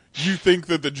 you think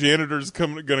that the janitor's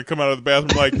gonna come out of the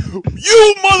bathroom like,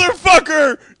 you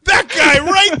motherfucker! That guy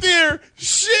right there!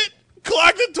 Shit!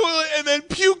 Clogged the toilet and then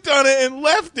puked on it and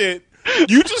left it.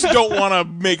 You just don't want to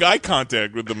make eye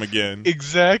contact with them again.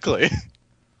 Exactly.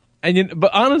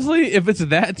 But honestly, if it's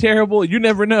that terrible, you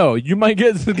never know. You might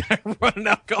get the guy running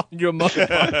out calling you a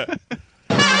motherfucker.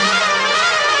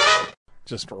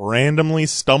 Just randomly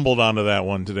stumbled onto that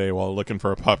one today while looking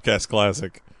for a Popcast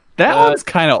classic. That one's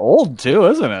kind of old too,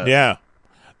 isn't it? Yeah.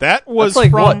 That was That's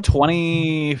from what,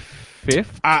 2015?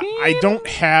 I don't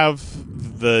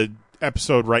have the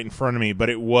episode right in front of me, but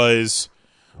it was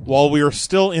while we were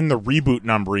still in the reboot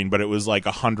numbering, but it was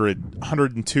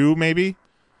 102 maybe.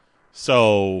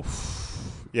 So,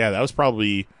 yeah, that was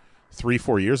probably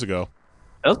 3-4 years ago.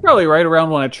 That was probably right around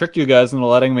when I tricked you guys into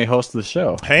letting me host the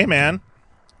show. Hey, man.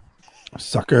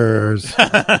 Suckers.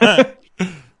 I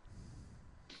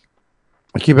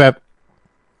keep at.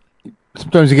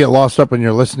 Sometimes you get lost up when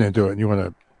you're listening to it, and you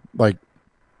want to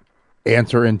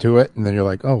answer into it, and then you're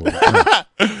like, "Oh." I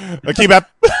keep up.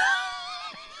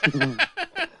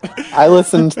 I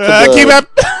listened to keep up.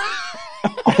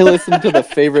 I listened to the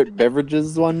favorite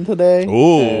beverages one today.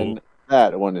 Ooh, and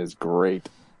that one is great.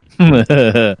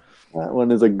 That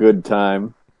one is a good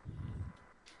time.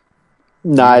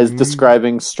 Knize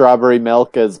describing strawberry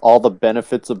milk as all the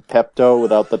benefits of Pepto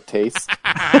without the taste.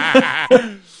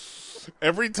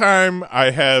 Every time I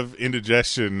have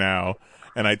indigestion now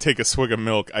and I take a swig of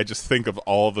milk, I just think of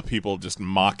all the people just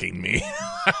mocking me.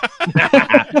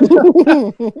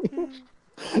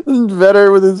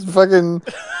 Better with his fucking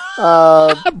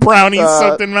brownies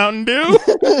soaked in Mountain Dew.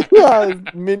 Yeah,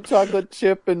 mint chocolate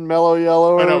chip and mellow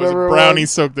yellow or whatever. Brownies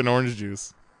soaked in orange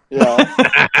juice. Yeah.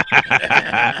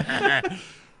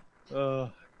 Oh,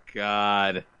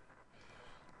 God.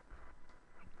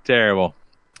 Terrible.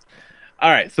 All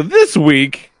right, so this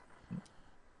week,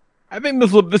 I think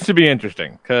this should be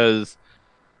interesting because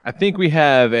I think we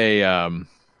have a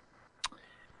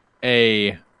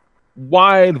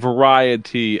wide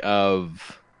variety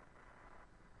of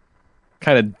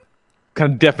kind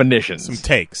of definitions, some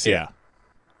takes, yeah.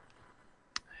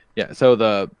 Yeah. So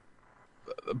the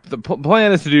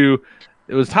plan is to do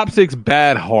it was top 6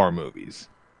 bad horror movies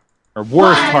or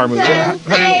worst horror movies. 1, 2,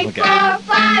 3, 4,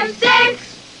 5, 6.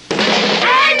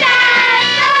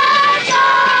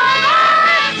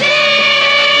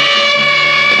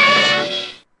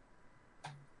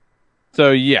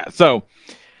 So yeah,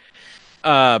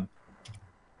 and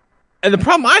the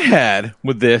problem I had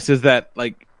with this is that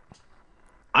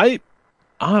I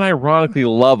unironically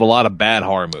love a lot of bad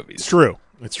horror movies. It's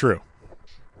true.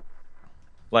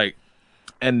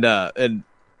 And I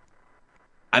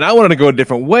wanted to go a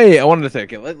different way. I wanted to say,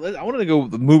 okay, I wanted to go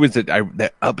with the movies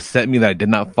that upset me that I did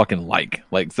not fucking like.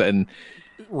 And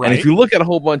if you look at a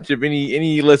whole bunch of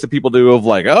any list of people do of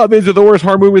oh, these are the worst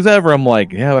horror movies ever, I'm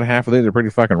like, yeah, but half of these are pretty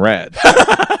fucking rad.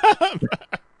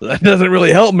 That doesn't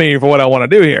really help me for what I want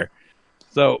to do here.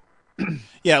 So,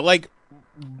 yeah,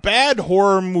 bad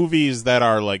horror movies that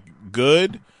are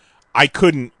good, I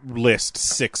couldn't list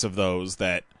 6 of those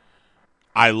that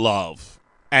I love.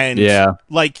 And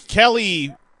like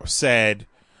Kelly said,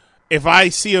 if I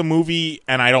see a movie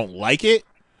and I don't like it,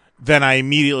 then I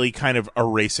immediately kind of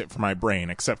erase it from my brain,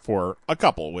 except for a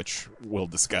couple, which we'll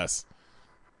discuss.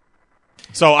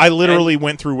 So I literally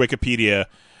went through Wikipedia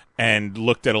and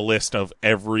looked at a list of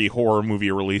every horror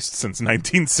movie released since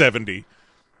 1970.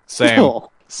 Same.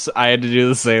 I had to do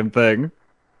the same thing.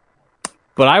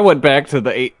 But I went back to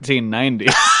the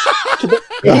 1890s. To the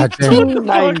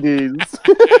 1890s.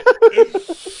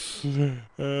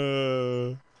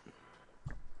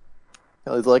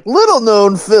 It's like, little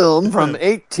known film from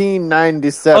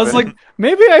 1897. I was like,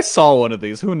 maybe I saw one of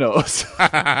these. Who knows?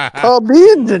 Called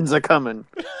The Indians Are Coming.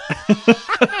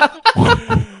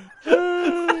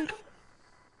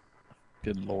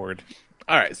 Good Lord.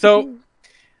 All right, so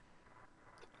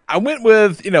I went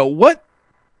with, what?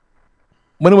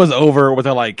 When it was over, was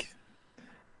I like,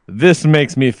 this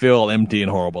makes me feel empty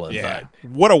and horrible inside. Yeah.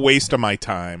 What a waste of my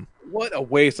time. What a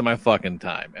waste of my fucking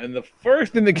time. And the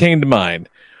first thing that came to mind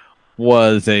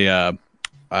was a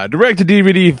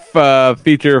direct-to-DVD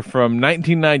feature from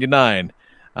 1999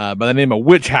 by the name of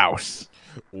Witch House.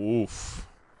 Oof.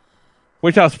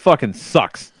 Witch House fucking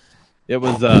sucks. It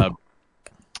was,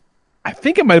 I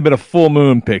think it might have been a Full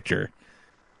Moon picture.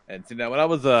 And so now when I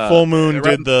was... Full Moon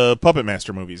did the Puppet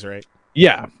Master movies, right?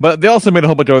 Yeah, but they also made a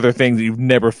whole bunch of other things that you've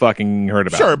never fucking heard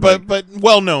about. Sure, but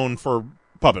well known for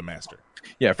Puppet Master.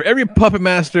 Yeah, for every Puppet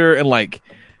Master and like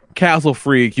Castle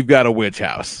Freak, you've got a Witch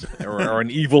House or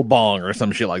an Evil Bong or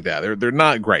some shit like that. They're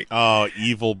not great. Oh,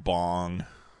 Evil Bong.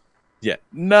 Yeah,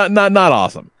 not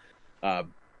awesome.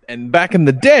 And back in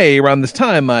the day, around this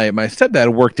time, my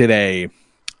stepdad worked at a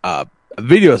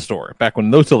video store back when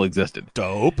those still existed.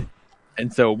 Dope.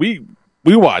 And so we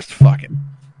watched fucking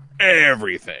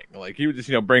everything. Like he would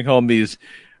just bring home these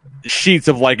sheets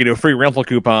of like free rental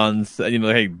coupons.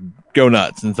 Hey, go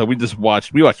nuts. And so we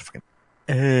watched fucking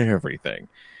everything.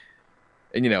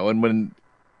 And and when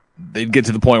they'd get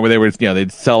to the point where they were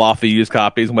they'd sell off the used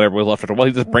copies and whatever was left after. Well,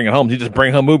 he'd just bring it home. He'd just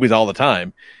bring home movies all the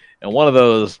time. And one of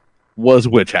those was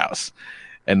Witch House.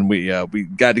 And we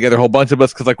got together a whole bunch of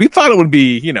us because we thought it would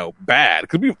be bad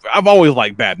because I've always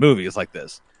liked bad movies like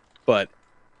this, but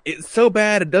it's so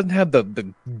bad it doesn't have the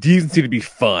decency to be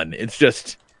fun. It's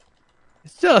just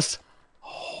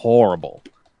horrible,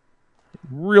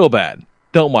 real bad.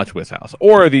 Don't watch Witch House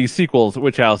or the sequels,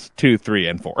 Witch House 2, 3,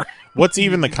 and 4. What's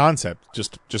even the concept?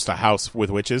 Just a house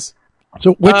with witches?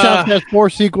 So Witch House has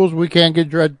 4 sequels. We can't get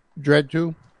Dread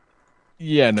 2.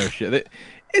 Yeah, no shit.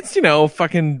 It's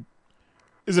fucking.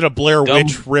 Is it a Blair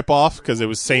Witch ripoff? Because it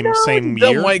was same dumb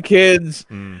year. White kids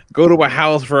go to a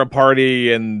house for a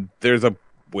party and there's a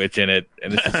witch in it,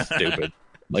 and it's just stupid.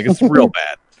 Like it's real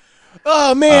bad.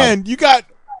 Oh man, you got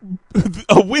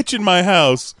a witch in my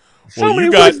house. So many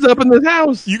witches up in this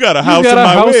house. You got a house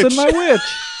in my witch.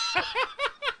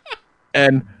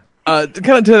 And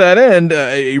kind of to that end,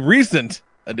 a recent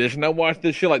edition. I watched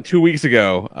this shit like 2 weeks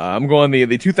ago. I'm going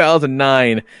the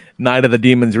 2009 Night of the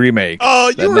Demons remake.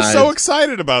 Oh, you were so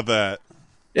excited about that.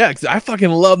 Yeah, 'cause I fucking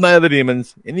love Night of the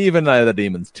Demons, and even Night of the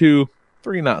Demons 2,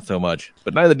 3 not so much.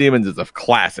 But Night of the Demons is a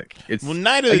classic.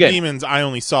 Night of the Demons I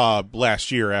only saw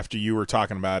last year after you were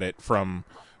talking about it from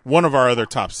one of our other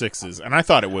top 6s, and I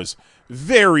thought it was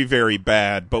very, very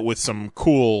bad, but with some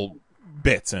cool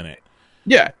bits in it.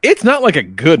 Yeah, it's not like a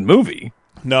good movie.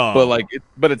 No.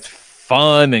 But it's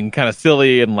fun and kind of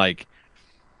silly and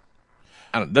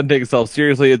doesn't take itself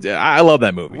seriously. I love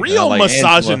that movie. Real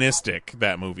misogynistic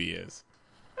that movie is.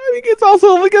 I think it's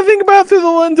also like a thing about through the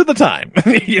lens of the time.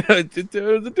 It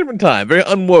was a different time. Very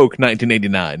unwoke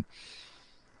 1989.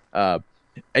 And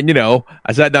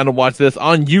I sat down to watch this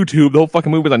on YouTube. The whole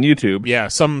fucking movie was on YouTube. Yeah,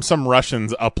 some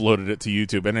Russians uploaded it to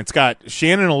YouTube, and it's got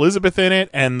Shannon Elizabeth in it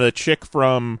and the chick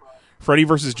from Freddy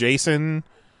vs. Jason.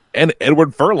 And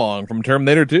Edward Furlong from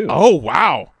Terminator 2. Oh,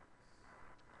 wow.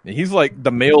 He's like the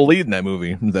male lead in that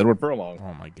movie. It's Edward Furlong.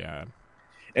 Oh, my God.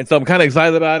 And so I'm kind of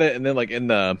excited about it. And then in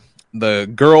the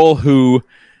girl who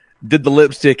did the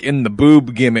lipstick in the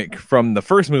boob gimmick from the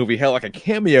first movie had like a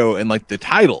cameo in the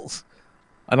titles.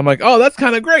 And I'm like, oh, that's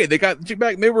kind of great. They got the chick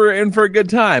back. Maybe we're in for a good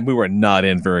time. We were not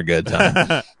in for a good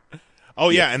time. Oh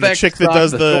yeah, and the chick that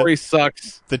does the story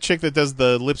sucks. The chick that does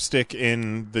the lipstick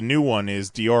in the new one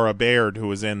is Diora Baird, who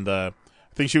was in I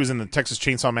think she was in the Texas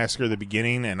Chainsaw Massacre at the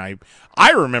beginning, and I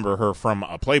remember her from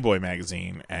a Playboy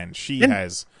magazine, and she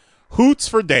has hoots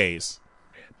for days.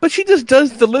 But she just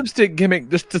does the lipstick gimmick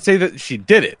just to say that she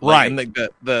did it, right?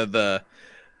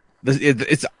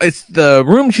 It's the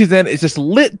room she's in. It's just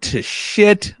lit to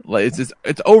shit. Like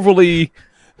it's overly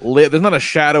There's not a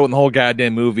shadow in the whole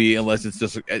goddamn movie unless it's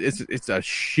just it's a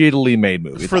shittily made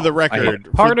movie. For the record,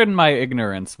 pardon my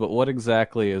ignorance, but what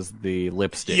exactly is the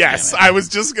lipstick? Yes, gimmick? I was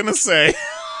just gonna say.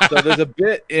 So there's a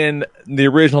bit in the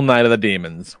original Night of the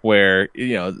Demons where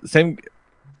tale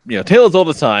as old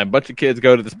as time. A bunch of kids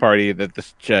go to this party that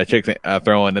this chick's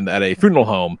throwing at a funeral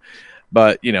home,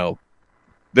 but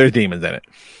there's demons in it,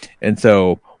 and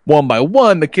so one by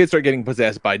one the kids start getting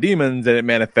possessed by demons, and it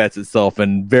manifests itself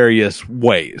in various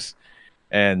ways.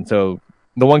 And so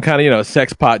the one kind of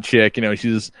sex pot chick,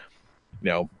 she's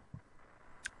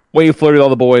way flirty with all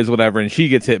the boys, whatever, and she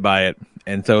gets hit by it.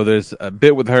 And so there's a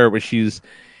bit with her where she's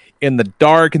in the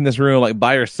dark in this room, like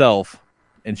by herself,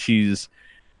 and she's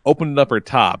opened up her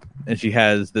top, and she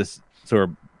has this sort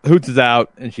of hoots is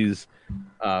out, and she's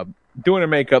doing her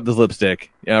makeup, this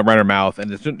lipstick around her mouth,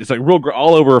 and it's like real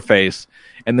all over her face.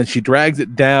 And then she drags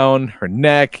it down her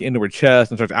neck into her chest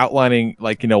and starts outlining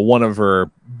one of her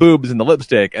boobs in the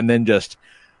lipstick, and then just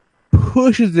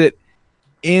pushes it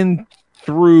in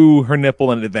through her nipple,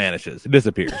 and it vanishes. It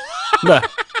disappears. Okay.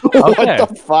 What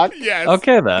the fuck? Yes.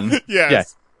 Okay then. Yes. Yeah.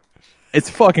 It's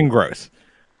fucking gross.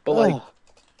 But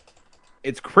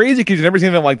it's crazy because you've never seen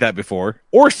anything like that before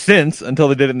or since until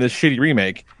they did it in this shitty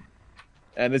remake.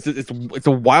 And it's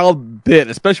a wild bit,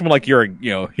 especially when you're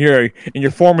here in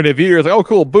your formative years, like, oh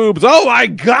cool, boobs. Oh my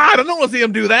god, I don't want to see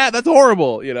him do that. That's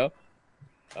horrible, And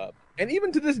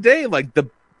even to this day,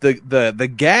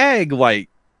 the gag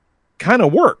kind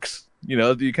of works. You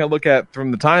kind of look at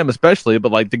from the time, especially,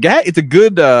 but the gag, it's a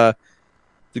good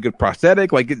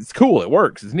prosthetic. It's cool, it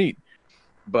works, it's neat.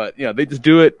 But they just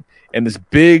do it in this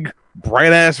big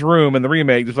bright ass room in the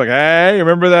remake, just hey,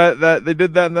 remember that they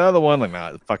did that in the other one? Nah,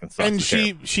 it fucking sucks. And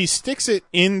she sticks it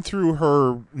in through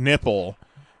her nipple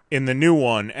in the new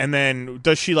one, and then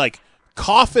does she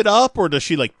cough it up, or does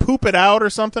she poop it out or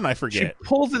something? I forget. She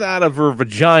pulls it out of her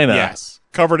vagina. Yes,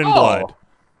 covered in blood.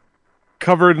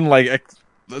 Covered in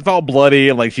it's all bloody,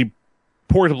 and she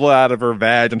pours the blood out of her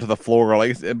vag onto the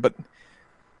floor. But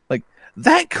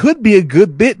that could be a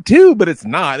good bit too, but it's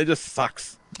not. It just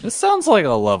sucks. This sounds like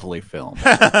a lovely film.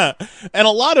 And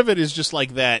a lot of it is just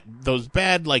those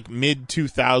bad mid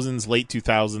 2000s, late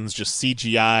 2000s, just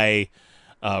CGI,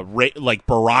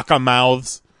 Baraka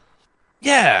mouths.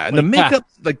 Yeah, and the makeup,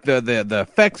 the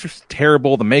effects are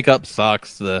terrible. The makeup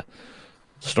sucks. The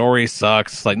story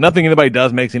sucks. Nothing anybody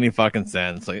does makes any fucking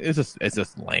sense. It's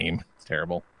just lame. It's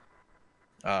terrible.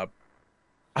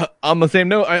 On the same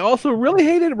note, I also really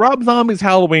hated Rob Zombie's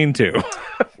Halloween 2.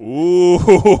 Ooh.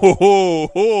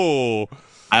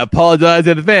 I apologize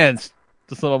in advance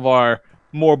to some of our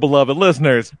more beloved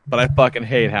listeners, but I fucking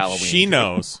hate Halloween. She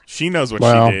knows. She knows what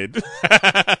Well, she did.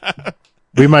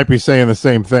 We might be saying the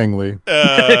same thing, Lee.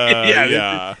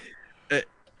 Yeah.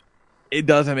 It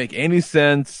doesn't make any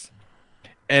sense.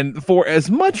 And for as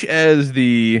much as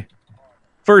the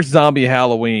first zombie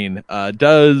Halloween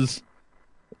does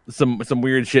some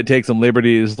weird shit, take some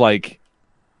liberties,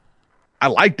 I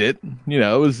liked it.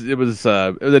 It was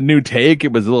a new take.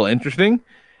 It was a little interesting,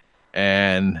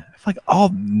 and I feel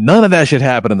none of that shit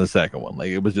happened in the second one.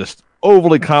 It was just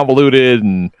overly convoluted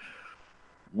and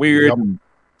weird. Yep. And,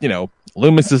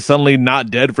 Loomis is suddenly not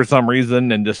dead for some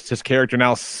reason, and just his character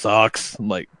now sucks.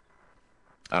 I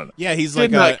don't know. Yeah, he's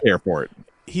Did not care for it.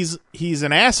 He's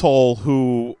an asshole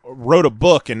who wrote a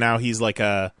book, and now he's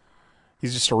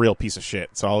he's just a real piece of shit.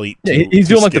 So I'll eat. He's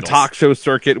doing the Skittles. talk show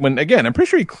circuit. When again, I'm pretty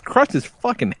sure he crushed his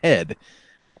fucking head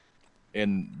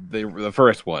in the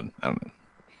first one. I don't know.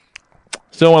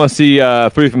 Still want to see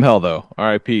Free from Hell though.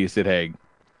 R.I.P. Sid Haig.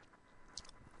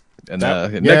 And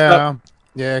next up,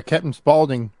 Captain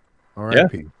Spaulding.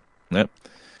 R.I.P. Yep.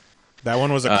 That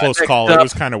one was a close call. up- It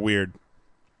was kind of weird.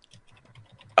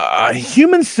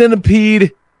 Human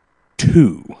Centipede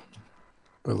 2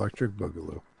 Electric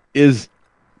Boogaloo is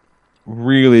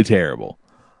really terrible.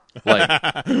 Is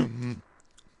that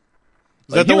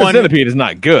the Human one? Centipede is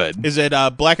not good. Is it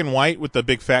black and white with the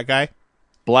big fat guy?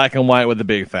 Black and white with the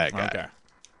big fat guy. Okay.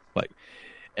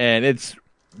 And it's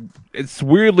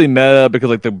weirdly meta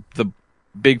because the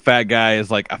big fat guy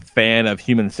is a fan of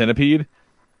Human Centipede.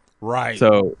 Right.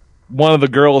 So one of the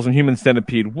girls in Human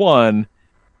Centipede 1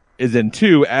 is in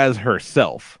 2 as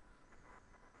herself.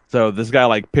 So this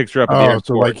guy picks her up at the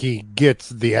airport. so he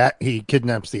gets he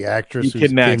kidnaps the actress. He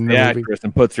kidnaps the actress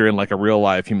and puts her in a real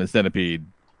life Human Centipede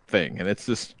thing, and it's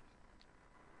just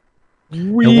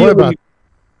really. And what about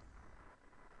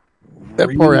that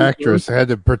poor actress had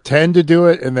to pretend to do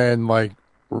it, and then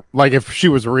if she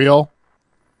was real.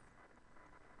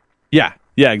 Yeah,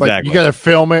 exactly. You got to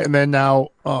film it, and then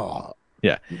now,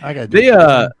 yeah, I got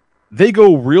to. They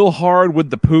go real hard with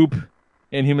the poop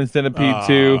in Human Centipede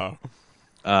 2.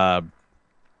 It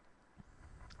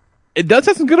does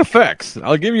have some good effects.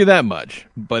 I'll give you that much.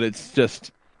 But it's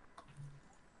just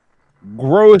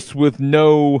gross with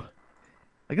no,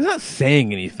 like, it's not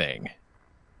saying anything.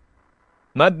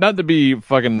 Not to be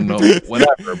fucking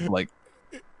whatever. But like,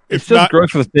 it's just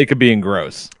gross for the sake of being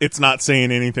gross. It's not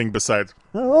saying anything besides.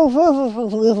 Yeah.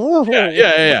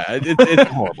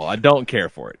 It's horrible. I don't care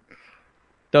for it.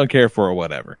 Don't care for it.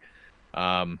 Whatever.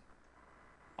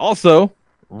 Also,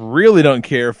 really don't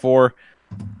care for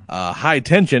High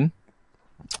Tension,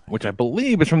 which I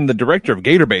believe is from the director of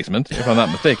Gator Basement, if I'm not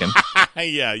mistaken.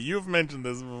 Yeah, you've mentioned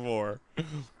this before.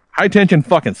 High Tension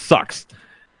fucking sucks.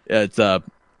 It's a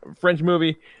French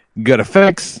movie, good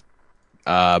effects,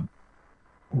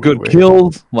 good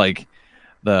kills. Like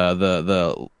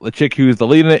the chick who's the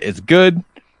lead in it is good,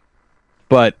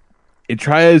 but it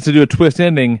tries to do a twist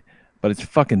ending, but it's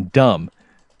fucking dumb.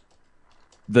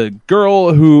 The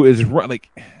girl who is like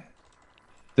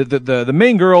the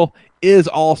main girl is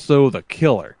also the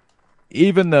killer,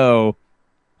 even though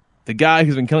the guy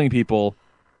who's been killing people,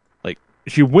 like,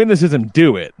 she witnesses him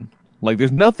do it. Like,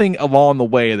 there's nothing along the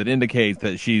way that indicates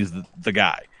that she's the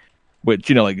guy. Which,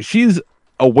 you know, like, she's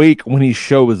awake when he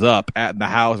shows up at the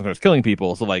house and starts killing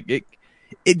people. So, like, it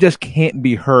just can't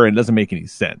be her, and it doesn't make any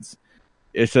sense.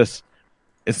 It's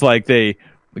like they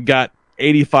got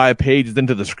 85 pages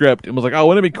into the script and was like, oh,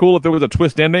 wouldn't it be cool if there was a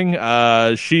twist ending?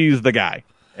 She's the guy.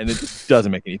 And it just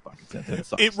doesn't make any fucking sense. And it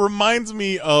sucks. It reminds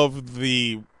me of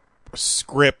the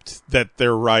script that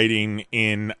they're writing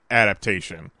in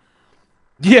adaptation.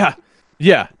 Yeah.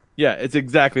 It's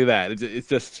exactly that. It's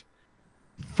just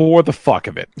for the fuck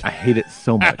of it. I hate it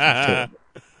so much. It's terrible.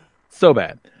 So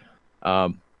bad.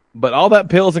 But all that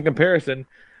pales in comparison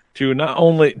to not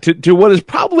only to what is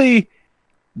probably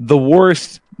the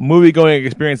worst movie-going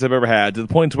experience I've ever had, to the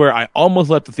point where I almost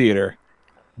left the theater.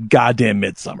 Goddamn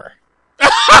Midsummer.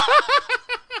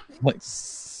 Like,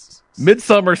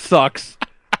 Midsummer sucks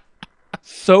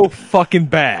so fucking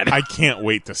bad. I can't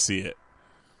wait to see it.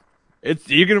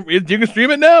 You can stream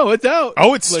it now. It's out.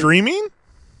 Oh, it's streaming?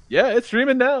 Yeah, it's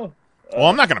streaming now. Well,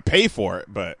 I'm not going to pay for it,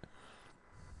 but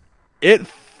it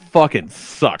fucking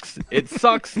sucks. It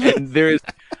sucks. And there is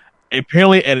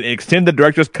apparently an extended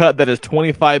director's cut that is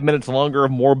 25 minutes longer of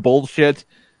more bullshit.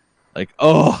 Like,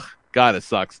 oh god, it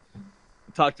sucks.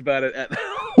 I talked about it at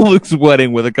Luke's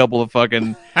wedding with a couple of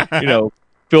fucking,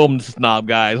 film snob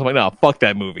guys. I'm like, no, fuck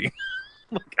that movie.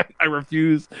 Like, I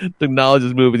refuse to acknowledge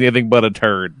this movie as anything but a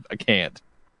turd. I can't.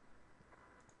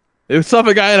 It was some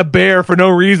guy and a bear for no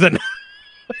reason.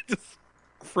 Just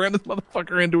ran this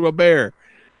motherfucker into a bear.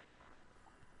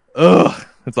 Ugh,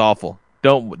 it's awful.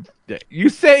 Don't. You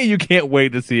say you can't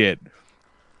wait to see it.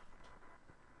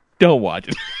 Don't watch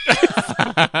it.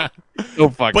 So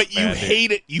fucking but you bad,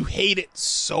 hate it. You hate it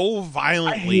so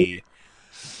violently,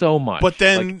 so much. But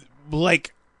then,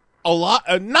 like a lot,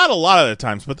 not a lot of the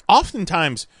times, but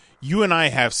oftentimes, you and I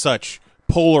have such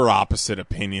polar opposite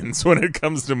opinions when it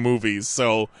comes to movies.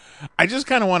 So I just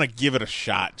kind of want to give it a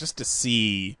shot, just to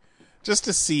see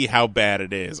how bad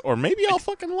it is, or maybe I'll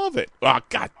fucking love it. Oh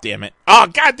god damn it! Oh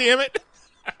god damn it!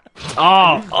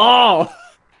 Oh!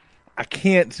 I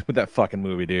can't with that fucking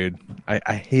movie, dude.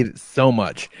 I hate it so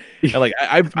much.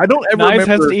 I don't ever Knize remember.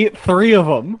 has to eat 3 of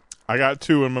them. I got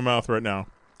 2 in my mouth right now.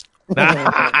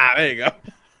 There you go.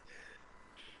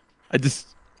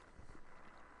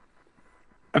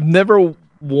 I've never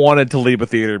wanted to leave a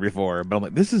theater before, but I'm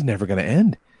like, this is never going to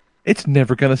end. It's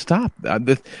never going to stop. I'm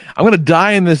going to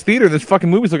die in this theater. This fucking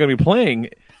movie's still going to be playing.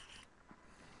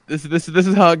 This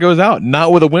is how it goes out.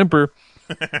 Not with a whimper,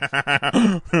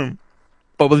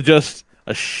 but with just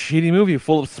a shitty movie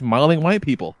full of smiling white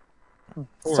people.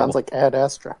 Sounds like Ad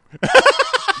Astra.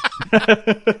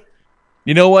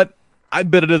 You know what? I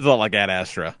bet it is a lot like Ad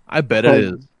Astra. I bet it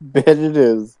is. Bet it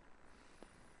is.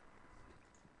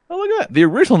 Oh, look at that. The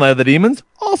original Night of the Demons,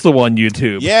 also on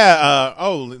YouTube. Yeah,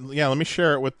 let me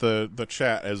share it with the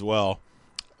chat as well.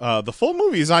 The full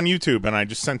movie is on YouTube, and I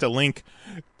just sent a link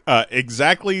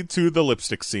exactly to the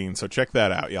lipstick scene, so check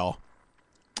that out, y'all.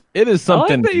 It is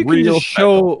something I like that you real can just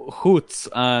show hoots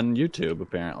on YouTube,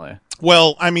 apparently.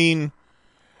 Well, I mean,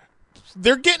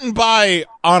 they're getting by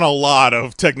on a lot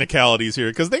of technicalities here,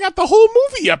 because they got the whole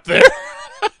movie up there.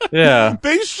 Yeah.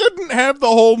 They shouldn't have the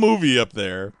whole movie up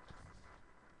there.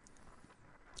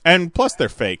 And plus, they're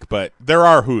fake, but there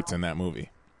are hoots in that movie.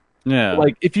 Yeah.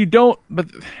 Like, if you don't... But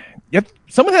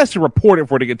someone has to report it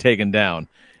for it to get taken down.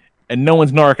 And no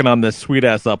one's narking on this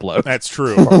sweet-ass upload. That's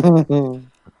true.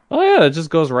 Oh, yeah, it just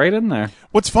goes right in there.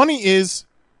 What's funny is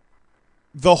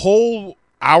the whole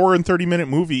hour and 30-minute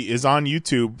movie is on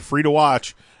YouTube, free to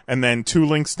watch, and then 2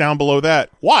 links down below that.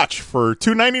 Watch for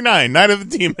 $2.99, Night of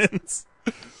the Demons.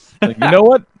 Like, you know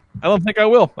what? I don't think I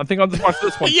will. I think I'll just watch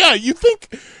this one. Yeah, you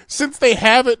think since they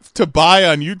have it to buy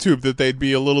on YouTube that they'd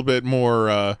be a little bit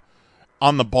more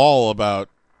on the ball about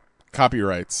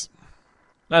copyrights.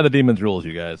 Night of the Demons rules,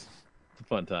 you guys. It's a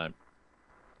fun time.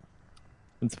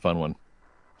 It's a fun one.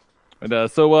 And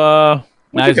what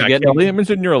you got, Kelly? I'm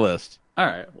interested in your list. All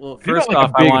right. Well, You're first not like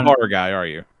off, a big I want horror guy, are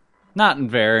you? not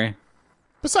very.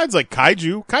 Besides, like,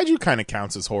 kaiju. Kaiju kind of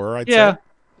counts as horror, I'd Yeah. say.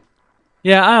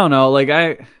 Yeah, I don't know. Like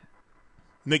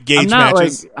Nick Gage I'm not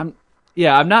matches. I'm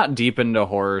not deep into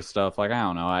horror stuff. Like, I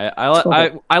don't know.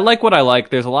 I like what I like.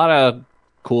 There's a lot of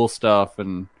cool stuff,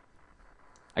 and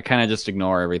I kind of just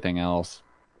ignore everything else.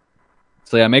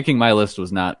 So yeah, making my list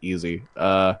was not easy.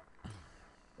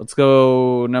 Let's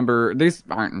go these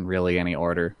aren't in really any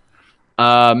order.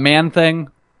 Man Thing,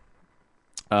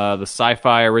 the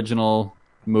sci-fi original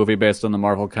movie based on the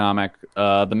Marvel comic.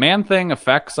 The Man Thing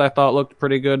effects I thought looked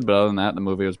pretty good, but other than that, the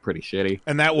movie was pretty shitty.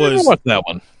 And that was What's that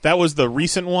one? That was the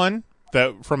recent one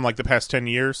that from like the past 10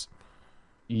 years.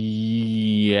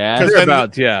 Yeah,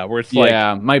 where it's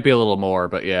like, might be a little more,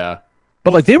 but yeah.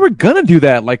 but like they were gonna do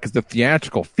that like as a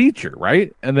theatrical feature,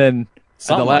 right? And then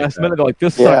at the last minute, they're like,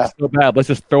 "This sucks so bad. Let's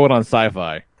just throw it on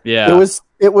Sci-Fi." Yeah,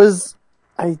 It was.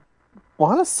 I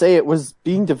want to say it was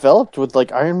being developed with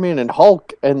like Iron Man and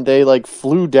Hulk, and they like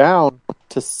flew down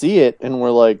to see it, and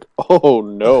were like, "Oh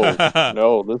no,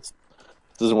 no, this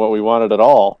isn't what we wanted at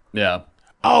all." Yeah.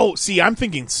 Oh, see, I'm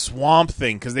thinking Swamp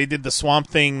Thing because they did the Swamp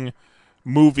Thing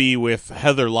movie with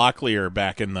Heather Locklear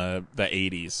back in the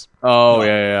 80s. Oh,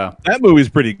 yeah. That movie's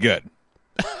pretty good.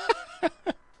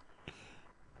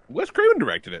 Wes Craven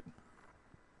directed it.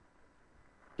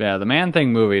 Yeah, the Man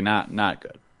Thing movie, not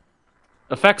good.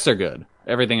 Effects are good.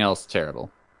 Everything else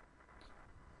terrible.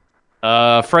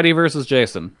 Freddy versus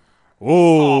Jason.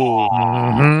 Ooh.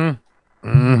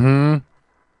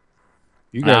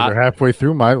 You guys are halfway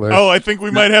through my list. Oh, I think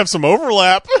we might have some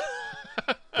overlap.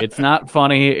 It's not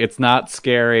funny. It's not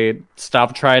scary.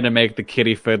 Stop trying to make the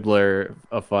Kitty Fiddler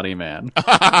a funny man. Well,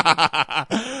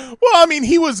 I mean,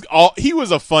 he was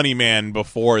a funny man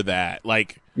before that.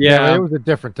 Like, Yeah, it was a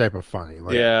different type of funny.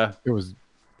 Like, Yeah. It was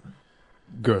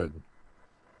good.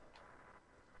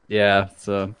 Yeah,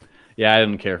 so I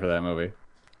didn't care for that movie.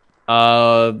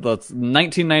 That's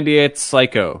 1998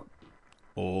 Psycho.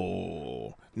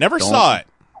 Oh, never saw it.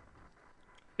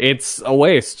 It's a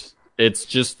waste. It's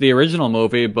just the original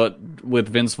movie, but with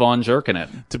Vince Vaughn jerking it.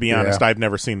 To be honest, I've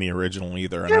never seen the original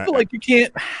either. Yeah, but like you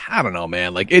can't. I don't know,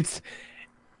 man. Like it's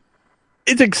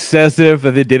excessive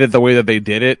that they did it the way that they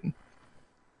did it,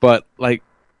 but like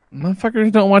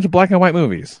motherfuckers don't watch black and white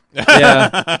movies. Yeah,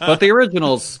 but the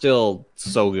original's still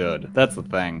so good. That's the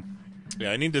thing.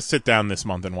 Yeah, I need to sit down this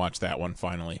month and watch that one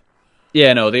finally.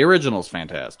 Yeah, no, the original's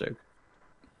fantastic.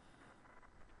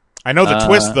 I know the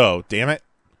twist though. Damn it.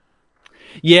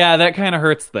 Yeah, that kind of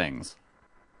hurts things.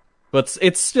 But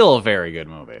it's still a very good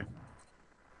movie.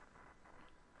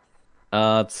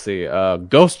 Let's see.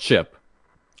 Ghost Ship.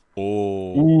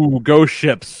 Oh. Ooh, Ghost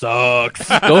Ship sucks.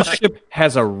 Ghost Ship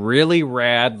has a really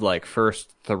rad, like,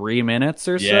 first 3 minutes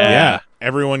or so. Yeah.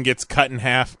 Everyone gets cut in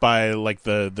half by, like,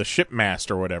 the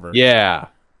shipmast or whatever. Yeah.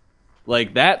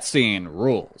 Like, that scene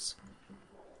rules.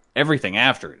 Everything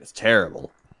after it is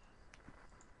terrible.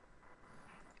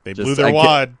 They blew their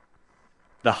wad.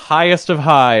 The highest of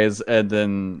highs and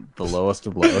then the lowest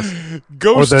of lows.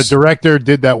 Or the director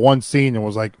did that one scene and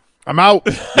was like, I'm out.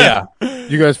 Yeah.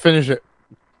 You guys finish it.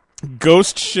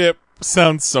 Ghost Ship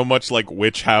sounds so much like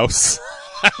Witch House.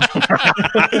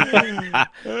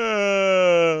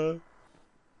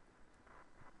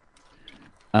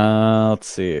 Let's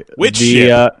see. Witch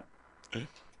Ship.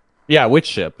 Yeah, Witch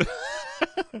Ship.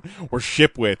 Or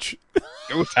Ship Witch.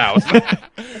 Ghost House.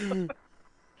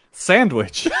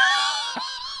 Sandwich.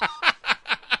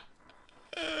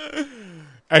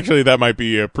 Actually, that might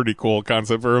be a pretty cool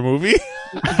concept for a movie.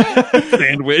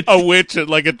 Sandwich. A witch at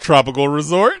like a tropical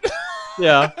resort.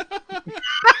 Yeah.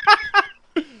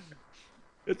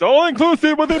 It's all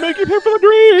inclusive, but they make you pay for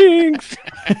the drinks.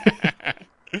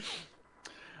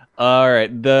 All right.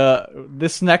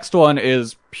 This next one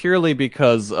is purely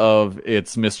because of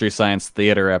its Mystery Science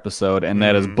Theater episode, and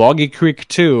that is Boggy Creek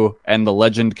 2 and The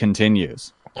Legend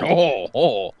Continues.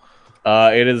 Oh.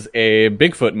 It is a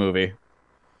Bigfoot movie.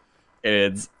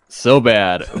 It's so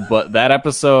bad, but that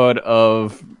episode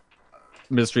of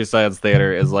Mystery Science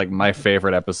Theater is like my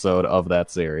favorite episode of that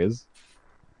series.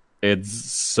 It's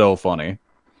so funny.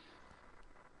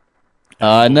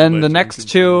 And then the next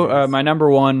two, my number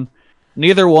one,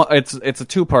 neither one. It's a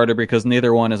two-parter because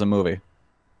neither one is a movie.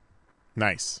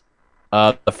 Nice.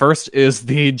 The first is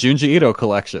the Junji Ito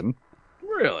collection.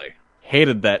 Really?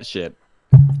 Hated that shit.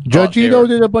 Judge Ito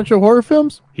did a bunch of horror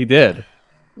films? He did.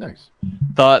 Nice.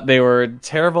 Thought they were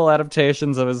terrible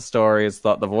adaptations of his stories.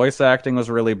 Thought the voice acting was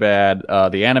really bad.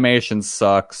 The animation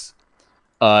sucks.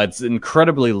 It's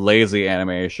incredibly lazy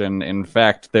animation. In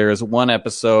fact, there's one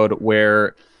episode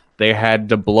where they had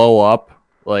to blow up.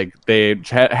 Like, they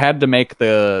had to make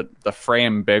the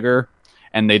frame bigger,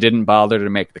 and they didn't bother to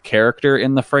make the character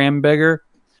in the frame bigger.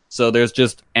 So there's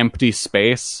just empty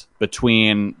space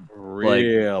between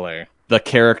Really? the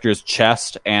character's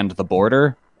chest and the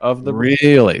border of the...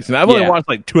 Really? So I've only watched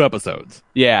like 2 episodes.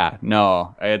 Yeah,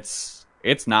 no, it's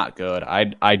not good.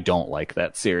 I don't like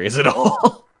that series at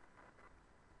all.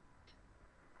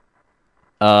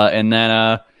 And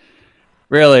then,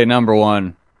 really, number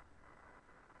one,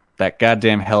 that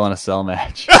goddamn Hell in a Cell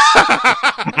match.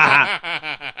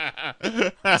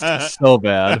 So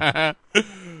bad.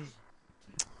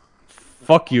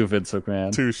 Fuck you, Vince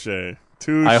McMahon. Touche.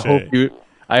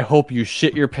 I hope you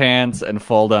shit your pants and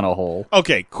fall down a hole.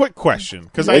 Okay, quick question,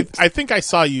 because I think I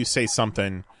saw you say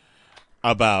something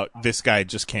about this guy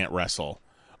just can't wrestle.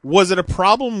 Was it a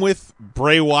problem with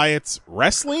Bray Wyatt's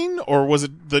wrestling, or was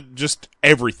it just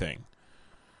everything?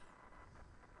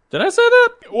 Did I say that?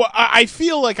 Well, I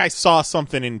feel like I saw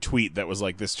something in tweet that was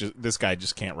like this guy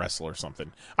just can't wrestle or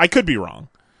something. I could be wrong.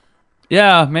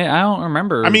 Yeah, man, I don't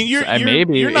remember. I mean,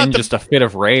 maybe you're not in the... just a fit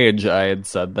of rage I had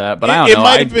said that, but I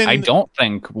don't know. I don't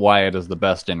think Wyatt is the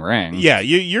best in ring. Yeah,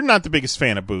 you're not the biggest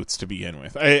fan of Boots to begin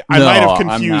with. I might have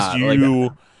confused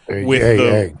you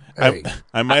with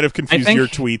I might have confused your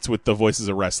tweets with the Voices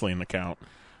of Wrestling account.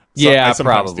 So yeah,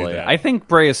 probably. I think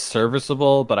Bray is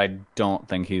serviceable, but I don't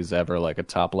think he's ever like a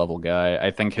top level guy.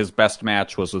 I think his best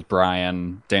match was with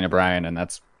Dana Bryan, and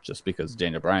that's just because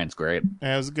Dana Bryan's great.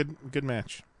 Yeah, it was a good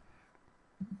match.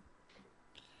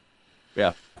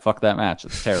 Yeah, fuck that match.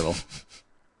 It's terrible.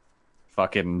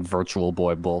 Fucking Virtual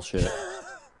Boy bullshit.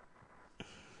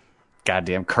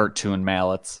 Goddamn cartoon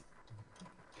mallets.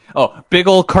 Oh, big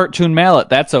old cartoon mallet.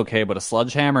 That's okay, but a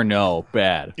sledgehammer? No,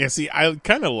 bad. Yeah, see, I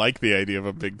kind of like the idea of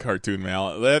a big cartoon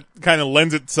mallet. That kind of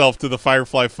lends itself to the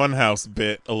Firefly Funhouse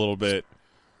bit a little bit.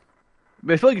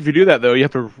 I feel like if you do that, though, you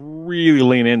have to really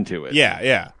lean into it.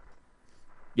 Yeah.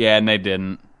 Yeah, and they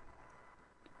didn't.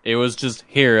 It was just,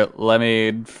 here, let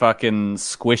me fucking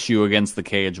squish you against the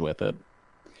cage with it.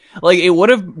 Like, it would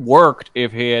have worked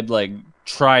if he had, like,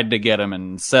 tried to get him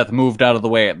and Seth moved out of the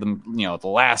way at the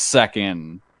last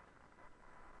second.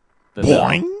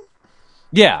 Boing?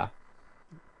 Yeah.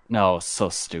 No, so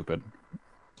stupid.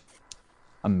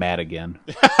 I'm mad again.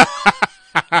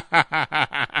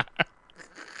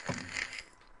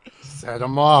 Set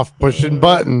him off, pushing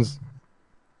buttons.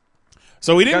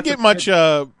 So we didn't get much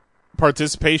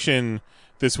participation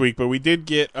this week, but we did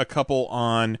get a couple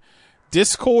on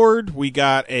Discord. We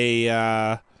got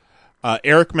a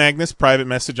Eric Magnus private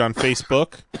message on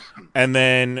Facebook, and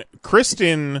then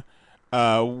Kristen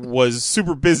was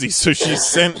super busy, so she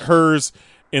sent hers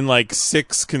in like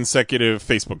 6 consecutive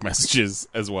Facebook messages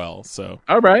as well. So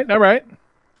all right.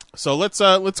 So let's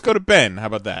go to Ben. How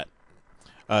about that?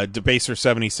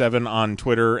 Debaser77 on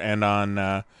Twitter and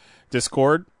on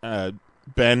Discord.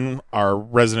 Ben, our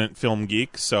resident film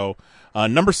geek. So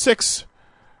number 6,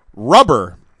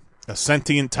 Rubber. A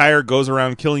sentient tire goes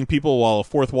around killing people while a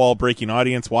fourth wall breaking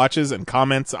audience watches and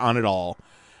comments on it all.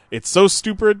 It's so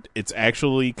stupid, it's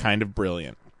actually kind of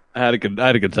brilliant. I had a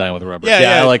good time with Rubber.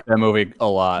 Yeah, I like that movie a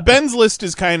lot. Ben's list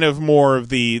is kind of more of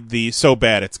the so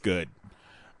bad it's good.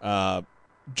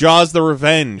 Jaws the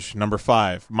Revenge, number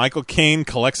 5. Michael Caine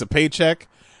collects a paycheck,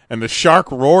 and the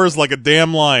shark roars like a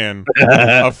damn lion.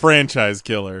 A franchise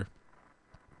killer.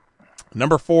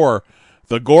 Number 4,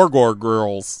 The Gorgor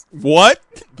Girls. What?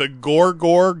 The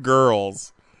Gorgor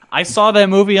Girls. I saw that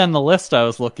movie on the list I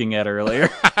was looking at earlier.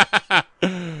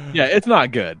 Yeah, it's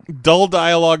not good. Dull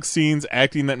dialogue scenes,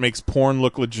 acting that makes porn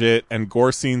look legit, and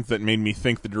gore scenes that made me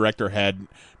think the director had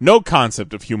no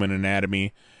concept of human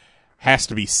anatomy. Has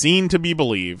to be seen to be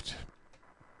believed.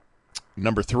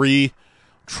 Number 3,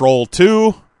 Troll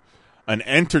 2. An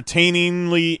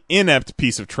entertainingly inept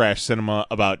piece of trash cinema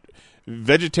about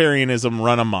vegetarianism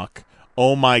run amok.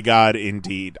 Oh my god,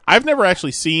 indeed. I've never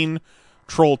actually seen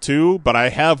Troll 2, but I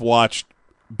have watched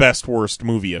Best Worst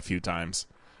Movie a few times,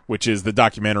 which is the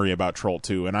documentary about Troll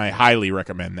 2, and I highly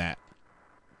recommend that.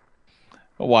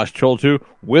 I watched Troll 2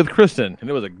 with Kristen, and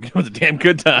it was a damn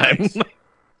good time. Nice.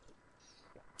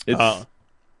 It's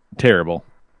terrible.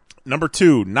 Number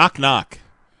 2, Knock Knock.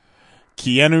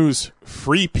 Keanu's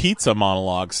free pizza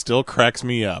monologue still cracks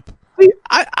me up.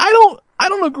 I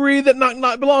don't agree that Knock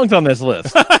Knock belongs on this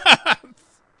list.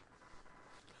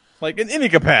 Like in any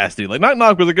capacity. Like Knock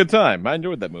Knock was a good time. I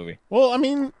enjoyed that movie. Well, I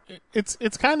mean,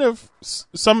 it's kind of,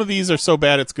 some of these are so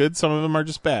bad it's good. Some of them are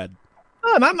just bad.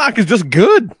 Knock Knock is just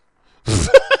good.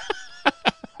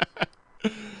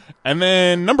 And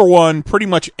then number 1, pretty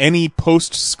much any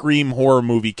post-Scream horror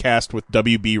movie cast with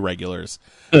WB regulars.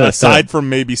 Aside from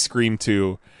maybe Scream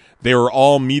 2, they were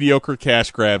all mediocre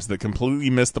cash grabs that completely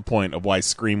missed the point of why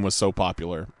Scream was so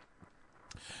popular.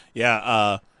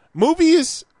 Yeah,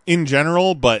 movies in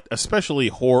general, but especially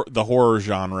the horror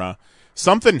genre,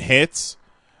 something hits,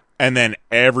 and then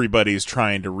everybody's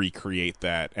trying to recreate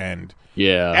that. And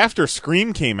after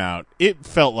Scream came out, it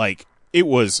felt like it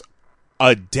was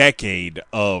a decade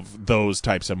of those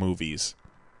types of movies.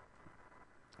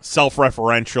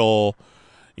 Self-referential,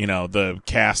 the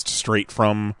cast straight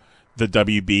from the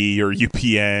WB or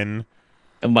UPN.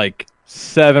 And like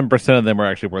 7% of them are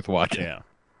actually worth watching. Yeah.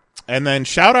 And then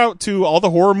shout out to all the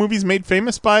horror movies made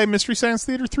famous by Mystery Science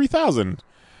Theater 3000.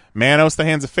 Manos, The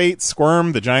Hands of Fate,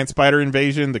 Squirm, The Giant Spider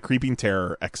Invasion, The Creeping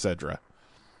Terror, etc.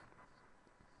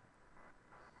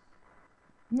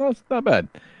 No, it's not bad.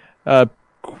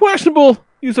 Questionable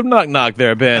use of Knock Knock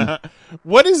there, Ben.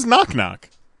 What is Knock Knock?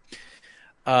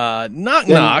 Knock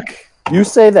Knock. You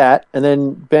say that, and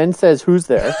then Ben says, "Who's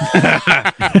there?"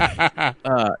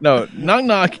 No, Knock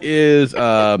Knock is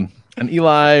an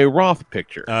Eli Roth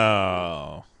picture.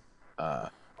 Oh,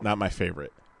 not my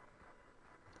favorite.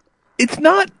 It's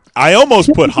not. I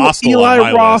almost put Hostel Eli on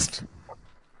my Roth.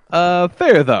 list.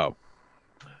 Fair though.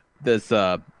 This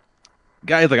guy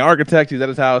is like an architect. He's at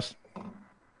his house,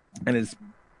 and his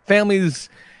family's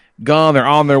gone. They're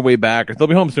on their way back, or they'll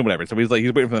be home soon, whatever. So he's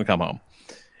waiting for them to come home.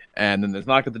 And then there's a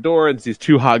knock at the door, and it's these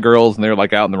 2 hot girls, and they're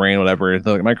like out in the rain, whatever. And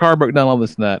they're like, my car broke down, all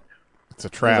this and that. It's a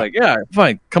trap. He's like, yeah,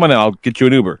 fine, come on in, I'll get you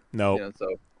an Uber. No. So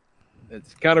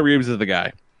it's Keanu Reeves is the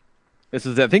guy. I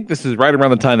think this is right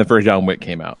around the time the first John Wick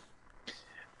came out.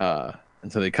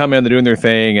 And so they come in, they're doing their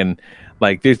thing, and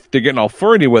like they're getting all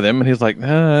flirty with him, and he's like,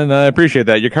 no, I appreciate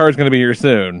that. Your car's going to be here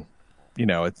soon.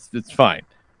 It's fine.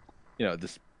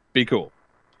 Just be cool.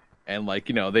 And like,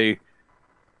 they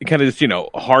kind of just,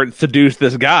 hard seduce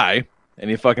this guy,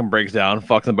 and he fucking breaks down,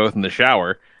 fucks them both in the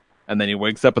shower, and then he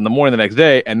wakes up in the morning the next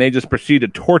day, and they just proceed to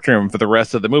torture him for the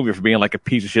rest of the movie for being like a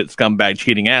piece of shit, scumbag,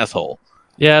 cheating asshole.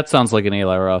 Yeah, it sounds like an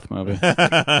Eli Roth movie.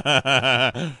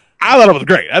 I thought it was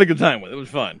great. I had a good time with it. It was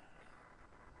fun.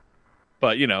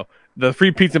 But, the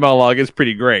free pizza monologue is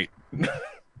pretty great.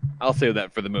 I'll save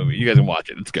that for the movie. You guys can watch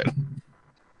it. It's good.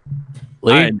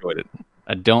 Lee? I enjoyed it.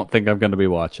 I don't think I'm going to be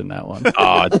watching that one.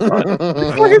 Oh, it's fun.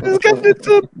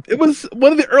 It was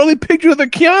one of the early pictures of the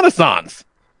Keanu-sans.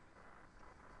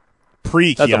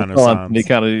 Pre-Keanu-sans. The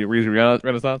Keanu Reeves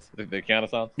Renaissance? The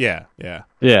Keanu-sans? Yeah. Yeah,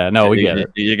 no, we get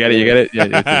it. You get it? Yeah,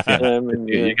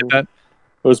 you get that?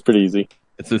 It was pretty easy.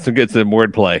 It's some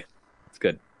wordplay. It's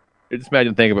good. Just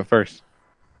imagine thinking of it first.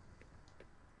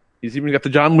 He's even got the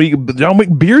John Wick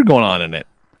beard going on in it.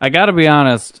 I got to be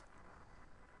honest.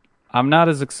 I'm not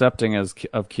as accepting of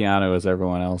Keanu as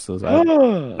everyone else is. I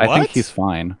think he's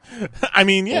fine. I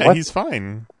mean, yeah, he's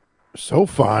fine. So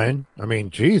fine. I mean,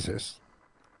 Jesus.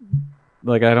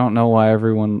 Like, I don't know why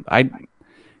everyone...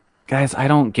 Guys, I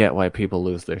don't get why people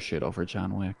lose their shit over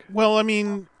John Wick. Well, I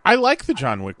mean, I like the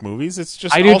John Wick movies. It's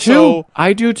just I do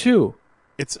too.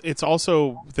 It's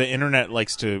also the internet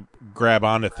likes to grab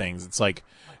onto things. It's like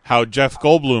how Jeff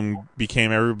Goldblum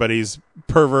became everybody's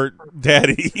pervert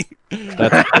daddy.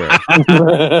 That's true.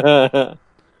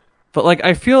 But like,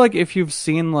 I feel like if you've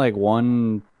seen like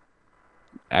one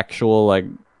actual like,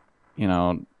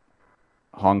 Hong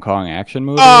Kong action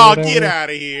movie. Oh, get out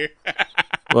of here!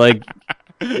 Like,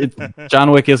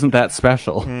 John Wick isn't that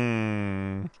special.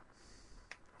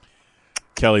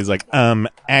 Kelly's like,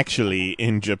 actually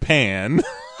in Japan.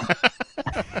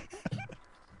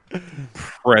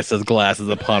 Presses glasses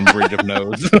upon bridge of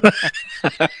nose.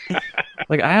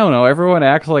 Like, I don't know. Everyone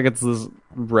acts like it's this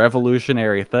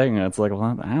revolutionary thing. And it's like,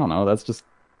 well, I don't know. That's just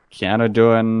Keanu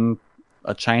doing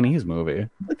a Chinese movie.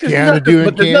 But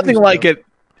there's nothing like it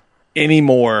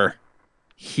anymore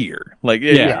here. Like,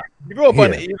 yeah. You grow up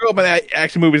on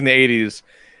action movies in the 80s,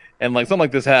 and like something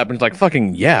like this happens, like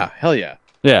fucking hell yeah.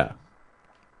 Yeah.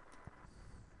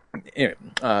 Anyway,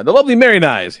 the lovely Mary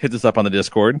Knize hits us up on the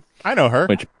Discord. I know her.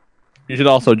 Which you should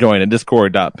also join at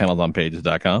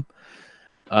discord.panelsonpages.com.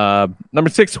 Number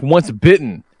 6, Once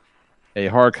Bitten, a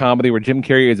horror comedy where Jim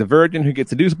Carrey is a virgin who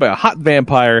gets seduced by a hot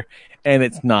vampire, and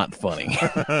it's not funny.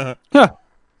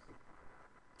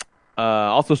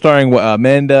 Also starring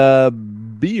Amanda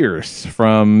Beers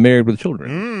from Married with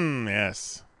Children.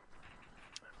 Yes.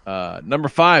 Number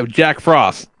 5, Jack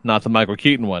Frost, not the Michael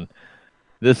Keaton one.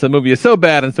 This movie is so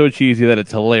bad and so cheesy that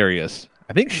it's hilarious.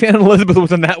 I think Shannon Elizabeth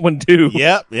was in that one too.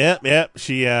 Yep.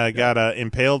 She got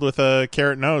impaled with a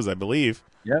carrot nose, I believe.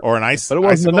 Yep. Or an ice. But it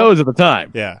wasn't icicle. the nose at the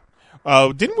time. Yeah.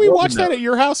 Didn't we watch that at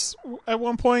your house at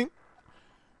one point?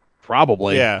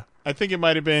 Probably. Yeah. I think it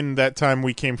might have been that time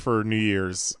we came for New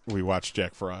Year's. We watched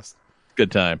Jack Frost.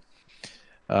 Good time.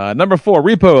 Number 4,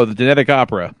 Repo, the genetic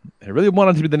opera. I really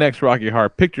wanted to be the next Rocky Horror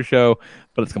Picture Show,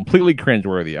 but it's completely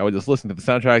cringeworthy. I was just listening to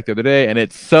the soundtrack the other day, and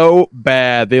it's so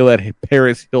bad they let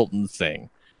Paris Hilton sing.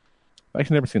 I've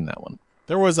actually never seen that one.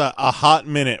 There was a hot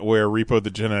minute where Repo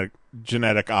the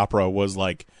genetic opera was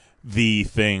like the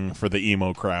thing for the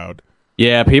emo crowd.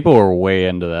 Yeah, people were way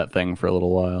into that thing for a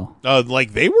little while.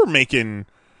 Like they were making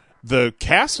the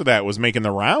cast of that was making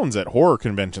the rounds at horror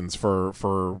conventions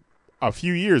for a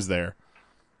few years there.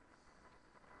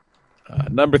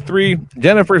 Number 3,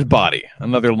 Jennifer's Body.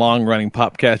 Another long-running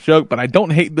Popcast joke, but I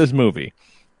don't hate this movie.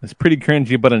 It's pretty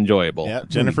cringy, but enjoyable. Yeah,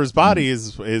 Jennifer's Body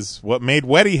is what made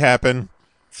Weddy happen.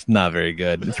 It's not very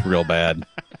good. It's real bad.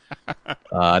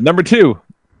 Number 2,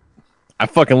 I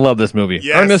fucking love this movie.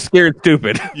 Yes. Ernest Scared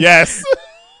Stupid. Yes.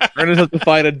 Ernest has to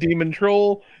fight a demon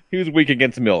troll who's weak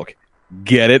against milk.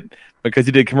 Get it? Because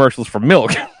he did commercials for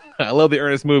milk. I love the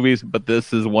Ernest movies, but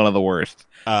this is one of the worst.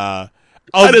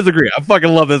 I disagree. I fucking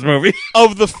love this movie.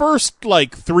 Of the first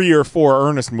like 3 or 4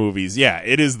 Ernest movies, yeah,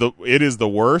 it is the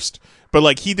worst. But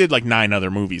like he did like 9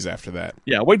 other movies after that.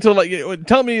 Yeah, wait till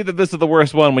tell me that this is the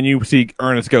worst one when you see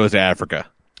Ernest Goes to Africa.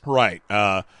 Right.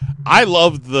 I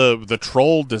loved the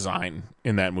troll design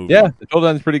in that movie. Yeah, the troll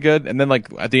design's pretty good. And then like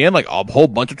at the end, like a whole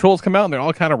bunch of trolls come out and they're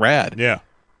all kind of rad. Yeah.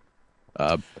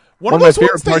 One of my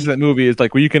favorite parts of that movie is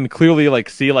like where you can clearly like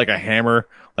see like a hammer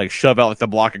like shove out like the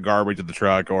block of garbage of the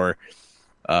truck, or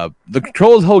the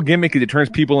troll's whole gimmick is it turns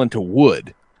people into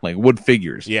wood, like wood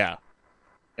figures. Yeah.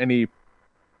 And he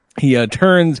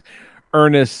turns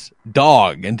Ernest's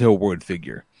dog into a wood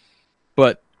figure.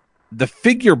 But the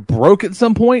figure broke at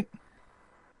some point,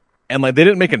 and like they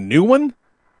didn't make a new one.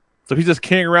 So he's just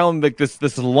carrying around like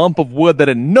this lump of wood that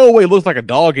in no way looks like a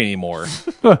dog anymore.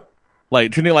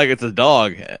 Like treating it like it's a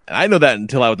dog. And I know that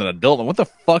until I was an adult. And what the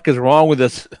fuck is wrong with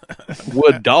this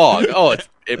wood dog? Oh,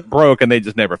 it broke and they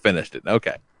just never finished it.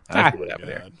 Okay. That's what happened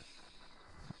there.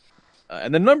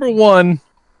 And then number 1,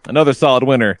 another solid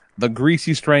winner, The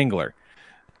Greasy Strangler.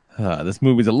 This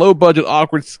movie's a low-budget,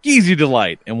 awkward, skeezy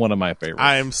delight, and one of my favorites.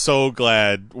 I am so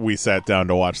glad we sat down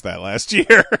to watch that last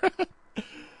year.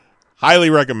 Highly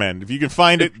recommend. If you can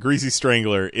find it, Greasy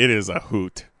Strangler, it is a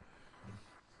hoot.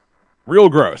 Real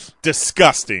gross.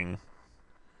 Disgusting.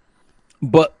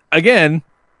 But, again,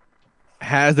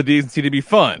 has the decency to be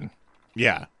fun.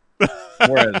 Yeah.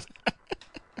 Whereas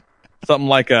something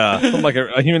like a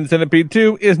Human Centipede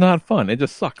 2 is not fun. It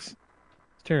just sucks.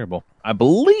 It's terrible. I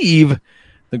believe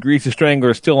The Greasy Strangler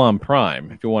is still on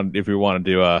Prime. If you wanted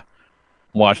to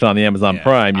watch it on the Amazon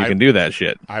Prime, you can do that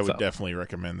shit. I would definitely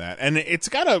recommend that. And it's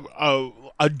got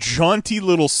a jaunty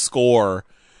little score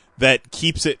that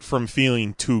keeps it from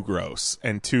feeling too gross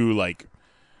and too like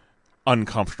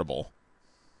uncomfortable.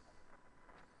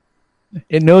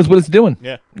 It knows what it's doing.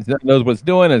 Yeah. It knows what it's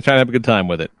doing and it's trying to have a good time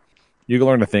with it. You can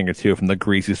learn a thing or two from The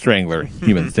Greasy Strangler,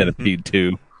 Human Centipede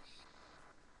 2.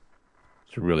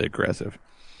 It's really aggressive.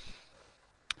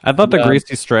 I thought The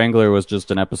Greasy Strangler was just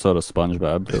an episode of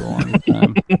SpongeBob for a long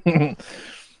time.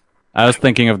 I was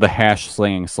thinking of the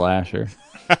hash-slinging slasher.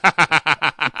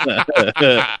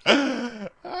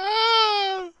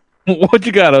 What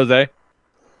you got, Jose?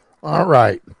 All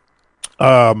right.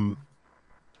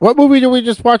 What movie did we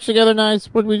just watch together, Knize?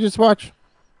 What did we just watch?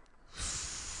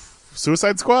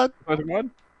 Suicide Squad?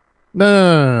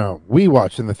 No. We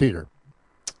watched in the theater.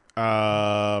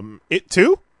 It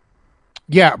Too?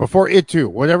 Yeah, before It Too.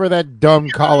 Whatever that dumb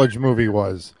college movie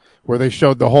was, where they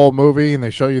showed the whole movie and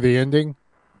they show you the ending.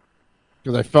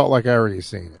 Because I felt like I already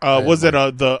seen it. Was it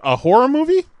a horror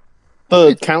movie?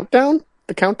 The Countdown?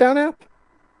 The Countdown app?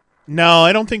 No,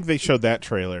 I don't think they showed that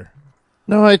trailer.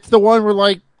 No, it's the one where,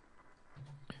 like,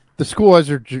 the school has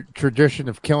a tradition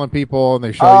of killing people, and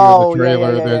they show you in the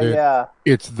trailer that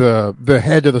it's the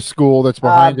head of the school that's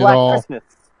behind it Black all. Christmas.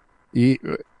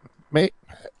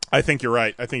 I think you're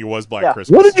right. I think it was Black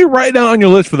Christmas. What did you write down on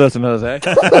your list for this, Jose?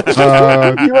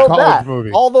 You wrote that.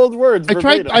 Movie. All those words.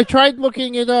 I tried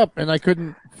looking it up, and I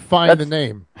couldn't find the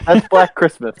name. That's Black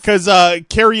Christmas. Because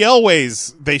Carrie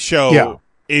Elway's they show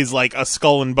is like a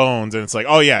skull and bones, and it's like,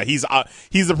 oh yeah, he's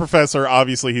the professor.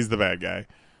 Obviously, he's the bad guy.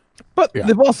 But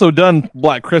they've also done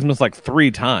Black Christmas like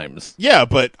 3 times. Yeah,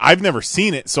 but I've never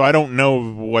seen it, so I don't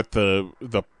know what the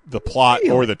plot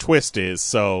or the twist is.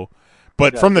 So,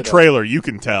 but from the trailer, you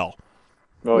can tell.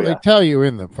 Oh, They tell you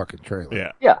in the fucking trailer.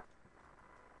 Yeah. Yeah.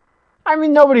 I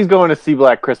mean, nobody's going to see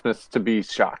Black Christmas to be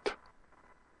shocked.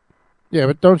 Yeah,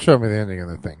 but don't show me the ending of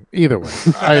the thing. Either way,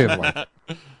 I didn't like it.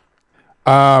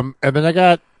 And then I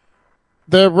got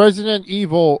the Resident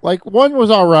Evil. Like, one was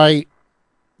all right,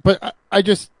 but I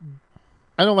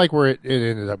don't like where it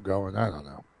ended up going. I don't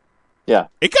know. Yeah.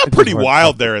 It got pretty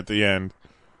wild there at the end.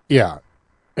 Yeah.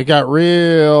 It got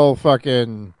real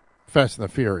fucking Fast and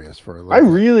the Furious for a little I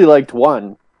really liked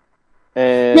 1.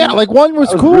 And yeah, like 1 was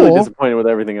I was cool. really disappointed with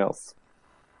everything else.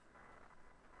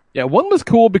 Yeah, 1 was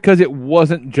cool because it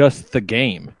wasn't just the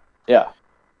game. Yeah.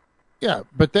 Yeah,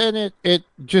 but then it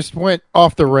just went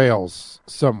off the rails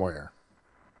somewhere.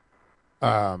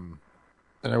 And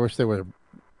I wish they would have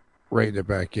reined it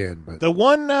back in. But the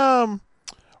one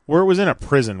where it was in a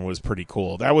prison was pretty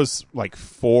cool. That was like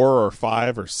 4 or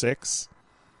 5 or 6.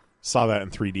 Saw that in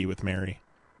 3D with Mary.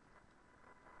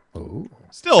 Ooh.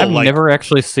 Still, I've like, never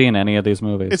actually seen any of these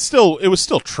movies. it was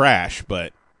still trash,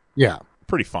 but yeah,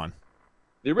 pretty fun.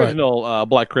 The original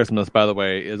Black Christmas, by the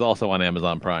way, is also on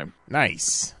Amazon Prime.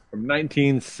 Nice. From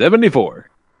 1974.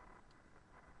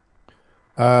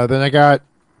 Then I got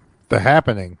The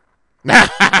Happening.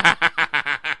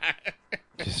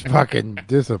 Just fucking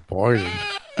disappointing.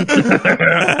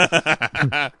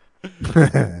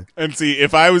 And see,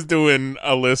 if I was doing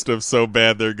a list of so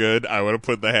bad they're good, I would have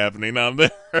put The Happening on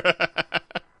there.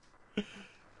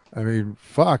 I mean,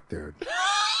 fuck, dude.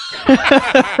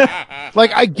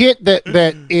 Like, I get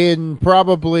that in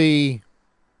probably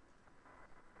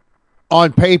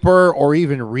on paper or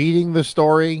even reading the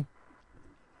story,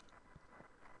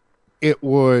 it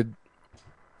would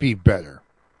be better.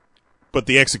 But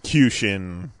the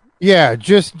execution... Yeah,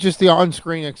 just the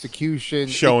on-screen execution.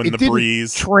 Showing it the didn't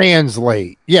breeze.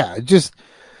 Translate. Yeah, just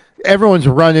everyone's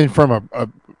running from a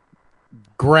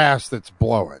grass that's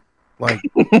blowing. Like,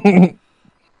 no,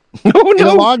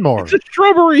 a lawnmower. It's a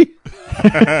shrubbery.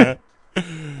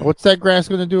 What's that grass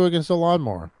going to do against a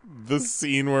lawnmower? The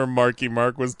scene where Marky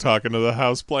Mark was talking to the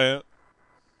houseplant.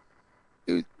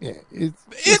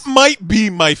 It might be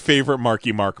my favorite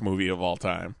Marky Mark movie of all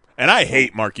time. And I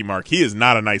hate Marky Mark. He is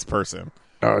not a nice person.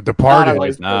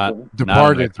 Departed.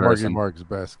 Departed. Marky Mark's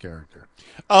best character.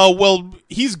 Well,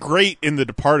 he's great in The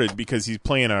Departed because he's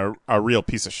playing a real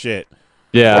piece of shit.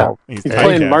 Yeah. He's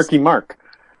playing Marky Mark.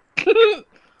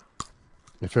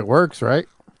 If it works, right?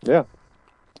 Yeah.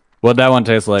 What'd that one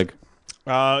taste like?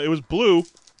 It was blue.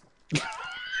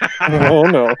 Oh,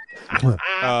 no.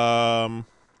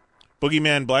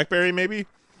 Boogeyman Blackberry, maybe?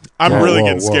 I'm really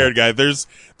getting scared, guy. There's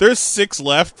 6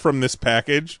 left from this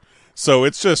package, so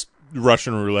it's just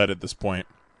Russian roulette at this point.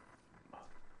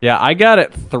 Yeah, I got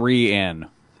it 3 in.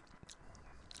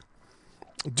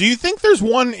 Do you think there's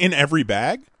one in every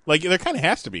bag? Like, there kind of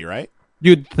has to be, right?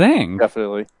 You'd think.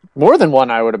 Definitely. More than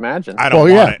one, I would imagine. I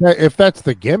don't want it. If that's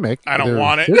the gimmick. I don't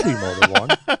want it. There should be more than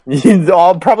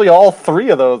one. Probably all 3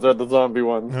 of those are the zombie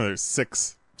ones. No, there's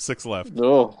 6 left.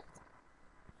 Oh.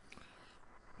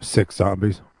 6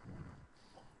 zombies.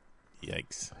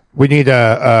 Yikes. We need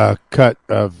a cut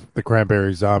of the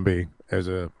cranberry zombie as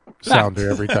a sounder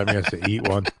every time he has to eat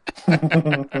one.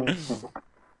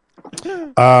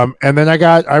 And then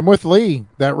I'm with Lee,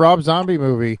 that Rob Zombie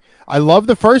movie. I love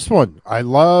the first one. I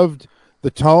loved the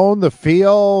tone, the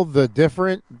feel, it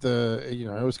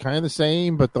was kind of the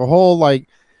same, but the whole, like,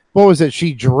 what was it?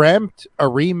 She dreamt a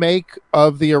remake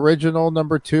of the original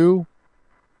number 2.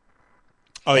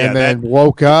 Oh, yeah. And then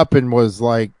woke up and was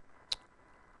like,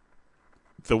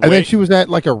 and then she was at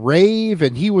like a rave,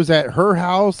 and he was at her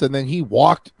house, and then he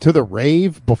walked to the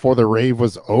rave before the rave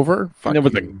was over.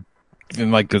 And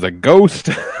there's a ghost.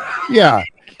 Yeah,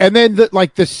 and then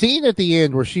the scene at the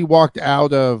end where she walked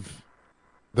out of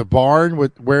the barn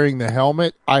with wearing the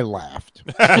helmet, I laughed,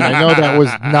 and I know that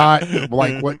was not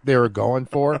like what they were going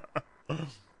for,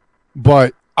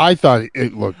 but I thought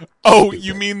it looked. Oh, stupid.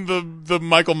 you mean the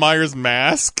Michael Myers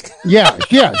mask? Yeah.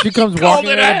 She comes walking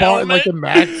out of the barn like the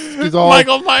mask is all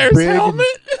Michael Myers big helmet.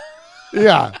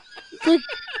 Yeah. It's like,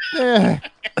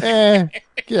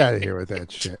 get out of here with that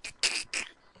shit.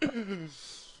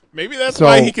 Maybe that's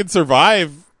why he can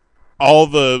survive all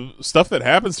the stuff that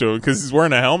happens to him, because he's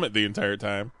wearing a helmet the entire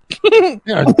time. Yeah,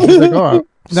 it's like, oh,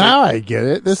 now I get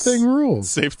it. This thing rules.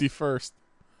 Safety first.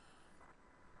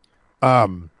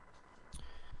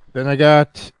 Then I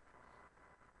got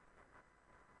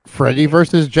Freddy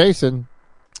versus Jason.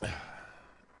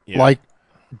 Yeah. Like,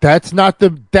 that's not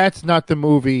the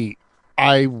movie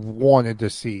I wanted to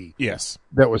see. Yes,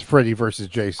 that was Freddy versus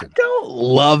Jason. Don't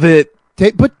love it.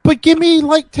 But give me,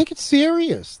 like, take it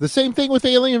serious. The same thing with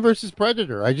Alien versus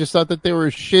Predator. I just thought that they were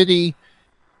shitty.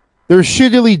 They're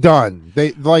shittily done.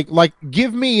 They like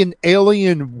give me an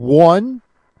Alien 1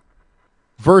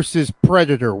 versus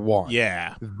Predator 1.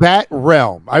 Yeah. That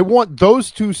realm. I want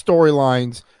those two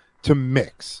storylines to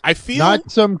mix. I feel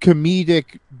not some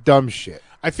comedic dumb shit.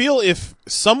 I feel if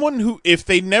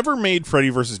they never made Freddy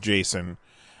versus Jason,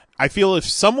 I feel if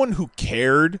someone who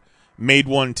cared made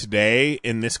one today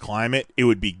in this climate, it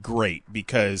would be great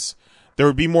because there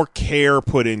would be more care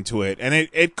put into it, and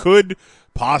it could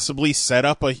possibly set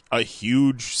up a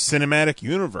huge cinematic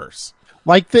universe.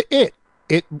 Like it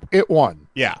won.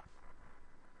 Yeah.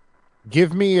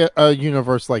 Give me a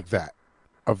universe like that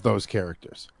of those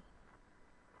characters.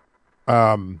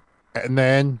 And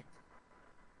then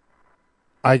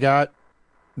I got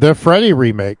the Freddy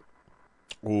remake.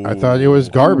 Ooh. I thought it was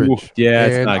garbage. Ooh, yeah,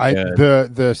 it's and not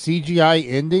good. The CGI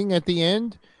ending at the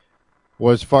end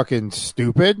was fucking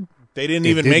stupid. They didn't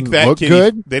even make that kitty.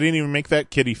 Good. They didn't even make that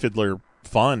Kitty Fiddler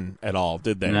fun at all,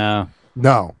 did they? No.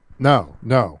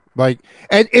 Like,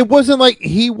 and it wasn't like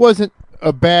he wasn't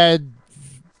a bad.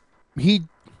 He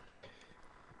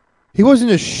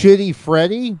wasn't a shitty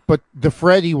Freddy, but the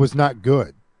Freddy was not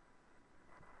good,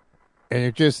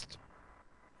 and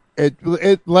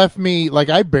it left me like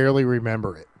I barely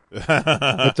remember it.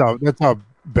 That's how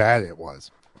bad it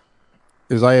was.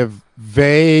 Is I have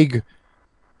vague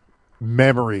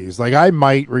memories. Like I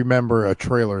might remember a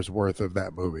trailer's worth of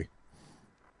that movie.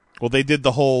 Well, they did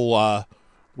the whole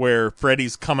where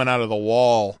Freddy's coming out of the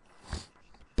wall,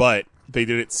 but they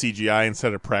did it CGI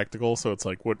instead of practical, so it's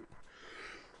like what?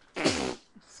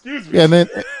 Excuse me. Yeah, and then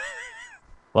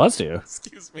Bless you.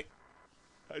 Excuse me.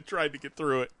 I tried to get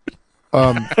through it.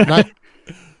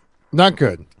 not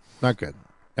good,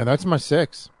 and that's my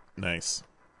 6. Nice.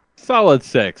 Solid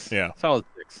 6. Yeah. Solid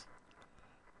 6.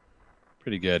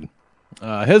 Pretty good.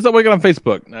 Here's what we got on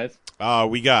Facebook. Nice.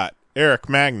 We got Eric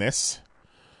Magnus.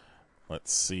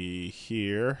 Let's see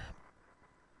here.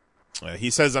 He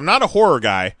says, I'm not a horror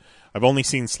guy. I've only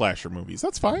seen slasher movies.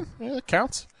 That's fine. Yeah, that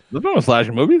counts. There's no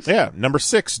slasher movies. Yeah. Number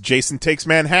 6, Jason Takes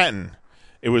Manhattan.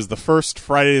 It was the first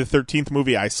Friday the 13th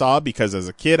movie I saw because as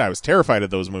a kid I was terrified of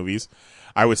those movies.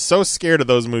 I was so scared of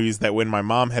those movies that when my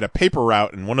mom had a paper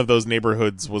route and one of those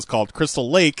neighborhoods was called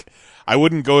Crystal Lake, I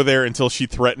wouldn't go there until she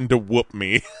threatened to whoop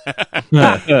me.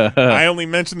 I only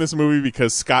mentioned this movie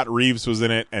because Scott Reeves was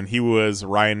in it, and he was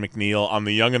Ryan McNeil on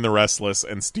The Young and the Restless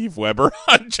and Steve Weber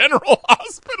on General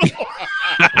Hospital.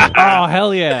 Oh,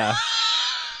 hell yeah.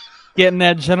 Getting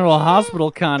that General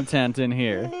Hospital content in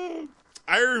here.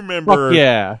 I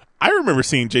remember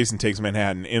seeing Jason Takes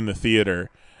Manhattan in the theater,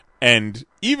 and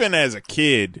even as a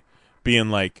kid being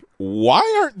like,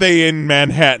 why aren't they in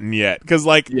Manhattan yet? Because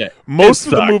most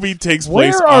of the movie takes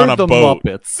place on a boat.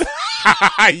 Muppets?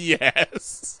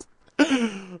 Yes.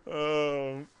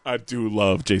 I do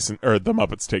love The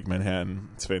Muppets Take Manhattan.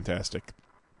 It's fantastic.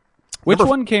 Which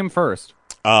one came first?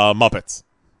 Muppets.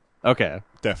 Okay.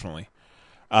 Definitely.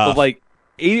 So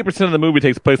 80% of the movie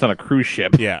takes place on a cruise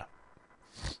ship. Yeah.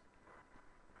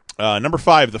 Number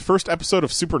 5, the first episode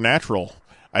of Supernatural.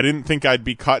 I didn't think I'd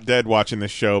be caught dead watching this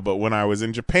show, but when I was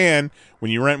in Japan,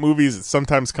 when you rent movies, it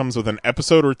sometimes comes with an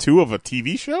episode or two of a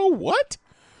TV show? What?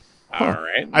 All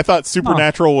right. I thought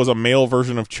Supernatural was a male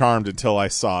version of Charmed until I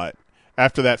saw it.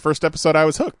 After that first episode, I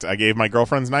was hooked. I gave my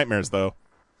girlfriends nightmares, though.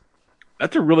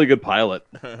 That's a really good pilot.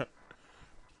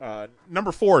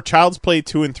 Number 4, Child's Play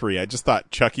 2 and 3. I just thought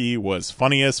Chucky was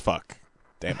funny as fuck.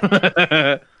 Damn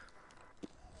it.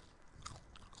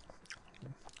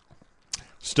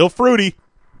 Still fruity.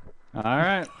 All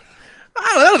right.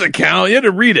 Oh, that doesn't count. You had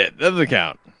to read it. That doesn't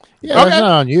count. Yeah, that's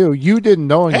not on you. You didn't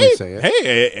knowingly say it.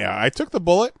 Hey, I took the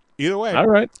bullet. Either way. All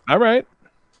right.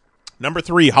 Number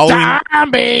 3, Halloween.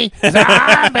 Zombie.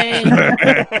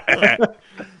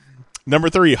 Number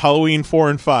 3, Halloween 4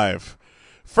 and 5.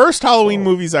 First Halloween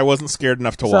movies I wasn't scared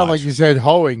enough to watch. Sound like you said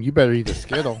hoeing. You better eat a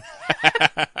Skittle.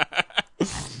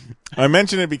 I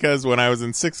mention it because when I was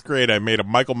in 6th grade, I made a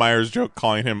Michael Myers joke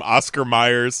calling him Oscar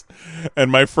Myers, and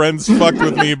my friends fucked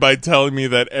with me by telling me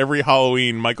that every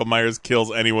Halloween, Michael Myers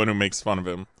kills anyone who makes fun of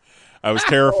him. I was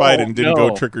terrified and didn't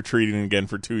go trick-or-treating again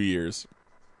for 2 years.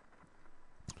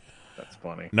 That's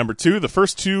funny. Number 2, the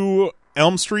first 2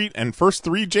 Elm Street and first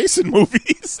 3 Jason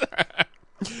movies.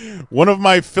 One of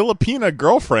my Filipina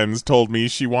girlfriends told me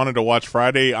she wanted to watch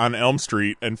Friday on Elm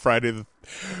Street and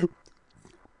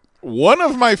One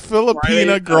of my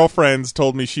Filipina girlfriends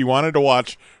told me she wanted to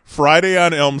watch Friday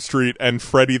on Elm Street and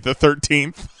Freddy the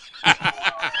 13th.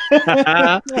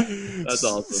 That's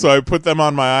awesome. So I put them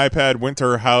on my iPad, went to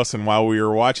her house, and while we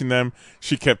were watching them,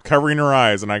 she kept covering her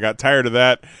eyes, and I got tired of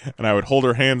that, and I would hold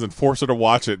her hands and force her to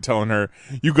watch it, telling her,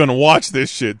 "You gonna watch this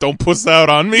shit, don't puss out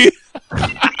on me."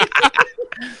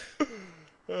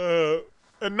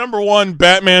 And number 1,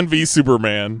 Batman v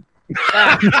Superman.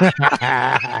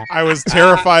 I was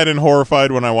terrified and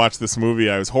horrified when I watched this movie.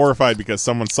 I was horrified because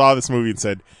someone saw this movie and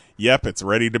said, "Yep, it's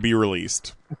ready to be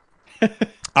released."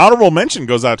 Honorable mention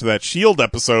goes out to that Shield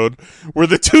episode where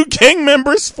the two gang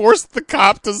members forced the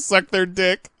cop to suck their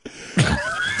dick.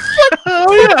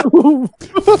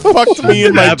 Fucked me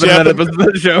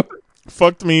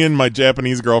and my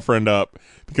Japanese girlfriend up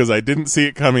because I didn't see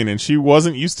it coming, and she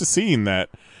wasn't used to seeing that.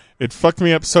 It fucked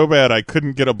me up so bad I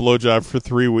couldn't get a blowjob for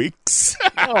 3 weeks.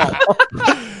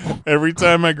 Every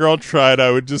time my girl tried, I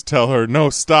would just tell her,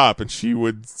 "No, stop," and she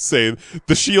would say,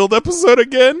 "The Shield episode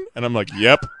again?" And I'm like,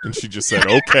 "Yep," and she just said,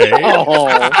 "Okay."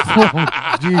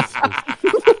 Jesus.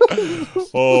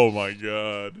 Oh my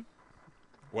god.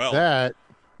 Well, That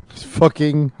is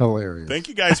fucking hilarious. thank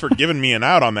you guys for giving me an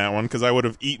out on that one, because I would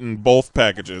have eaten both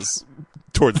packages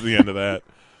towards the end of that.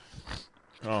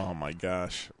 Oh my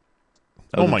gosh.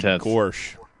 Oh my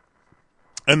gosh.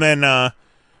 And then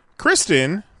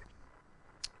Kristen,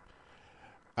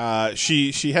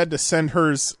 she had to send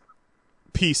hers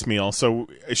piecemeal. So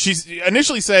she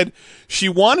initially said she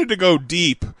wanted to go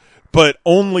deep, but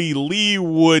only Lee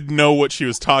would know what she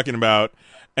was talking about,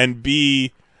 and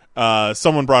B,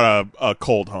 someone brought a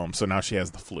cold home, so now she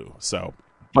has the flu. So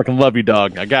Fucking love you,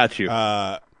 dog. I got you.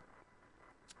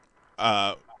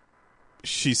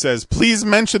 She says, "Please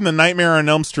mention the Nightmare on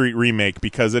Elm Street remake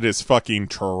because it is fucking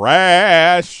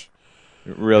trash."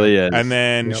 It really is. And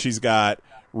then she's got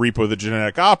Repo the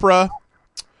Genetic Opera,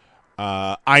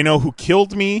 I Know Who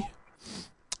Killed Me,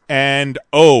 and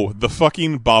the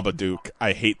fucking Babadook.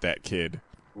 I hate that kid.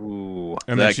 Ooh,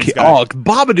 And that then she's kid. got-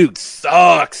 Babadook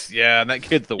sucks. Yeah, that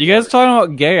kid's the You guys talking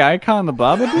about gay icon the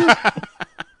Babadook?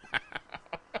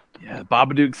 Yeah,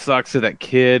 Babadook sucks to that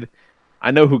kid. I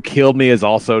Know Who Killed Me is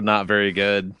also not very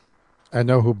good. I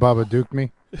know who Baba Duke me.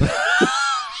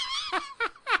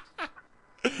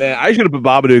 Man, I should have put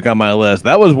Babadook on my list.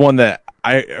 That was one that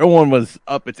everyone was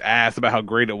up its ass about how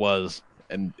great it was,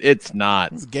 and it's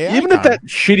not. It's a gay Even icon. if that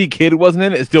shitty kid wasn't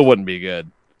in it, it still wouldn't be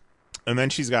good. And then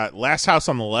she's got Last House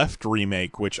on the Left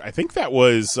remake, which I think that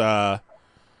was,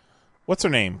 what's her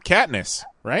name? Katniss,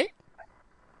 right?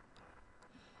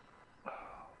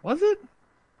 Was it?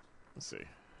 Let's see.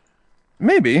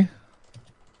 Maybe.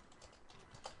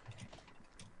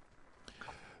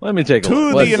 Let me take a To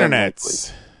look. the Let's-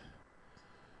 internets.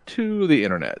 To the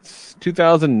internets.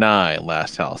 2009,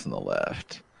 Last House on the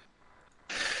Left.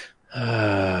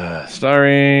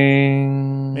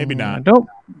 Starring... Maybe not. I don't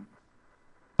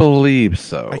believe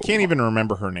so. I can't even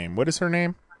remember her name. What is her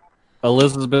name?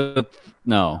 Elizabeth,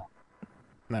 no.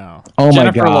 No. Oh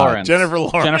Jennifer my god. Lawrence. Jennifer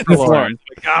Lawrence. Jennifer Lawrence.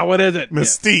 God, what is it?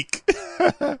 Mystique.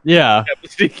 Yeah.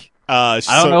 Mystique. I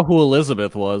don't know who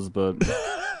Elizabeth was, but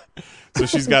So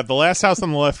she's got The Last House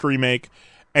on the Left remake,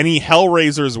 any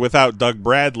Hellraisers without Doug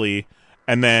Bradley,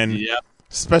 and then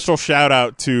special shout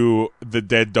out to The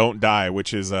Dead Don't Die,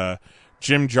 which is a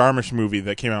Jim Jarmusch movie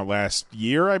that came out last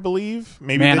year, I believe.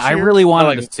 Maybe man, this I year? really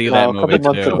wanted to see that a couple movie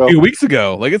months too. ago. A few weeks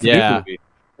ago. Like, it's a Yeah. good movie.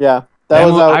 Yeah, that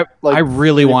was out. I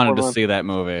really 3 or 4 wanted to months. see that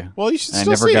movie. Well, you should I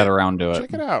still never see got it. around to it.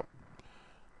 Check it out.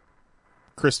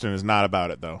 Kristen is not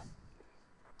about it, though.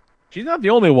 She's not the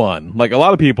only one. Like, a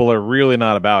lot of people are really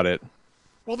not about it.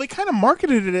 Well, they kind of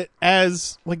marketed it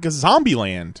as like a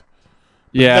Zombieland.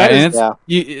 Yeah, That and is-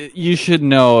 yeah. you should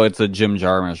know it's a Jim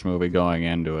Jarmusch movie going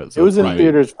into it. So It was it's in like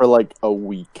theaters for like a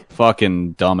week.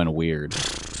 fucking dumb and weird.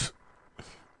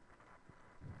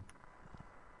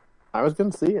 I was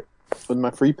going to see it with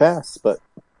my free pass, but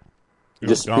It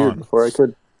was disappeared gone. before I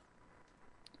could.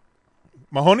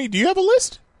 Mahoney, do you have a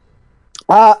list?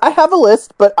 I have a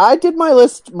list, but I did my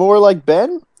list more like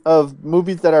Ben of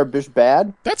movies that are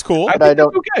bad. That's cool. But I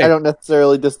don't. that's okay. I don't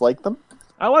necessarily dislike them.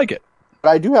 I like it. But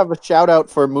I do have a shout out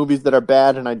for movies that are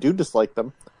bad and I do dislike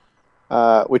them,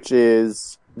 which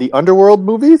is the Underworld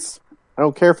movies. I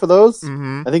don't care for those.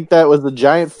 Mhm. I think that was a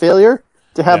giant failure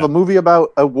to have Yeah. a movie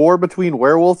about a war between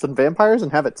werewolves and vampires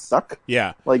and have it suck.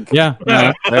 Yeah. Like, Yeah,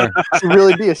 yeah, fair. you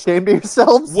really be ashamed of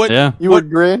yourselves. What? Yeah. You were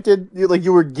granted,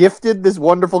 you were gifted this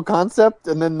wonderful concept,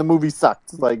 and then the movie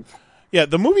sucked. Like, Yeah,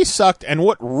 the movie sucked, and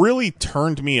what really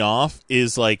turned me off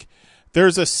is, like,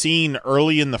 there's a scene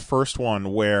early in the first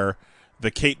one where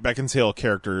the Kate Beckinsale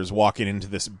character is walking into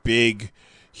this big,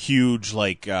 huge,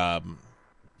 like a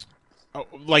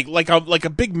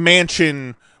big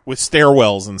mansion with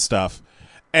stairwells and stuff,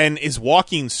 and is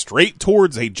walking straight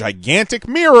towards a gigantic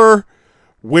mirror,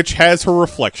 which has her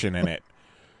reflection in it.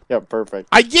 yeah, perfect.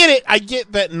 I get it. I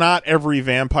get that not every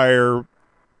vampire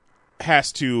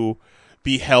has to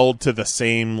be held to the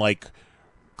same, like,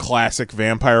 classic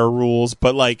vampire rules,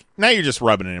 but, like, now you're just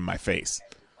rubbing it in my face.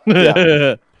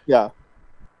 Yeah.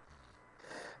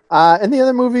 And the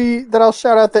other movie that I'll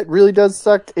shout out that really does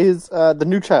suck is the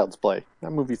new Child's Play.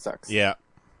 That movie sucks. Yeah.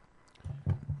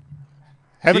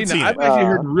 Haven't seen I've it. actually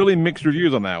heard really mixed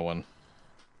reviews on that one.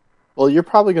 Well, you're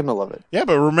probably going to love it. Yeah,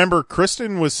 but remember,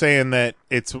 Kristen was saying that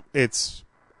it's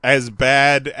as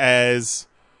bad as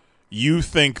you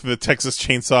think the Texas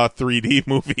Chainsaw 3D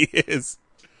movie is.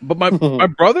 But my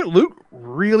brother Luke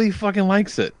really fucking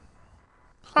likes it.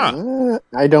 Huh.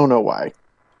 I don't know why.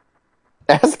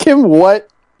 Ask him what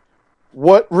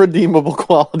redeemable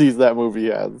qualities that movie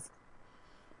has.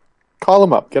 Call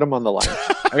him up. Get him on the line.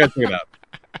 I gotta check it out.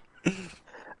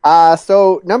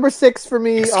 So number 6 for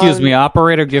me. Excuse me,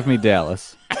 operator, give me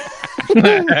Dallas.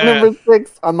 Number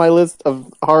 6 on my list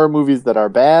of horror movies that are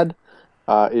bad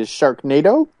is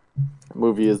Sharknado. The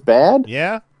movie is bad.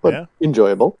 Yeah. But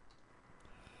enjoyable.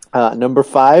 Number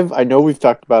 5, I know we've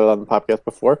talked about it on the podcast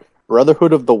before.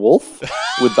 Brotherhood of the Wolf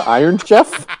with the Iron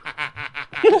Chef.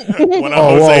 One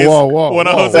of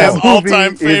Jose's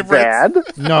all-time favorites. Bad.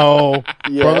 No,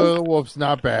 Yes. Brother of the Wolf's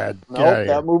not bad. Get Nope, outta that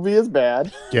here. movie is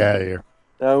bad. Get out of here.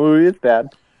 That movie is bad.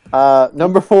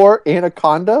 Number 4,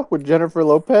 Anaconda with Jennifer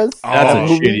Lopez. That's That a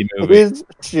shitty movie. is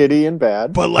shitty and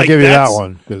bad. But I'll like give you that that's-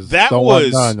 one because that don't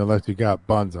was want none unless you got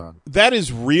buns on. that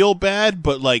is real bad,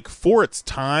 but like for its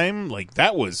time, like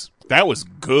that was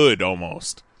good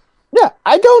almost. Yeah,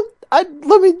 I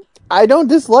don't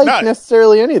dislike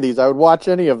necessarily any of these. I would watch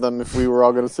any of them if we were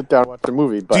all going to sit down and watch a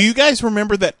movie. But Do you guys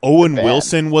remember that Owen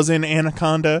Wilson was in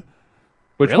Anaconda?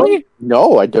 Really?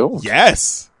 No, I don't.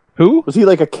 Yes. Who? Was he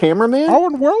like a cameraman?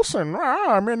 Owen Wilson.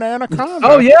 I'm in Anaconda.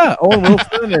 Oh yeah, Owen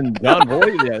Wilson and John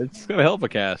Boyd. Yeah, it's got a hell of a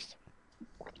cast.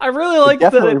 I really like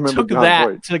that definitely it remember took John that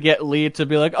Boyd. to get Lee to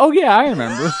be like, oh yeah, I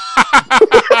remember.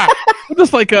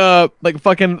 Just like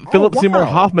fucking Philip Seymour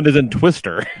Hoffman is in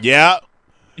Twister. Yeah.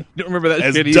 You don't remember that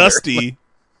As shit either. Dusty.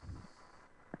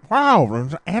 Wow,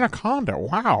 Anaconda.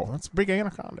 Wow, that's a big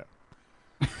anaconda.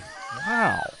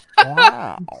 Wow.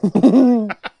 Wow.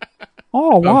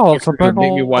 Oh wow, it's a big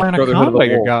Make me old watch Brotherhood of the anaconda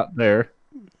you Wolf. got there.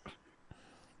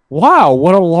 Wow,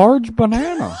 what a large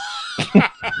banana.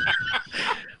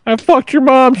 I fucked your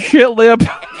mom, shit lip.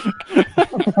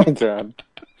 Oh, God.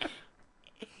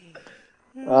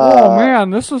 Oh man,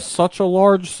 this is such a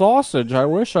large sausage. I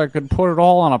wish I could put it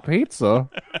all on a pizza.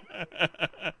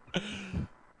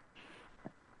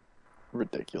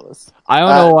 Ridiculous. I don't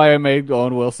know why I made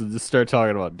Owen Wilson just start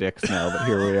talking about dicks now, but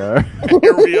here we are.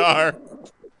 Here we are.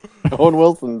 Owen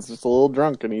Wilson's just a little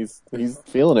drunk and he's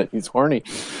feeling it. He's horny.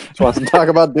 Just wants to talk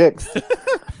about dicks.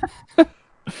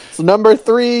 So number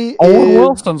 3 Owen is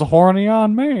Wilson's horny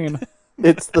on Maine.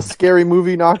 it's the scary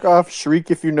movie knockoff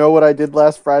Shriek If You Know What I Did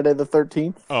Last Friday the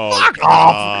 13th. Oh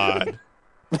God.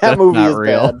 That movie not is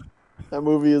real. bad. That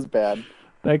movie is bad.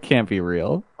 That can't be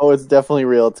real. Oh, it's definitely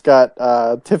real. It's got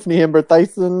Tiffany Amber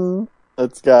Thiessen.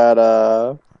 It's got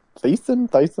Thiessen?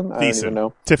 I don't even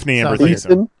know. Tiffany Amber Sounds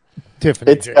like Thiessen.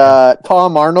 Tiffany. It's got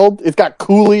Tom Arnold. It's got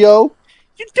Coolio.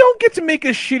 You don't get to make a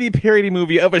shitty parody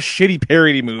movie of a shitty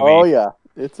parody movie. Oh yeah,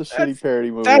 it's a shitty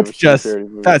parody movie. That's of a shitty just parody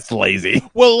movie. that's lazy.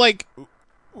 Well, like,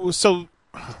 so.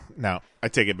 No, I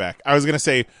take it back. I was gonna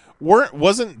say,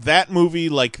 wasn't that movie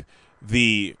like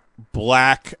the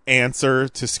black answer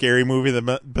to Scary Movie?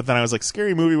 But then I was like,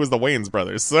 Scary Movie was the Wayans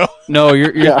brothers. So No,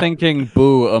 you're thinking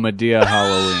Boo, a Medea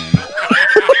Halloween.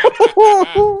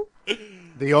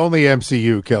 The only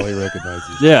MCU Kelly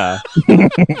recognizes. Yeah.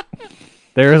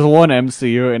 There is one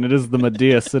MCU, and it is the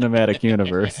Medea Cinematic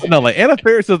Universe. No, like Anna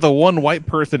Faris is the one white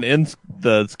person in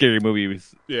the Scary Movie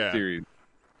series.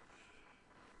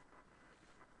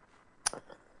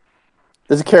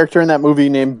 There's a character in that movie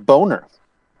named Boner.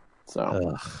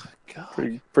 So,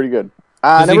 pretty good.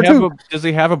 Number 2. Does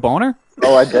he have a boner?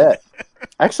 Oh, I bet.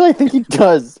 Actually, I think he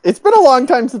does. It's been a long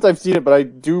time since I've seen it, but I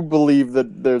do believe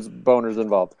that there's boners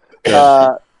involved.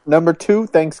 Number 2,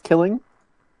 Thanksgiving.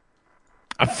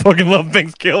 I fucking love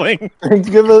Thanksgiving.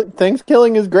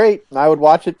 Thanksgiving is great. I would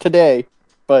watch it today,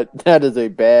 but that is a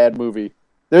bad movie.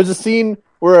 There's a scene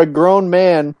where a grown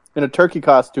man in a turkey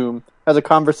costume has a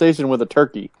conversation with a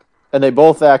turkey, and they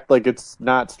both act like it's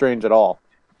not strange at all.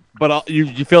 But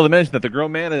you fail to mention that the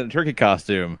grown man in a turkey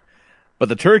costume, but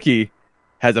the turkey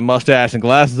has a mustache and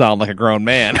glasses on like a grown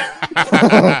man.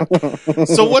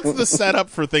 So what's the setup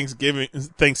for Thanksgiving?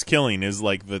 Is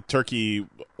like the turkey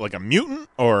like a mutant,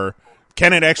 or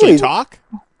can it actually talk?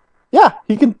 Yeah,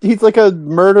 he can. He's like a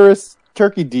murderous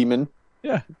turkey demon.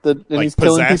 Yeah, and Like he's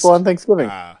killing possessed? people on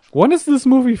Thanksgiving. When is this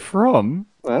movie from?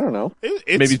 I don't know. It's,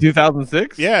 Maybe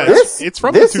 2006? Yeah, This- it's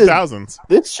from the this is- 2000s.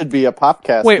 This should be a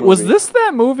Popcast. Wait, was movie. this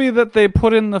that movie that they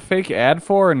put in the fake ad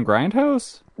for in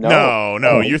Grindhouse? No,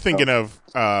 you're thinking of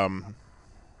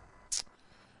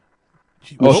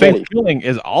Well, Machete. Thanksgiving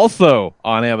is also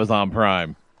on Amazon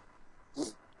Prime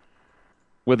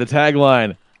with the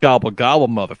tagline "Gobble gobble,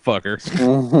 motherfucker."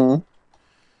 Mm-hmm.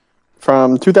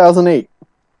 From 2008.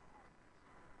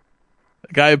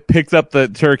 The guy picks up the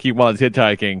turkey while he's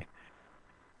hitchhiking,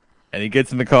 and he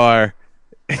gets in the car,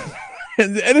 and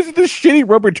it's this shitty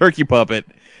rubber turkey puppet,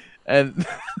 and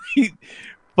he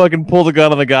fucking pulls a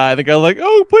gun on the guy. The guy's like,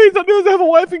 "Oh, please, don't do this. I have a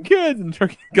wife and kids." And the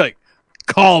turkey like,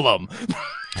 "Call them."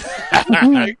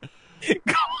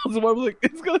 Calls him up, like,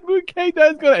 "It's gonna be okay,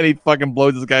 Dad's gonna," and he fucking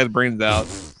blows this guy's brains out.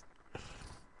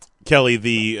 Kelly,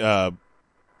 the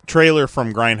trailer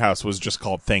from Grindhouse was just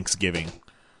called Thanksgiving.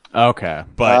 Okay.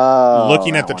 But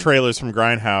looking at the one. trailers from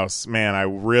Grindhouse, man, I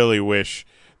really wish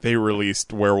they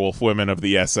released Werewolf Women of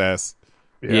the SS.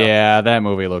 Yeah, that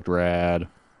movie looked rad.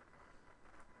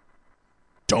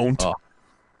 Don't. Oh.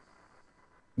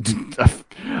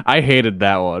 I hated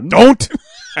that one. Don't!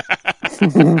 All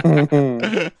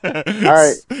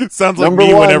right. Sounds like Number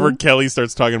me one. whenever Kelly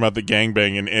starts talking about the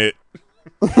gangbang in it.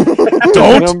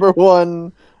 Number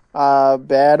one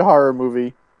bad horror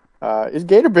movie is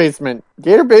Gator Basement.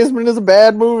 Gator Basement is a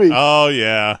bad movie, Oh,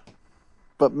 yeah.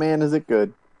 but man, is it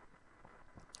good.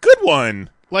 Good one.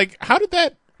 Like, how did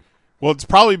that... Well, it's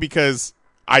probably because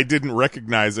I didn't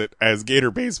recognize it as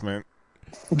Gator Basement.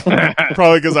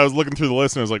 Probably because I was looking through the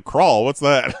list and I was like, Crawl, what's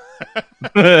that?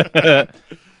 That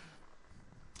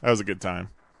was a good time.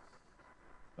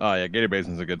 Oh yeah, Gator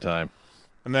Basin's a good time.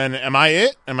 And then, am I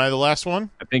it? Am I the last one?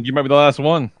 I think you might be the last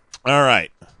one. All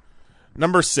right.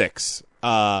 Number 6.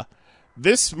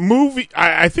 This movie,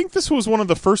 I think this was one of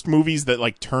the first movies that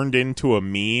like turned into a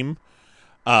meme.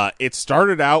 It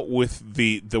started out with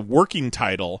the working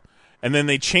title, and then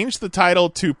they changed the title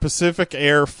to Pacific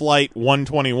Air Flight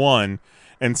 121,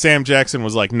 and Sam Jackson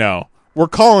was like, "No, we're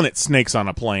calling it Snakes on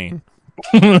a Plane."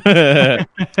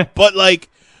 But like,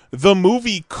 the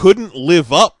movie couldn't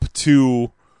live up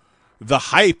to the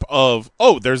hype of,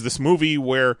 oh, there's this movie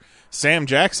where Sam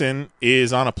Jackson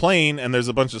is on a plane and there's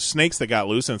a bunch of snakes that got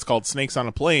loose and it's called Snakes on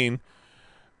a Plane.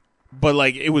 But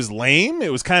like, it was lame.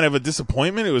 It was kind of a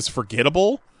disappointment. It was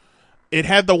forgettable. It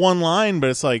had the one line,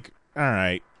 but it's like, all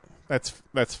right,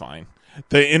 that's fine.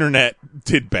 The internet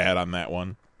did bad on that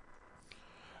one.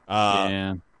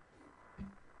 Yeah.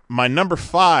 My number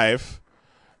 5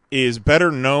 is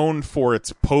better known for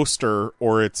its poster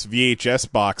or its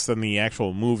VHS box than the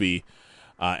actual movie,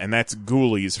 and that's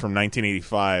Ghoulies from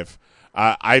 1985.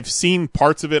 I've seen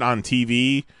parts of it on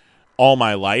TV all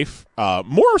my life,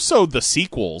 more so the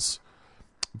sequels,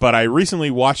 but I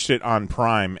recently watched it on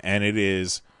Prime, and it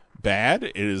is bad,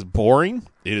 it is boring,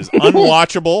 it is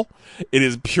unwatchable, it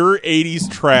is pure 80s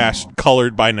trash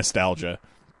colored by nostalgia.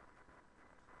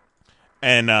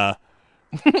 And the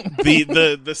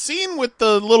scene with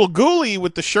the little ghoulie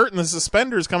with the shirt and the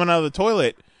suspenders coming out of the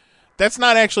toilet, that's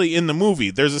not actually in the movie.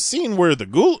 There's a scene where a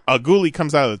ghoulie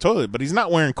comes out of the toilet, but he's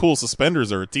not wearing cool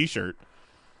suspenders or a t-shirt.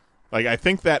 Like, I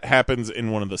think that happens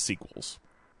in one of the sequels.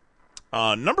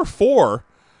 Number 4,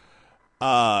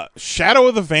 Shadow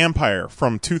of the Vampire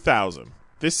from 2000.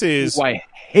 This is... Oh, I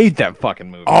hate that fucking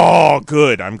movie. Oh,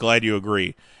 good. I'm glad you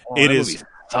agree. That movie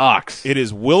sucks. It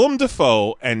is Willem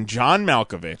Dafoe and John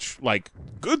Malkovich. Like,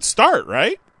 good start,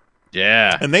 right?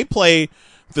 Yeah. And they play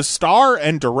the star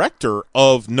and director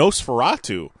of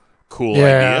Nosferatu. Cool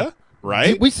Yeah. idea,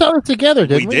 right? We saw it together,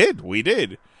 didn't we? We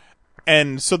did.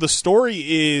 And so the story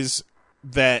is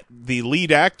that the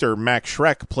lead actor, Max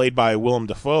Schreck, played by Willem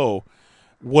Dafoe,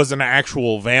 was an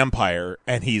actual vampire,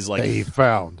 and he's like They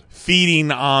found.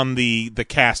 feeding on the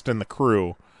cast and the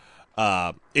crew.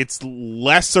 It's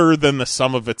lesser than the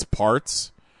sum of its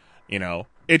parts. You know,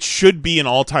 it should be an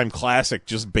all-time classic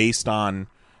just based on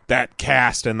that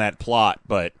cast and that plot,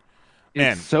 but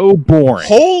man, It's so boring.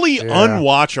 wholly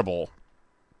unwatchable.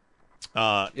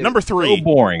 Number 3. So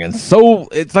boring and so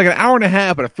it's like an hour and a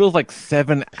half, but it feels like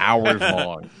 7 hours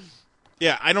long.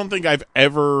 Yeah, I don't think I've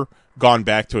ever gone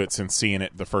back to it since seeing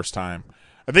it the first time.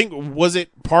 I think, was it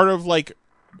part of like,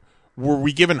 were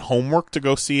we given homework to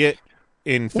go see it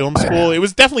in film school? It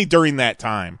was definitely during that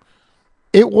time.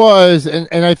 It was,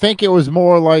 and I think it was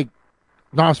more like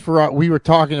Nosferatu. We were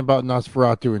talking about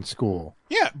Nosferatu in school.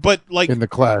 Yeah, but like in the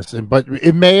class, but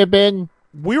it may have been.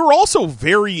 We were also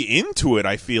very into it.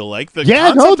 I feel like the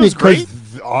concept was great.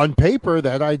 On paper,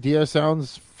 that idea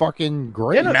sounds fucking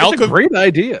great. Yeah, it's a great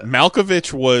idea.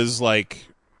 Malkovich was like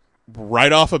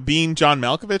right off of being John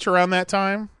Malkovich around that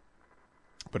time,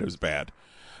 but it was bad.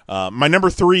 My number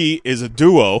 3 is a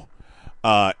duo.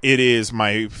 It is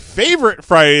my favorite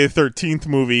Friday the 13th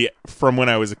movie from when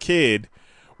I was a kid,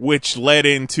 which led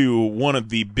into one of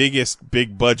the biggest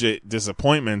big budget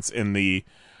disappointments in the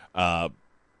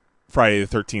Friday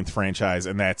the 13th franchise,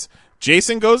 and that's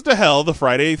Jason Goes to Hell, the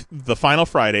final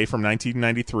Friday from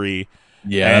 1993.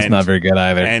 Yeah, that's not very good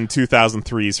either. And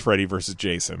 2003's Freddy vs.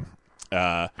 Jason.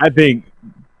 I think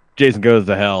Jason Goes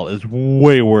to Hell is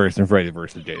way worse than Freddy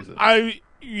vs. Jason.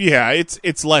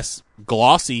 It's less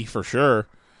glossy for sure.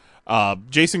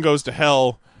 Jason Goes to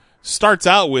Hell starts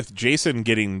out with Jason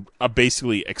getting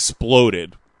basically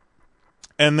exploded,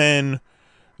 and then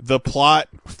the plot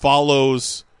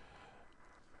follows.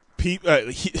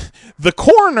 The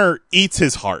coroner eats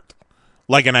his heart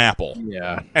like an apple.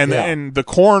 Yeah, and the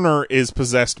coroner is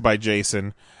possessed by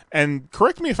Jason. And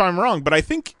correct me if I'm wrong, but I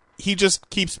think he just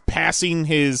keeps passing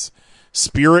his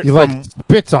spirit. He like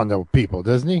spits on the people,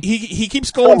 doesn't he? He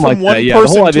keeps going from one the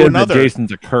person whole idea to is that another.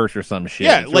 Jason's a curse or some shit.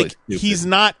 Yeah, It's really like stupid. he's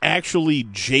not actually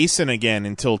Jason again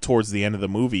until towards the end of the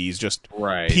movie. He's just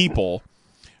people.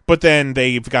 But then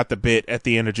they've got the bit at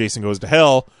the end of Jason Goes to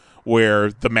Hell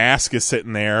where the mask is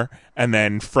sitting there, and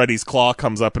then Freddy's claw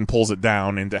comes up and pulls it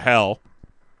down into hell,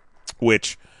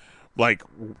 which, like,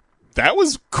 that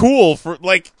was cool for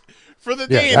the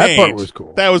day and age. That part was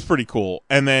cool. That was pretty cool.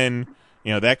 And then,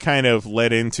 that kind of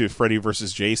led into Freddy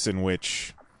vs. Jason,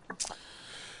 which,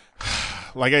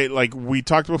 like we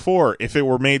talked before, if it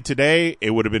were made today,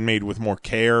 it would have been made with more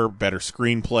care, better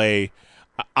screenplay,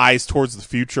 eyes towards the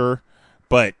future.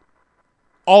 But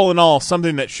all in all,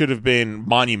 something that should have been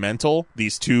monumental.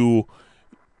 These two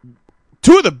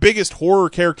of the biggest horror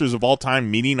characters of all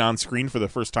time meeting on screen for the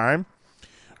first time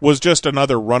was just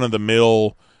another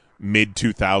run-of-the-mill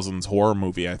mid-2000s horror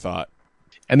movie, I thought.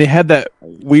 And they had that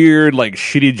weird,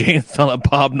 shitty Jane Silent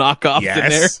Bob knockoff in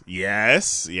there.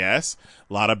 Yes.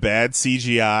 A lot of bad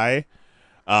CGI.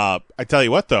 I tell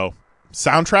you what, though.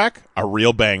 Soundtrack, a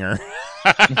real banger.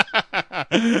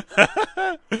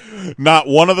 Not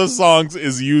one of the songs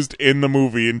is used in the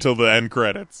movie until the end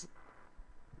credits.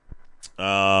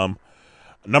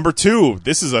 Number 2,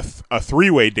 this is a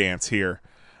three-way dance here.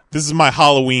 This is my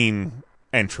Halloween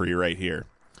entry right here.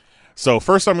 So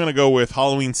first I'm going to go with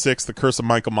Halloween 6, The Curse of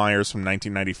Michael Myers from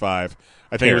 1995.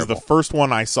 I think it was the first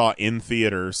one I saw in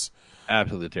theaters.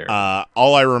 Absolutely terrible.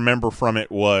 All I remember from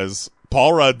it was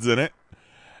Paul Rudd's in it.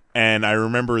 And I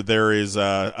remember there is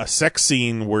a sex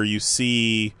scene where you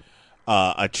see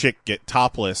a chick get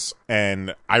topless,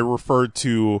 and I referred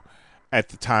to at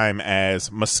the time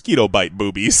as mosquito bite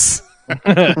boobies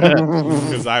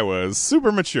because I was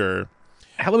super mature.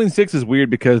 Halloween 6 is weird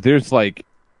because there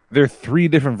are 3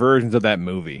 different versions of that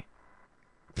movie.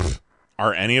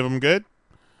 Are any of them good?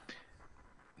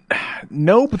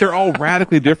 No, but they're all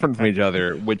radically different from each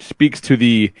other, which speaks to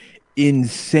the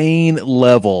insane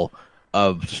level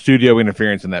of studio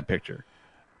interference in that picture.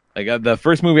 The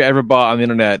first movie I ever bought on the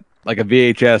internet, a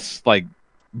VHS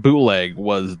bootleg,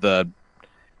 was the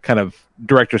kind of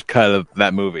director's cut of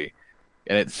that movie,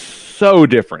 and it's so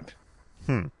different.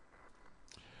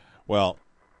 Well,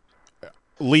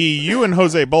 Lee, you and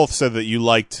Jose both said that you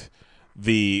liked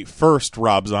the first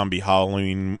Rob Zombie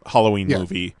Halloween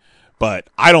movie, but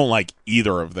I don't like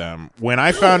either of them. When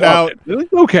I found out,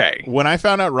 when I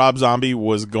found out Rob Zombie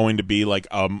was going to be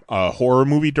a horror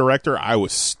movie director, I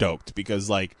was stoked because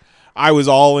I was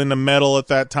all into metal at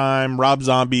that time. Rob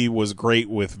Zombie was great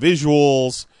with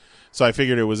visuals, so I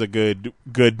figured it was a good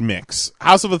mix.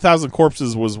 House of a Thousand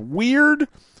Corpses was weird.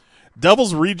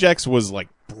 Devil's Rejects was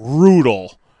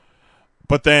brutal,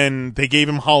 but then they gave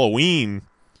him Halloween.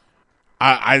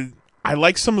 I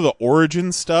like some of the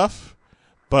origin stuff.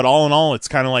 But all in all, it's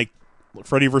kind of like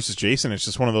Freddy vs. Jason. It's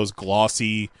just one of those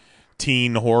glossy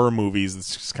teen horror movies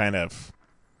that's just kind of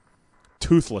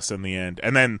toothless in the end.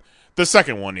 And then the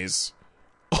second one is,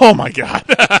 oh my God.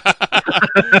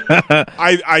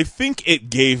 I think it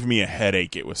gave me a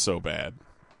headache. It was so bad.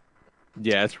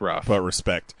 Yeah, it's rough. But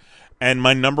respect. And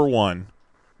my number 1,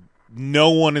 no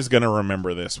one is going to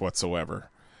remember this whatsoever.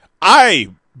 I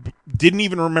didn't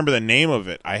even remember the name of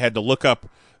it. I had to look up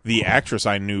the actress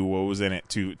I knew what was in it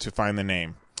to find the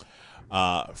name.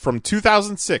 From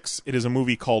 2006, it is a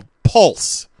movie called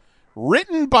Pulse,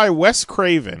 written by Wes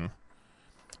Craven.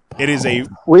 It is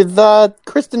with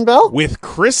Kristen Bell. With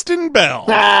Kristen Bell.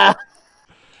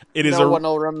 It is no one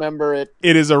will remember it.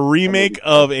 It is a remake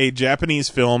of a Japanese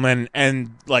film, and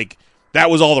that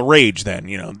was all the rage then.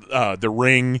 The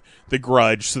Ring, The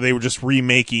Grudge. So they were just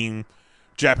remaking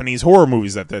Japanese horror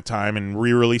movies at that time and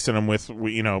re-releasing them with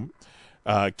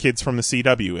kids from the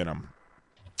CW in them.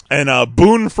 And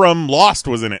Boone from Lost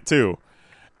was in it too.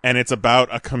 And it's about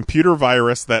a computer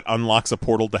virus that unlocks a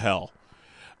portal to hell.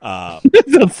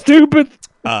 That's stupid.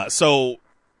 So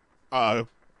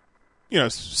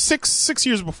 6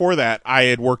 years before that, I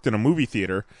had worked in a movie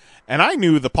theater, and I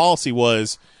knew the policy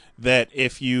was that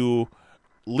if you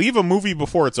leave a movie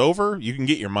before it's over, you can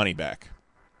get your money back.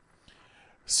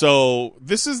 So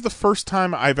this is the first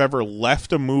time I've ever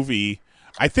left a movie.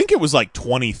 I think it was like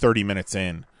 20, 30 minutes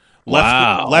in.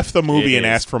 Left the movie and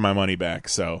asked for my money back.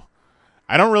 So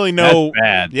I don't really know. That's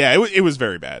bad. Yeah, it was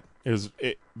very bad. It was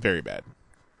very bad.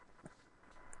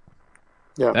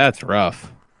 Yeah, That's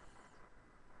rough.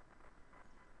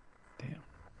 Damn.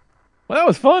 Well, that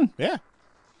was fun. Yeah.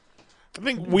 I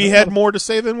think we had more to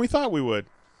say than we thought we would.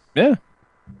 Yeah.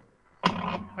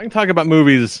 I can talk about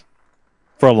movies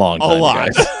for a long time. A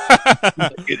lot. Guys.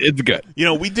 It's good. You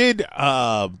know, we did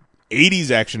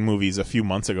 80s action movies a few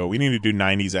months ago. We need to do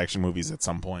 90s action movies at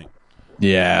some point.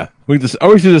 Yeah. We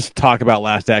should just talk about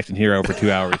Last Action Hero for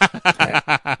 2 hours.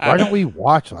 Why don't we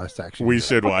watch Last Action? We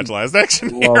should watch Last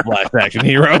Action Hero. Love Last Action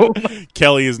Hero.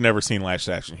 Kelly has never seen Last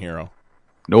Action Hero.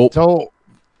 Nope. So,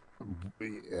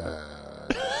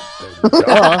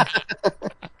 duh.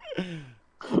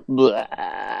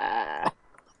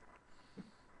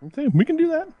 Okay, we can do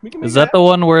that. We can. Is that the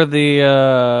one where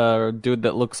the dude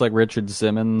that looks like Richard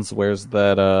Simmons wears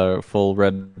that full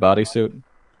red bodysuit?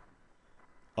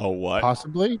 Oh, what?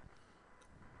 Possibly.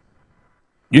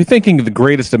 You're thinking of the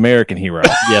greatest American hero.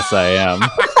 Yes, I am.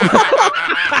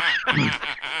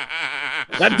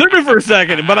 That took me for a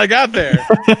second, but I got there.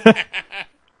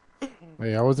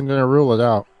 Hey, I wasn't gonna rule it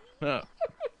out.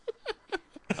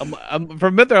 I'm for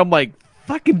a minute there. I'm like,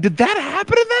 fucking, did that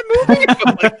happen in that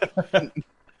movie?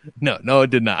 No, it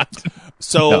did not.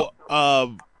 So,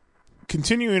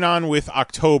 continuing on with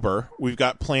October, we've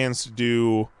got plans to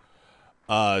do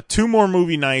 2 more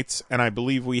movie nights, and I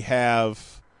believe we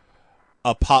have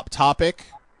a pop topic.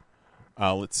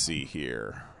 Let's see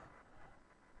here.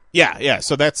 Yeah.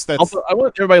 So that's. Also, I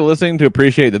want everybody listening to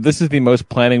appreciate that this is the most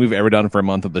planning we've ever done for a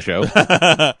month of the show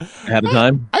ahead of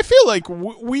time. I feel like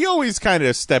we always kind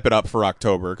of step it up for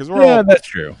October because we're that's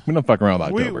true. We don't fuck around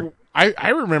with October. I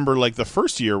remember like the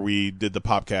first year we did the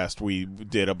Popcast, we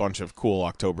did a bunch of cool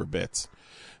October bits. Yeah.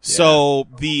 So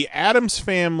the Addams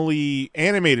Family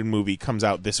animated movie comes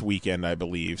out this weekend, I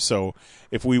believe. So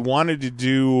if we wanted to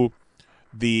do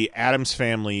the Addams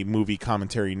Family movie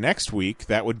commentary next week,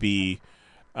 that would be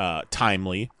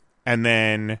timely. And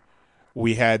then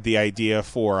we had the idea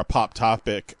for a pop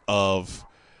topic of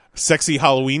sexy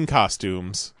Halloween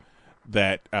costumes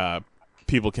that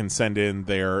people can send in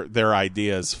their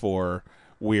ideas for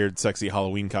weird sexy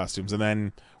Halloween costumes. And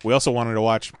then we also wanted to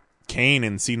watch Kane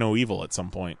and See No Evil at some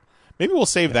point. Maybe we'll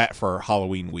save that for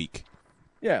Halloween week.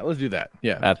 Yeah, let's do that.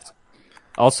 Yeah. That's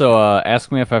also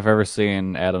ask me if I've ever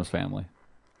seen Addams Family.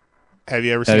 Have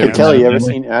you ever seen Hey, Kelly, you ever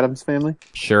seen Addams Family?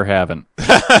 Sure haven't.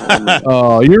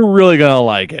 Oh, you're really gonna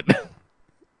like it.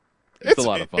 It's a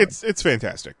lot of fun. It's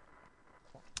fantastic.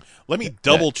 Let me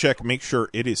double check, make sure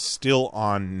it is still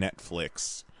on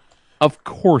Netflix. Of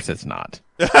course it's not.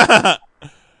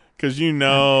 Because you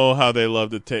know how they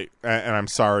love to take... And I'm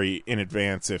sorry in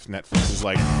advance if Netflix is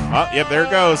like, oh, yep, there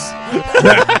it goes.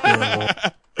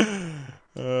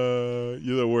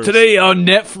 You're the worst. Today on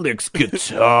Netflix,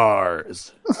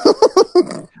 guitars.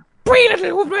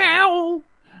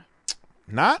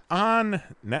 Not on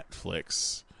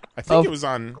Netflix. I think it was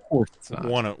on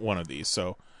one of these.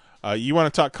 So you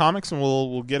want to talk comics and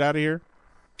we'll get out of here?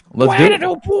 Let's do it.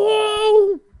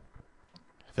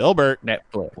 Filbert.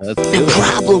 Netflix. The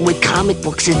problem with comic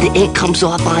books is the ink comes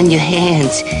off on your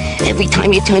hands. Every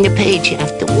time you turn the page, you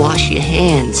have to wash your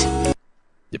hands.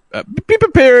 Be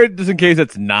prepared just in case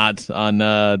it's not on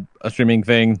a streaming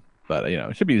thing, but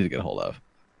it should be easy to get a hold of.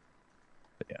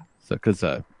 But yeah, so because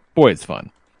boy, it's fun.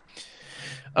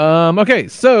 Okay,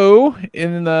 so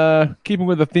in keeping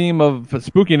with the theme of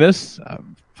spookiness,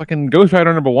 fucking Ghost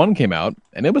Rider #1 came out,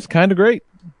 and it was kind of great.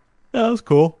 Yeah, that was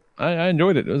cool. I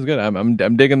enjoyed it. It was good. I'm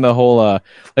digging the whole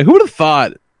like who would have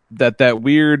thought that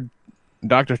weird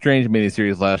Doctor Strange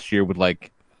miniseries last year would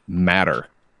like matter.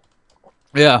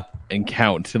 Yeah. And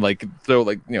count. And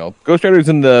Ghost Rider's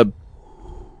in the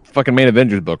fucking main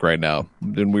Avengers book right now.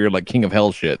 Doing weird King of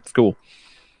Hell shit. It's cool.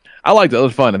 I liked it. It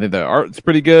was fun. I think the art's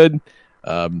pretty good.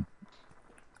 I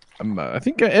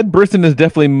think Ed Brisson is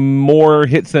definitely more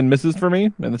hits than misses for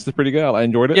me, and this is pretty good. I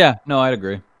enjoyed it. Yeah, no, I'd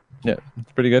agree. Yeah,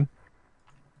 it's pretty good.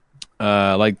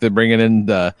 Like they're bringing in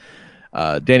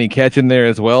Danny Ketch in there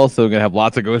as well, so we're gonna have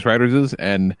lots of Ghost Riders.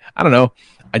 And I don't know,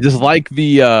 I just like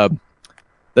the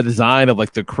design of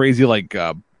the crazy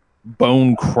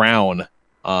bone crown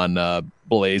on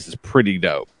Blaze is pretty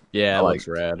dope. Yeah, it looks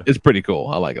rad. It's pretty cool.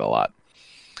 I like it a lot.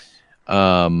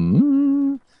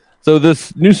 So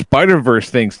this new Spider-Verse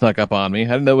thing snuck up on me. I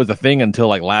didn't know it was a thing until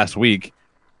last week,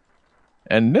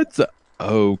 and it's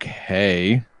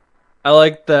okay. I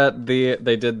like that they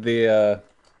did the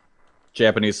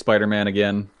Japanese Spider-Man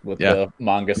again with the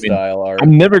manga style art.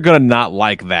 I'm never gonna not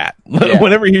like that. Yeah.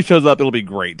 Whenever he shows up, it'll be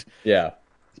great. Yeah.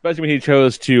 Especially when he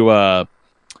chose to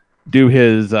do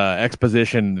his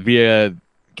exposition via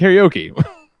karaoke.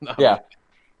 Yeah.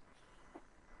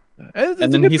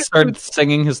 And then he started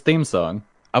singing his theme song.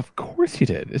 Of course he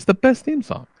did. It's the best theme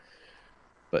song.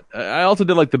 But I also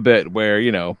did like the bit where,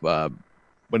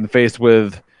 when faced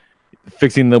with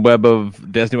fixing the web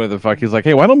of Destiny, what the fuck, he's like,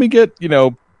 hey, why don't we get,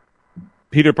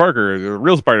 Peter Parker, the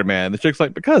real Spider-Man? The chick's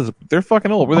like, because they're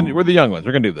fucking old. We're the young ones.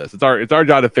 We're going to do this. It's our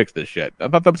job to fix this shit. I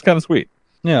thought that was kind of sweet.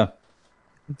 Yeah.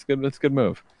 That's good. That's a good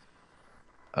move.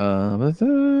 Let's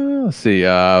see.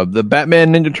 The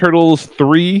Batman Ninja Turtles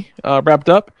 3 wrapped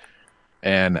up.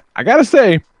 And I got to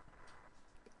say,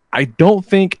 I don't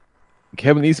think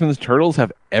Kevin Eastman's Turtles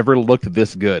have ever looked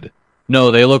this good.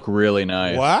 No, they look really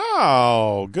nice.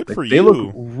 Wow, good for you. They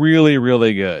look really,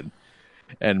 really good.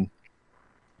 And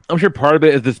I'm sure part of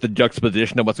it is just the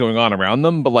juxtaposition of what's going on around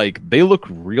them, but they look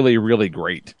really, really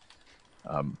great.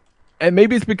 And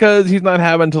maybe it's because he's not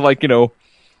having to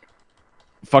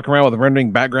fuck around with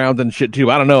rendering backgrounds and shit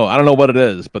too. I don't know what it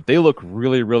is, but they look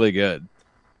really, really good.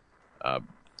 And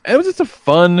it was just a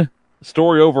fun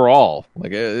story overall.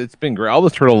 It's been great. All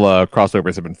those turtle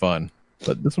crossovers have been fun,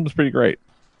 but this one was pretty great.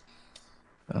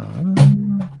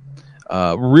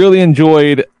 Really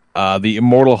enjoyed the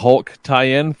Immortal Hulk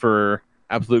tie-in for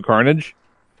Absolute Carnage.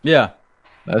 Yeah,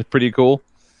 that's pretty cool.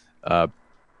 I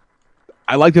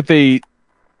like that they,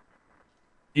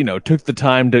 took the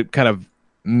time to kind of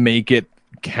make it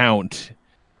count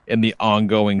in the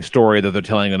ongoing story that they're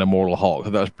telling in Immortal Hulk.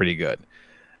 So that was pretty good,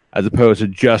 as opposed to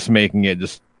just making it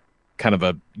just kind of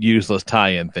a useless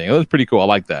tie-in thing. It was pretty cool. I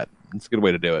like that. It's a good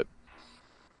way to do it.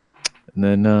 And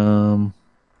then,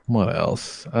 what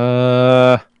else?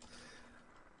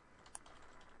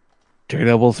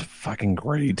 Daredevil's fucking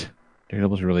great.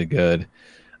 Daredevil's really good.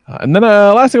 And then,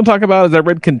 last thing I'll talk about is I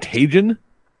read Contagion,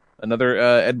 another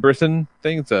Ed Brisson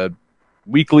thing. It's a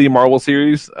weekly Marvel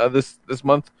series this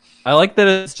month. I like that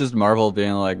it's just Marvel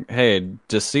being like, hey,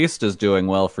 Deceased is doing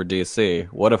well for DC.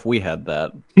 What if we had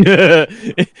that?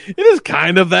 It is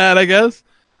kind of that, I guess.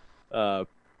 That's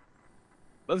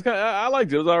I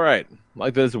liked it. It was all right. I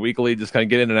like this weekly, just kind of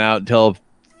get in and out and tell a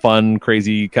fun,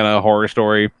 crazy kind of horror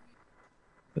story.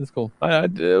 It's cool.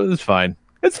 It was fine.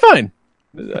 It's fine.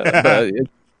 Hey,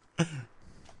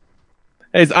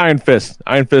 it's Iron Fist.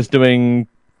 Iron Fist doing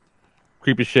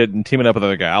creepy shit and teaming up with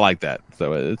other guy. I like that.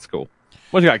 So it's cool.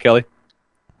 What you got, Kelly?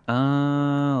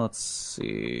 Let's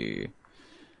see.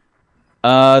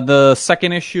 The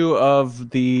second issue of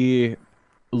the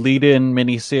lead-in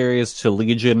miniseries to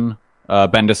Legion,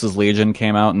 Bendis' Legion,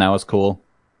 came out, and that was cool.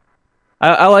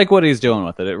 I like what he's doing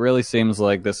with it. It really seems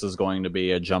like this is going to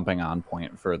be a jumping-on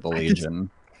point for the Legion.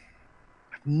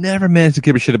 I've never managed to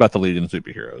give a shit about the Legion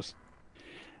superheroes.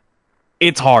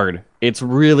 It's hard. It's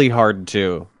really hard,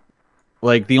 too.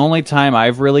 The only time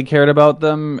I've really cared about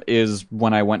them is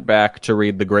when I went back to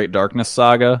read the Great Darkness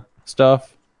Saga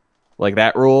stuff.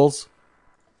 That rules.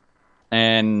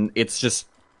 And it's just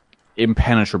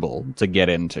impenetrable to get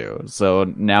into.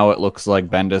 So now it looks like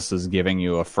Bendis is giving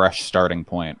you a fresh starting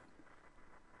point.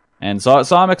 And so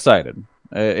I'm excited.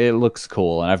 It looks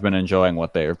cool, and I've been enjoying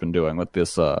what they've been doing with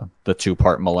this the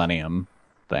 2-part Millennium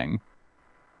thing.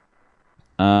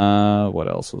 What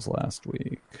else was last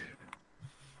week?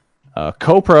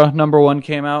 Copra #1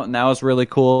 came out, and that was really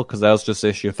cool because that was just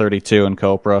issue 32 in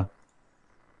Copra.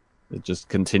 It just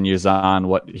continues on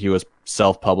what he was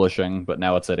self-publishing, but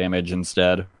now it's at Image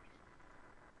instead.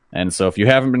 And so if you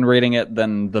haven't been reading it,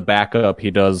 then the backup, he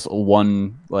does a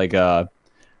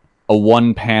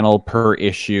 1-panel per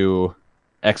issue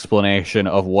explanation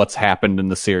of what's happened in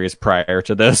the series prior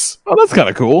to this. Oh, that's kind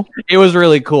of cool. It was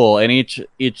really cool, and each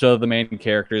of the main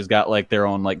characters got their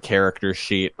own character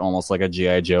sheet, almost like a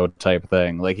G.I. Joe type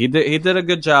thing. He did a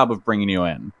good job of bringing you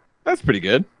in. That's pretty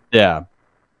good. Yeah.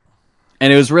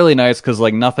 And it was really nice because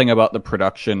nothing about the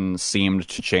production seemed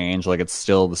to change. It's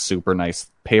still the super nice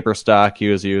paper stock he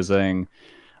was using.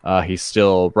 He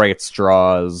still writes,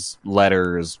 draws,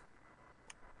 letters,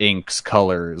 inks,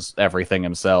 colors, everything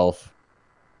himself,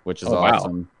 which is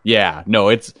awesome. Wow. Yeah, no,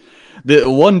 it's the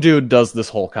one dude does this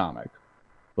whole comic.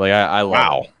 I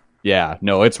love it. Yeah,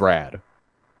 no, it's rad.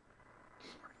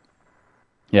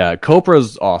 Yeah,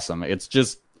 Copra's awesome. It's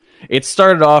just, it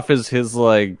started off as his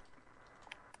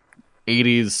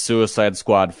 80s Suicide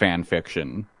Squad fan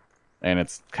fiction, and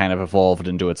it's kind of evolved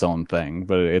into its own thing,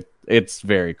 but it's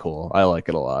very cool. I like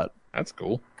it a lot. That's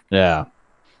cool. Yeah.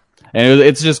 And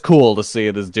it's just cool to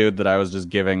see this dude that I was just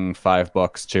giving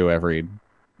 $5 to every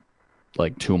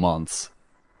 2 months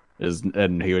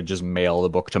and he would just mail the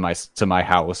book to my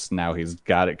house. Now he's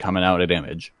got it coming out at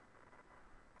Image.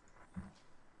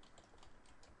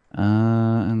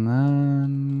 And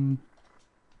then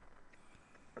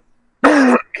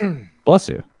bless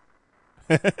you.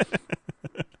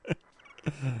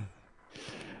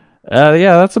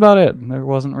 Yeah, that's about it. There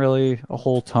wasn't really a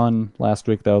whole ton last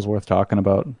week that was worth talking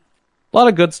about. A lot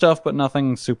of good stuff, but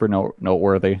nothing super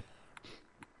noteworthy.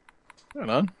 Right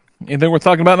on. Anything worth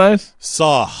talking about, Knize?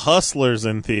 Saw Hustlers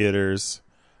in theaters.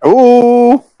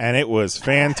 Ooh, and it was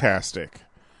fantastic.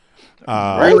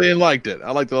 Really liked it.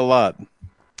 I liked it a lot.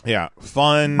 Yeah,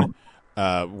 fun,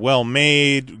 well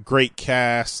made, great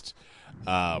cast.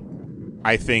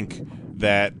 I think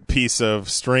that piece of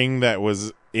string that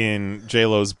was in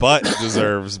J-Lo's butt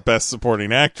deserves Best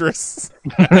Supporting Actress.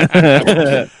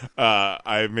 I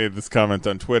made this comment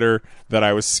on Twitter that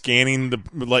I was scanning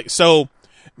so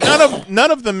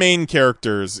none of the main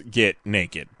characters get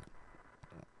naked.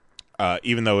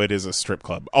 Even though it is a strip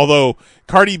club. Although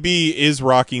Cardi B is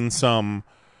rocking some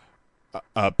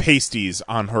pasties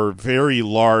on her very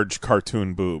large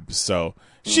cartoon boobs, so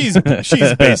she's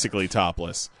basically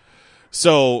topless.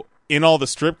 So in all the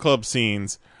strip club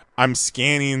scenes, I'm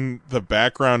scanning the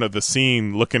background of the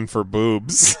scene looking for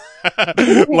boobs,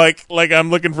 like I'm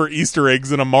looking for Easter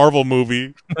eggs in a Marvel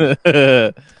movie,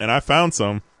 and I found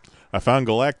some. I found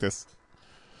Galactus.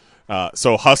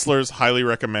 So Hustlers, highly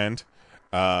recommend.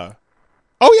 Oh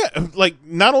yeah, like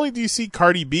not only do you see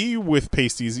Cardi B with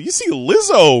pasties, you see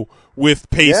Lizzo with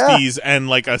pasties and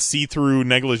like a see-through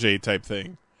negligee type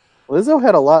thing. Lizzo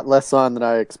had a lot less on than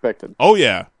I expected. Oh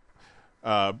yeah.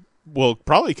 Well,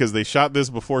 probably because they shot this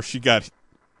before she got,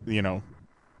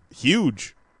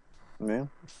 huge. Yeah.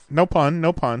 No pun.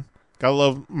 Gotta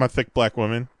love my thick black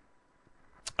women.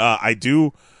 I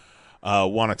do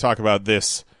want to talk about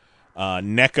this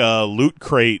NECA loot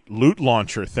crate loot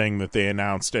launcher thing that they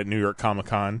announced at New York Comic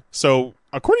Con. So,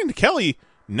 according to Kelly,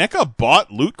 NECA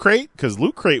bought Loot Crate because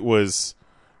Loot Crate was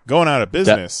going out of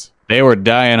business. They were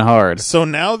dying hard. So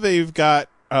now they've got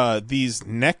these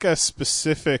NECA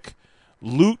specific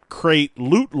Loot Crate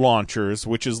loot launchers,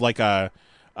 which is like a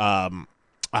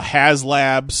HasLab /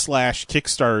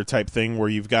 Kickstarter type thing where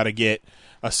you've got to get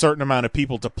a certain amount of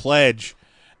people to pledge.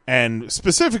 And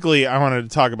specifically, I wanted to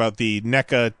talk about the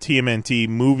NECA TMNT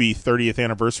movie 30th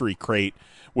anniversary crate,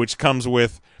 which comes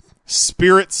with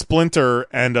Spirit Splinter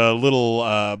and a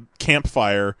little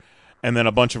campfire, and then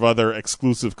a bunch of other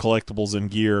exclusive collectibles and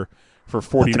gear for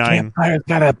 $49. The campfire's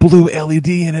got a blue LED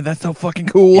in it. That's so fucking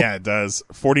cool. Yeah, it does.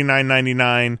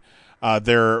 $49.99.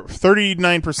 They're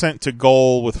 39% to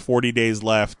goal with 40 days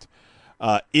left.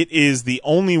 It is the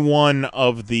only one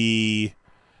of the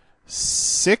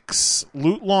 6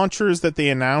 loot launchers that they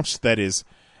announced that is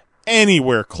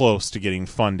anywhere close to getting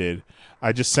funded.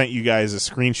 I just sent you guys a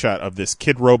screenshot of this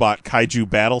Kid Robot Kaiju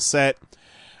battle set.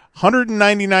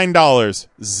 $199,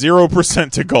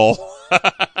 0% to goal.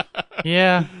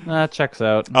 Yeah, that checks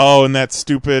out. Oh, and that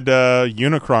stupid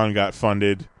Unicron got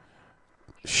funded.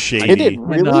 Shady. It did,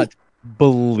 really? I not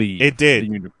believe it did.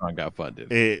 The Unicron got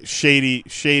funded.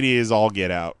 Shady is all get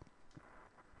out.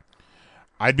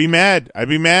 I'd be mad. I'd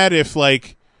be mad if,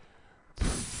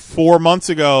 4 months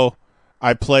ago,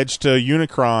 I pledged to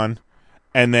Unicron,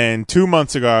 and then 2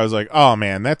 months ago, I was like, oh,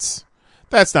 man, that's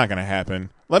not going to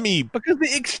happen. Because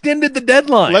they extended the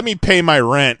deadline. Let me pay my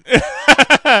rent.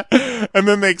 And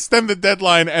then they extend the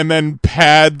deadline and then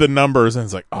pad the numbers, and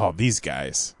it's like, oh, these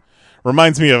guys.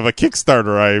 Reminds me of a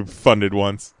Kickstarter I funded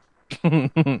once.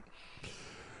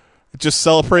 Just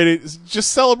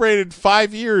celebrated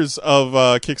 5 years of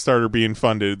Kickstarter being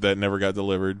funded that never got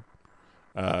delivered.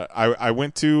 I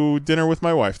went to dinner with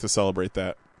my wife to celebrate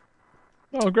that.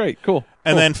 Oh, great. Cool.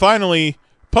 And then finally,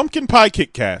 pumpkin pie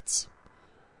Kit Kats.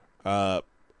 No.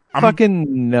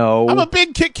 I'm a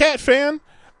big Kit Kat fan,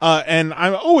 and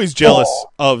I'm always jealous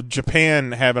of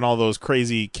Japan having all those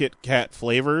crazy Kit Kat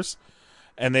flavors.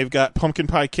 And they've got pumpkin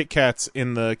pie Kit Kats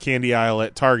in the candy aisle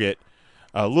at Target.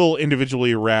 A little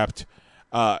individually wrapped.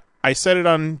 I said it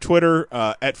on Twitter.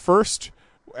 At first,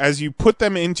 as you put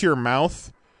them into your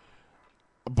mouth,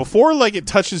 before it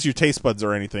touches your taste buds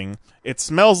or anything, it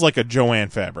smells like a Joanne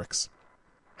Fabrics.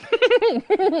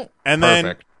 And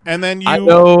Perfect. then you I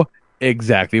know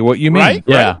exactly what you mean. Right?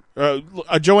 Yeah. Right?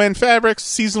 A Joanne Fabrics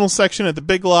seasonal section at the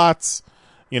Big Lots.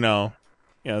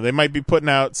 They might be putting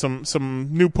out some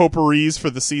new potpourris for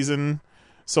the season,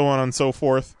 so on and so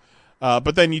forth.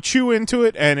 But then you chew into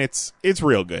it, and it's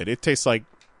real good. It tastes like,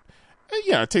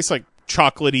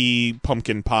 chocolatey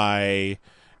pumpkin pie.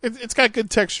 It's got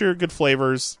good texture, good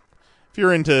flavors. If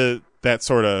you're into that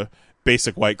sort of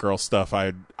basic white girl stuff,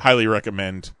 I'd highly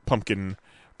recommend pumpkin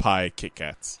pie Kit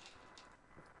Kats.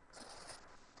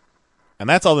 And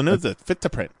that's all the news that fit to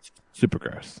print. Super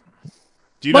gross.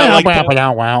 Do you not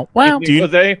like wow. Do you,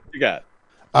 Jose? You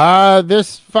got?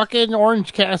 This fucking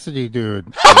Orange Cassidy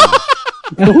dude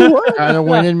kind of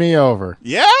winning me over.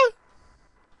 Yeah?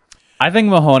 I think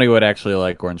Mahoney would actually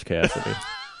like Orange Cassidy.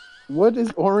 What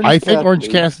is Orange I Cassidy? think Orange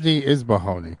Cassidy is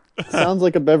Mahoney. Sounds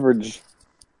like a beverage.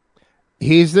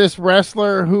 He's this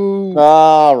wrestler who...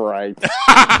 All right.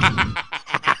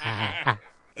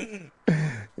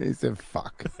 He said,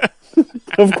 fuck.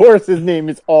 Of course his name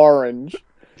is Orange.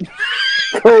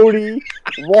 Cody,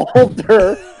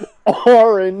 Walter,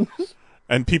 Orange.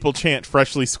 And people chant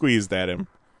freshly squeezed at him.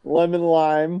 Lemon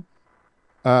lime.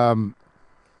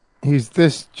 He's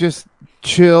this just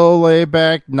chill, laid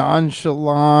back,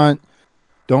 nonchalant,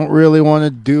 don't really want to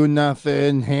do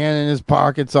nothing, hand in his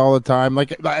pockets all the time.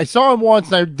 Like, I saw him once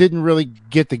and I didn't really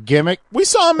get the gimmick. We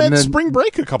saw him at spring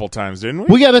break a couple times, didn't we?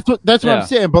 Well, yeah, that's what I'm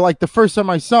saying. But like the first time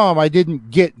I saw him, I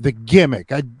didn't get the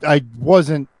gimmick. I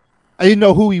didn't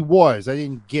know who he was. I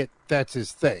didn't get that's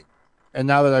his thing. And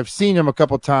now that I've seen him a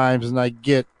couple times and I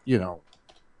get,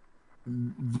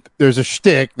 there's a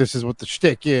shtick. This is what the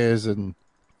shtick is. And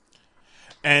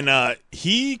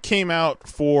he came out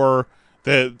for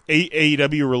the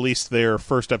AEW released their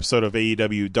first episode of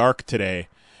AEW Dark today,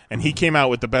 and he came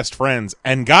out with the best friends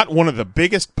and got one of the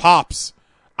biggest pops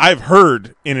I've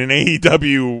heard in an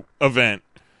AEW event.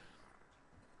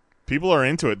 People are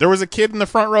into it. There was a kid in the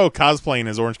front row cosplaying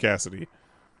as Orange Cassidy.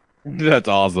 That's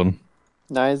awesome.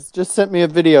 Knize just sent me a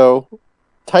video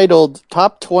titled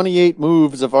Top 28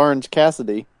 Moves of Orange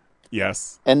Cassidy.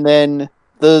 Yes. And then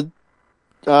the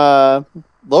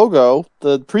logo,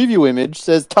 the preview image,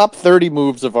 says Top 30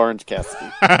 Moves of Orange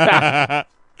Cassidy. I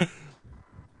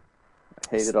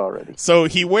hate it already. So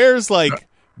he wears, like,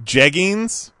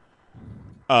 jeggings.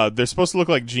 They're supposed to look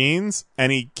like jeans,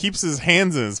 and he keeps his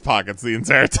hands in his pockets the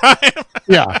entire time.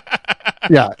 Yeah,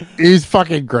 he's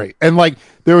fucking great. And like,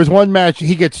 there was one match,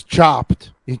 he gets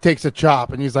chopped. He takes a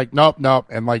chop, and he's like, nope,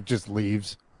 and like just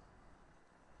leaves.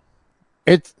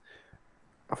 It's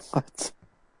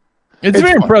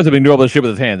very impressive. He can do all this shit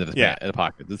with his hands in his in the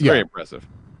pocket. It's very impressive.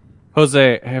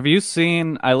 Jose, have you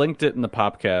seen? I linked it in the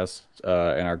Popcast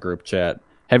in our group chat.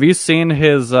 Have you seen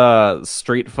his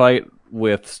street fight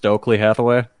with Stokely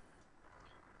Hathaway?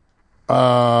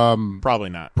 Probably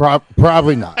not.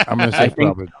 Probably not. I'm gonna say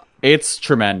probably not. It's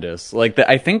tremendous. Like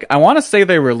I want to say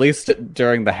they released it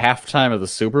during the halftime of the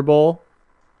Super Bowl.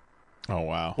 Oh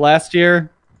wow! Last year,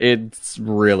 it's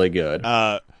really good.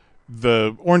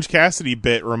 The Orange Cassidy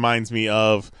bit reminds me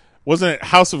of, wasn't it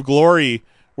House of Glory,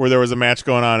 where there was a match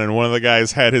going on and one of the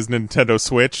guys had his Nintendo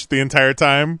Switch the entire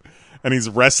time and he's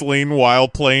wrestling while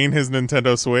playing his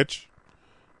Nintendo Switch?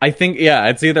 I think,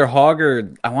 it's either Hog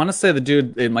or I want to say the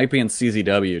dude, it might be in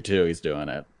CZW too, he's doing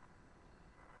it.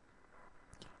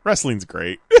 Wrestling's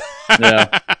great.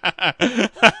 Yeah.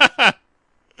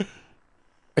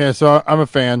 Yeah, so I'm a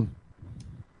fan.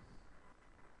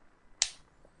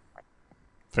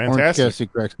 Fantastic. Orange Cassidy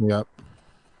cracks me up.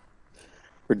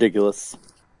 Ridiculous.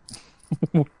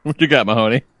 What you got,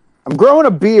 Mahoney? I'm growing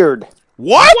a beard.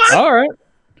 What? All right.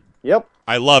 Yep.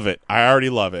 I love it. I already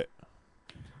love it.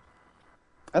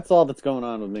 That's all that's going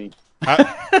on with me.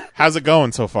 How's it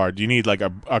going so far? Do you need like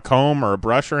a comb or a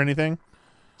brush or anything?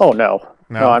 Oh, no.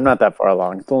 No, I'm not that far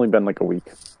along. It's only been like a week.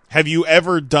 Have you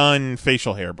ever done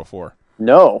facial hair before?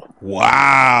 No.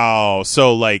 Wow.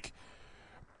 So, like,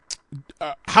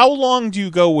 how long do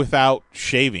you go without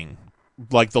shaving?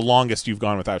 Like, the longest you've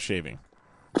gone without shaving?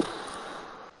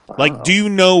 Like, do you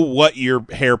know what your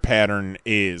hair pattern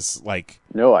is? Like,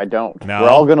 no, I don't. No? We're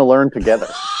all going to learn together.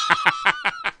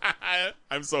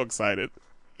 I'm so excited.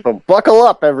 So buckle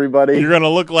up, everybody. You're going to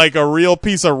look like a real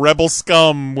piece of rebel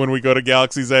scum when we go to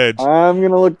Galaxy's Edge. I'm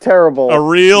going to look terrible. A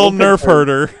real nerf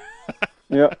herder.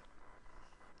 Yeah.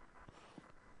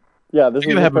 Yeah, this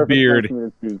You're is going to have a perfect beard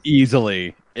time for me to choose.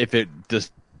 easily if it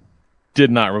just did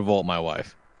not revolt my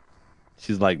wife.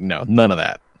 She's like, no, none of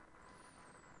that.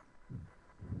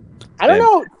 I don't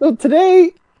know. So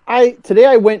today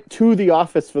I went to the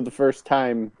office for the first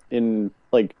time in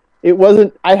like it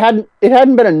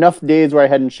hadn't been enough days where I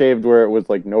hadn't shaved where it was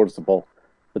like noticeable.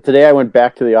 But today I went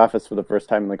back to the office for the first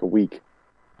time in like a week,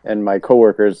 and my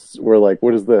coworkers were like,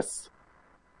 "What is this?"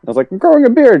 I was like, "I'm growing a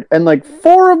beard," and like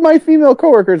 4 of my female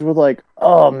coworkers were like,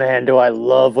 "Oh man, do I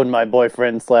love when my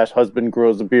boyfriend/husband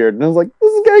grows a beard?" And I was like,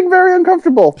 "This is getting very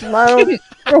uncomfortable. I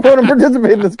don't want to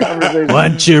participate in this conversation." Why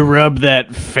don't you rub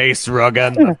that face rug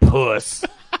on the puss?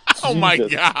 Oh my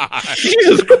god!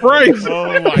 Jesus Christ!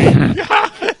 Oh my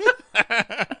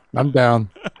god! I'm down.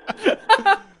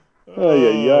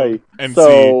 Ay. And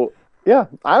so yeah,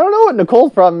 I don't know what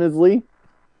Nicole's problem is, Lee.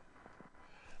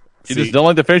 You just don't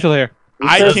like the facial hair.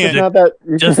 I can't.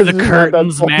 Does the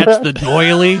curtains match the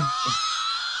doily?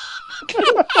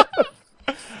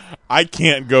 I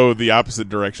can't go the opposite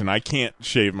direction. I can't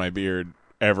shave my beard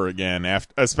ever again,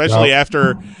 especially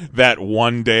after that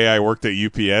one day I worked at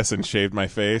UPS and shaved my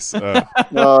face.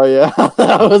 Oh, yeah.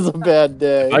 That was a bad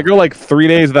day. I go like 3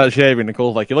 days without shaving.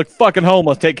 Nicole's like, you look fucking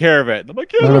homeless. Take care of it. I'm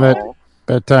like, yeah. Remember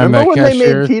that time Remember that when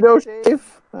cashier they made keto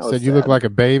shave? That was said you sad. look like a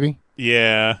baby?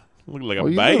 Yeah. Look like a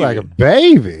You baby. look like a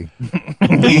baby.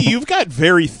 Lee, you've got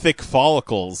very thick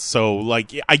follicles, so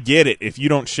like I get it. If you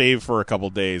don't shave for a couple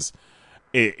days,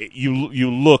 you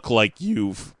look like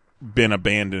you've been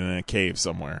abandoned in a cave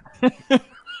somewhere.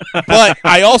 But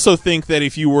I also think that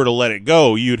if you were to let it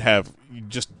go, you'd have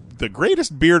just the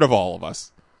greatest beard of all of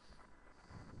us.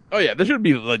 Oh yeah, this should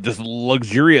be like just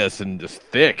luxurious and just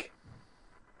thick.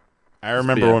 I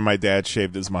remember when my dad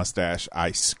shaved his mustache,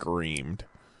 I screamed.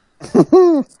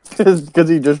 Because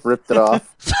he just ripped it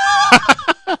off.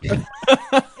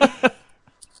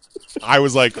 I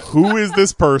was like, who is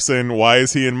this person? Why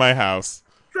is he in my house?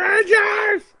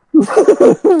 Strangers!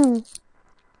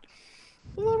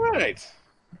 All right.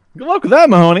 Good luck with that,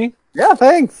 Mahoney. Yeah,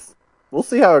 thanks. We'll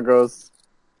see how it goes.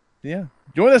 Yeah.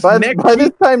 Join us By next this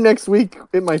week. time next week,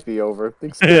 it might be over. The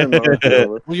experiment might be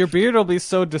over. Well, your beard will be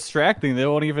so distracting they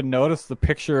won't even notice the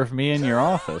picture of me in your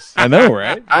office. I know,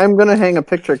 right? I'm gonna hang a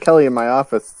picture of Kelly in my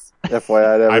office.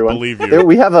 FYI to everyone. I believe you. There,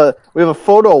 we have a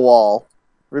photo wall.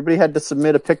 Everybody had to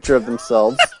submit a picture of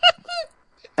themselves,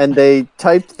 and they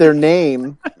typed their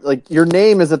name. Like your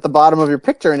name is at the bottom of your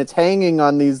picture, and it's hanging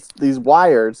on these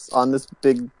wires on this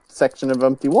big section of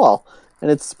empty wall. And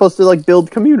it's supposed to like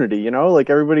build community, you know, like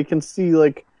everybody can see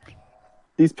like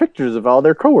these pictures of all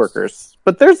their coworkers.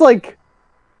 But there's like,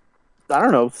 I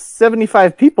don't know,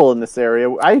 75 people in this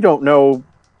area. I don't know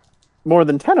more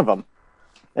than 10 of them,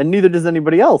 and neither does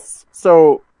anybody else.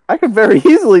 So I could very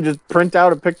easily just print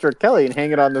out a picture of Kelly and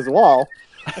hang it on this wall,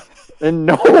 and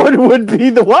no one would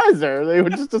be the wiser. They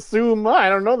would just assume, I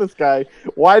don't know this guy.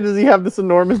 Why does he have this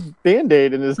enormous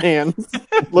Band-Aid in his hands,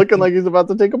 looking like he's about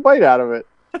to take a bite out of it?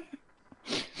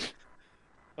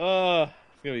 It's gonna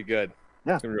be good.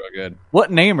 Yeah. It's gonna be real good.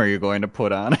 What name are you going to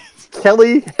put on it?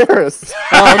 Kelly Harris.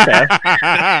 Oh,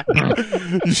 okay.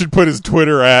 You should put his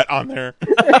Twitter on there.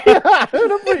 Yeah, I'm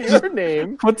gonna put your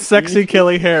name. Put sexy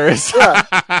Kelly Harris. Yeah.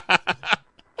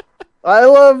 I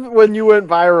love when you went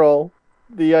viral,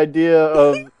 the idea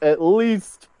of at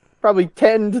least probably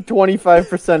 10 to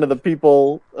 25% of the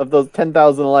people of those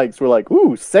 10,000 likes were like,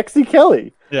 ooh, sexy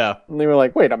Kelly. Yeah. And they were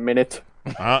like, wait a minute.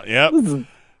 Yep.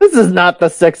 This is not the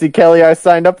sexy Kelly I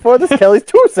signed up for. This Kelly's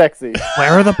too sexy.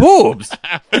 Where are the boobs?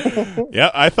 Yeah,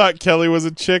 I thought Kelly was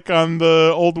a chick on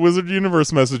the old Wizard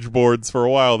Universe message boards for a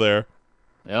while there.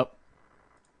 Yep.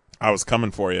 I was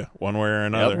coming for you, one way or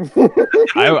another. Yep.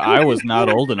 I was not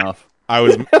old enough. I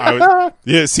was.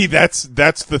 Yeah, see, that's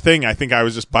the thing. I think I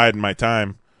was just biding my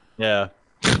time. Yeah.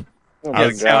 Oh I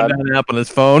was counting it up on his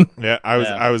phone. Yeah,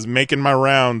 I was making my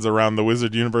rounds around the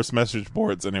Wizard Universe message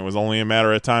boards, and it was only a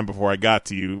matter of time before I got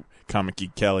to you, Comic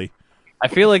Geek Kelly. I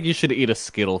feel like you should eat a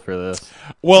Skittle for this.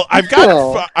 Well, I've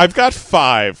got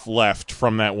 5 left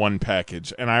from that one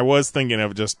package, and I was thinking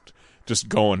of just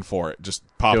going for it, just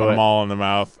popping them all in the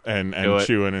mouth and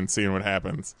chewing and seeing what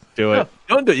happens. Do it.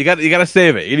 Don't do it. You got to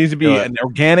save it. It needs to be an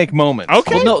organic moment.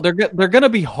 Okay. Well, no, they're gonna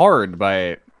be hard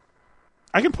by.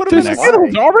 I can put them in a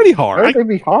It's already hard. Why would they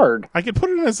be hard? I can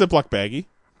put it in a Ziploc baggie.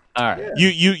 All right.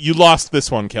 You lost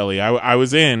this one, Kelly. I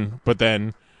was in, but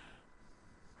then.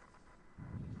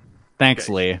 Thanks,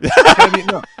 Lee.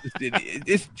 No,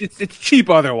 it's cheap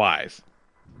otherwise.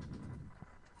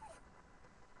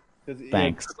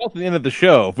 Thanks. It's also the end of the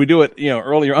show. If we do it,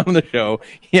 earlier on in the show,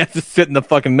 he has to sit in the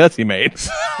fucking mess he made.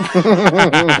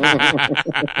 I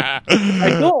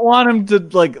don't want him to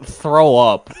throw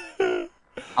up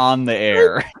on the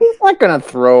air. He's not gonna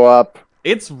throw up.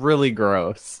 It's really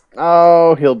gross.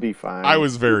 Oh, he'll be fine. I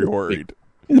was very worried.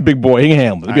 He's a big boy. He can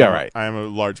handle it. He'll be all right. I am a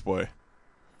large boy.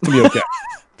 He'll be okay.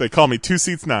 They call me 2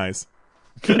 seats Knize.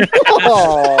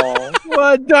 Oh,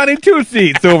 What, Donnie? 2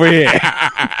 seats over here.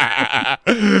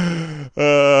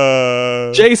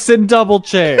 Jason double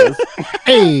chairs.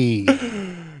 Hey.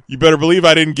 You better believe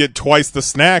I didn't get twice the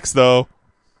snacks, though.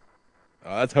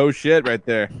 Oh, that's ho shit right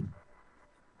there.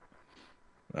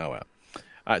 Oh, well. All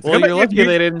right, so Well, come you're back lucky next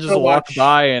they week. didn't just Go walk watch-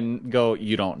 by and go,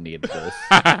 "You don't need this."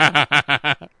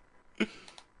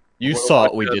 You saw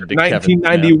what we did to Kevin Smith.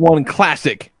 1991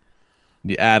 classic,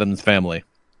 The Addams Family.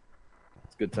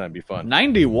 It's a good time, be fun.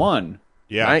 91.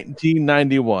 Yeah.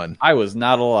 1991. I was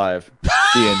not alive.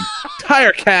 The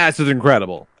entire cast is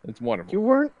incredible. It's wonderful. you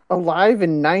weren't alive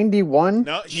in '91?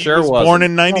 No, he Sure was wasn't. born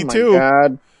in Oh my '92.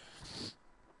 God.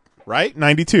 right?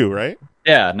 92, right?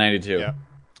 Yeah, 92. Yeah.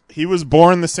 He was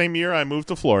born the same year I moved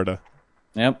to Florida.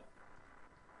 Yep.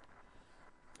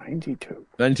 92.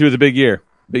 92 is a big year.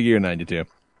 Big year, 92.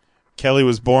 Kelly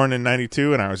was born in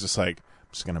 92, and I was just like,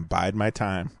 I'm just going to bide my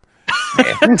time.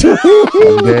 One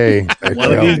day.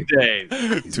 One of these days.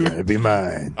 It's gonna be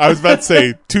mine. I was about to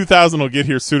say 2000 will get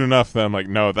here soon enough. Then I'm like,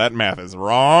 no, that math is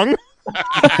wrong.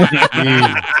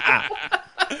 That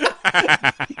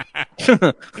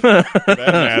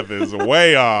math is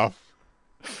way off.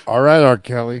 All right, R.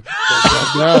 Kelly.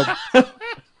 Oh,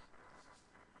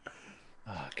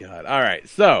 God. All right.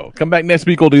 So, come back next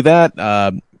week. We'll do that.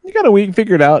 You got a week.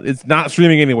 Figure it out. It's not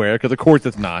streaming anywhere because, of course,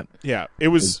 it's not. Yeah. It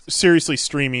was seriously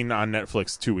streaming on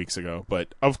Netflix 2 weeks ago.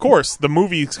 But, of course, the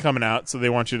movie's coming out, so they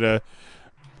want to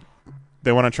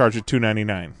charge you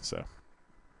 $2.99. So.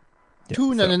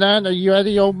 $2.99. Are you out of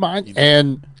your mind?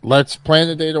 And let's plan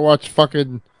a day to watch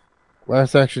fucking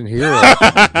Last Action Hero.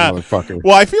 Motherfucker.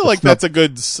 Well, I feel like that's a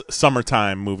good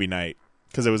summertime movie night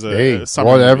because it was a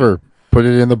summer whatever. movie. Put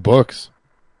it in the books.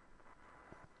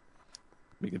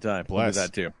 Be a good time. We'll do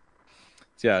that too.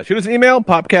 So, yeah, shoot us an email,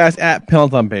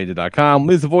 popcast@panelsonpages.com.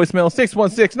 Leave us a voicemail,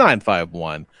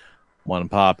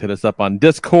 616-951-1POP. Hit us up on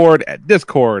Discord at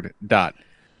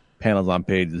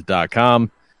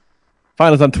discord.panelsonpages.com.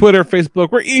 Find us on Twitter,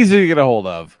 Facebook. We're easy to get a hold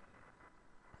of.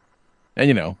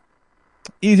 And,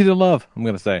 easy to love, I'm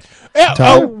going to say.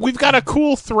 Yeah, we've got a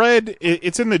cool thread.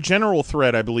 It's in the general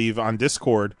thread, I believe, on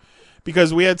Discord,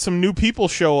 because we had some new people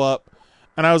show up,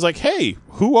 and I was like, hey,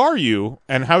 who are you,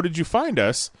 and how did you find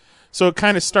us? So it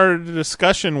kind of started a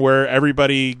discussion where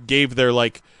everybody gave their,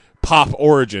 pop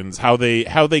origins, how they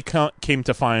came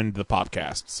to find the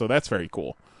Popcast. So that's very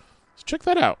cool. So check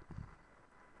that out.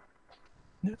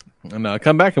 And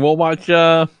come back and we'll watch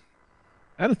Addams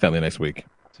Family next week.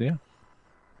 So, yeah.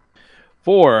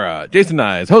 For Jason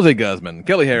Knize, Jose Guzman,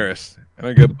 Kelly Harris, and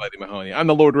our good buddy Mahoney, I'm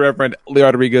the Lord Reverend Leo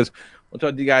Rodriguez. We'll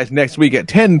talk to you guys next week at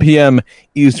 10 p.m.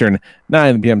 Eastern,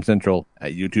 9 p.m. Central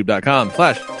at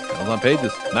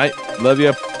youtube.com/PanelsOnPages. Night. Love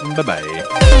you. Bye-bye.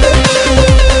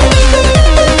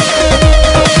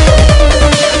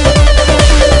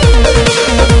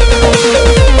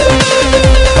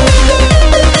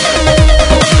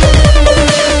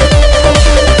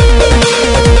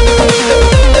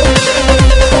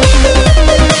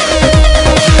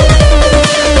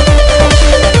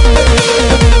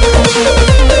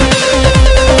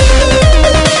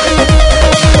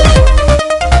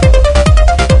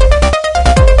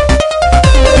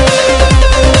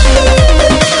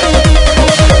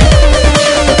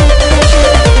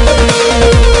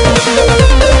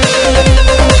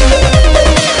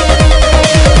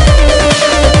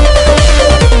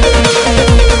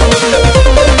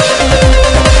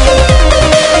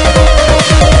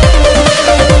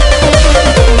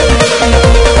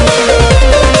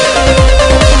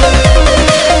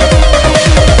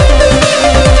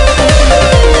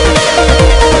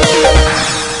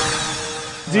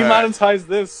 Demonetize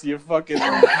this, you fucking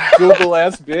Google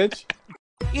ass bitch.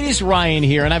 It is Ryan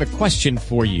here, and I have a question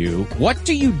for you. What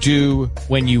do you do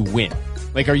when you win?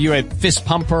 Are you a fist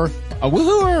pumper, a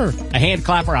woohooer, a hand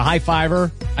clapper, a high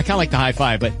fiver? I kind of like the high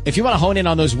five, but if you want to hone in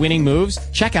on those winning moves,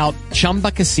 check out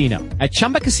Chumba Casino. At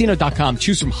ChumbaCasino.com,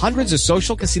 choose from hundreds of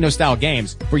social casino-style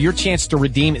games for your chance to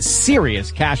redeem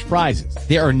serious cash prizes.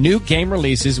 There are new game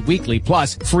releases weekly,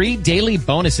 plus free daily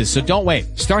bonuses. So don't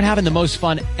wait. Start having the most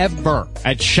fun ever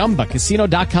at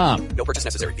ChumbaCasino.com. No purchase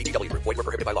necessary. VGW Group. Void where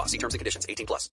prohibited by law. See terms and conditions. 18+.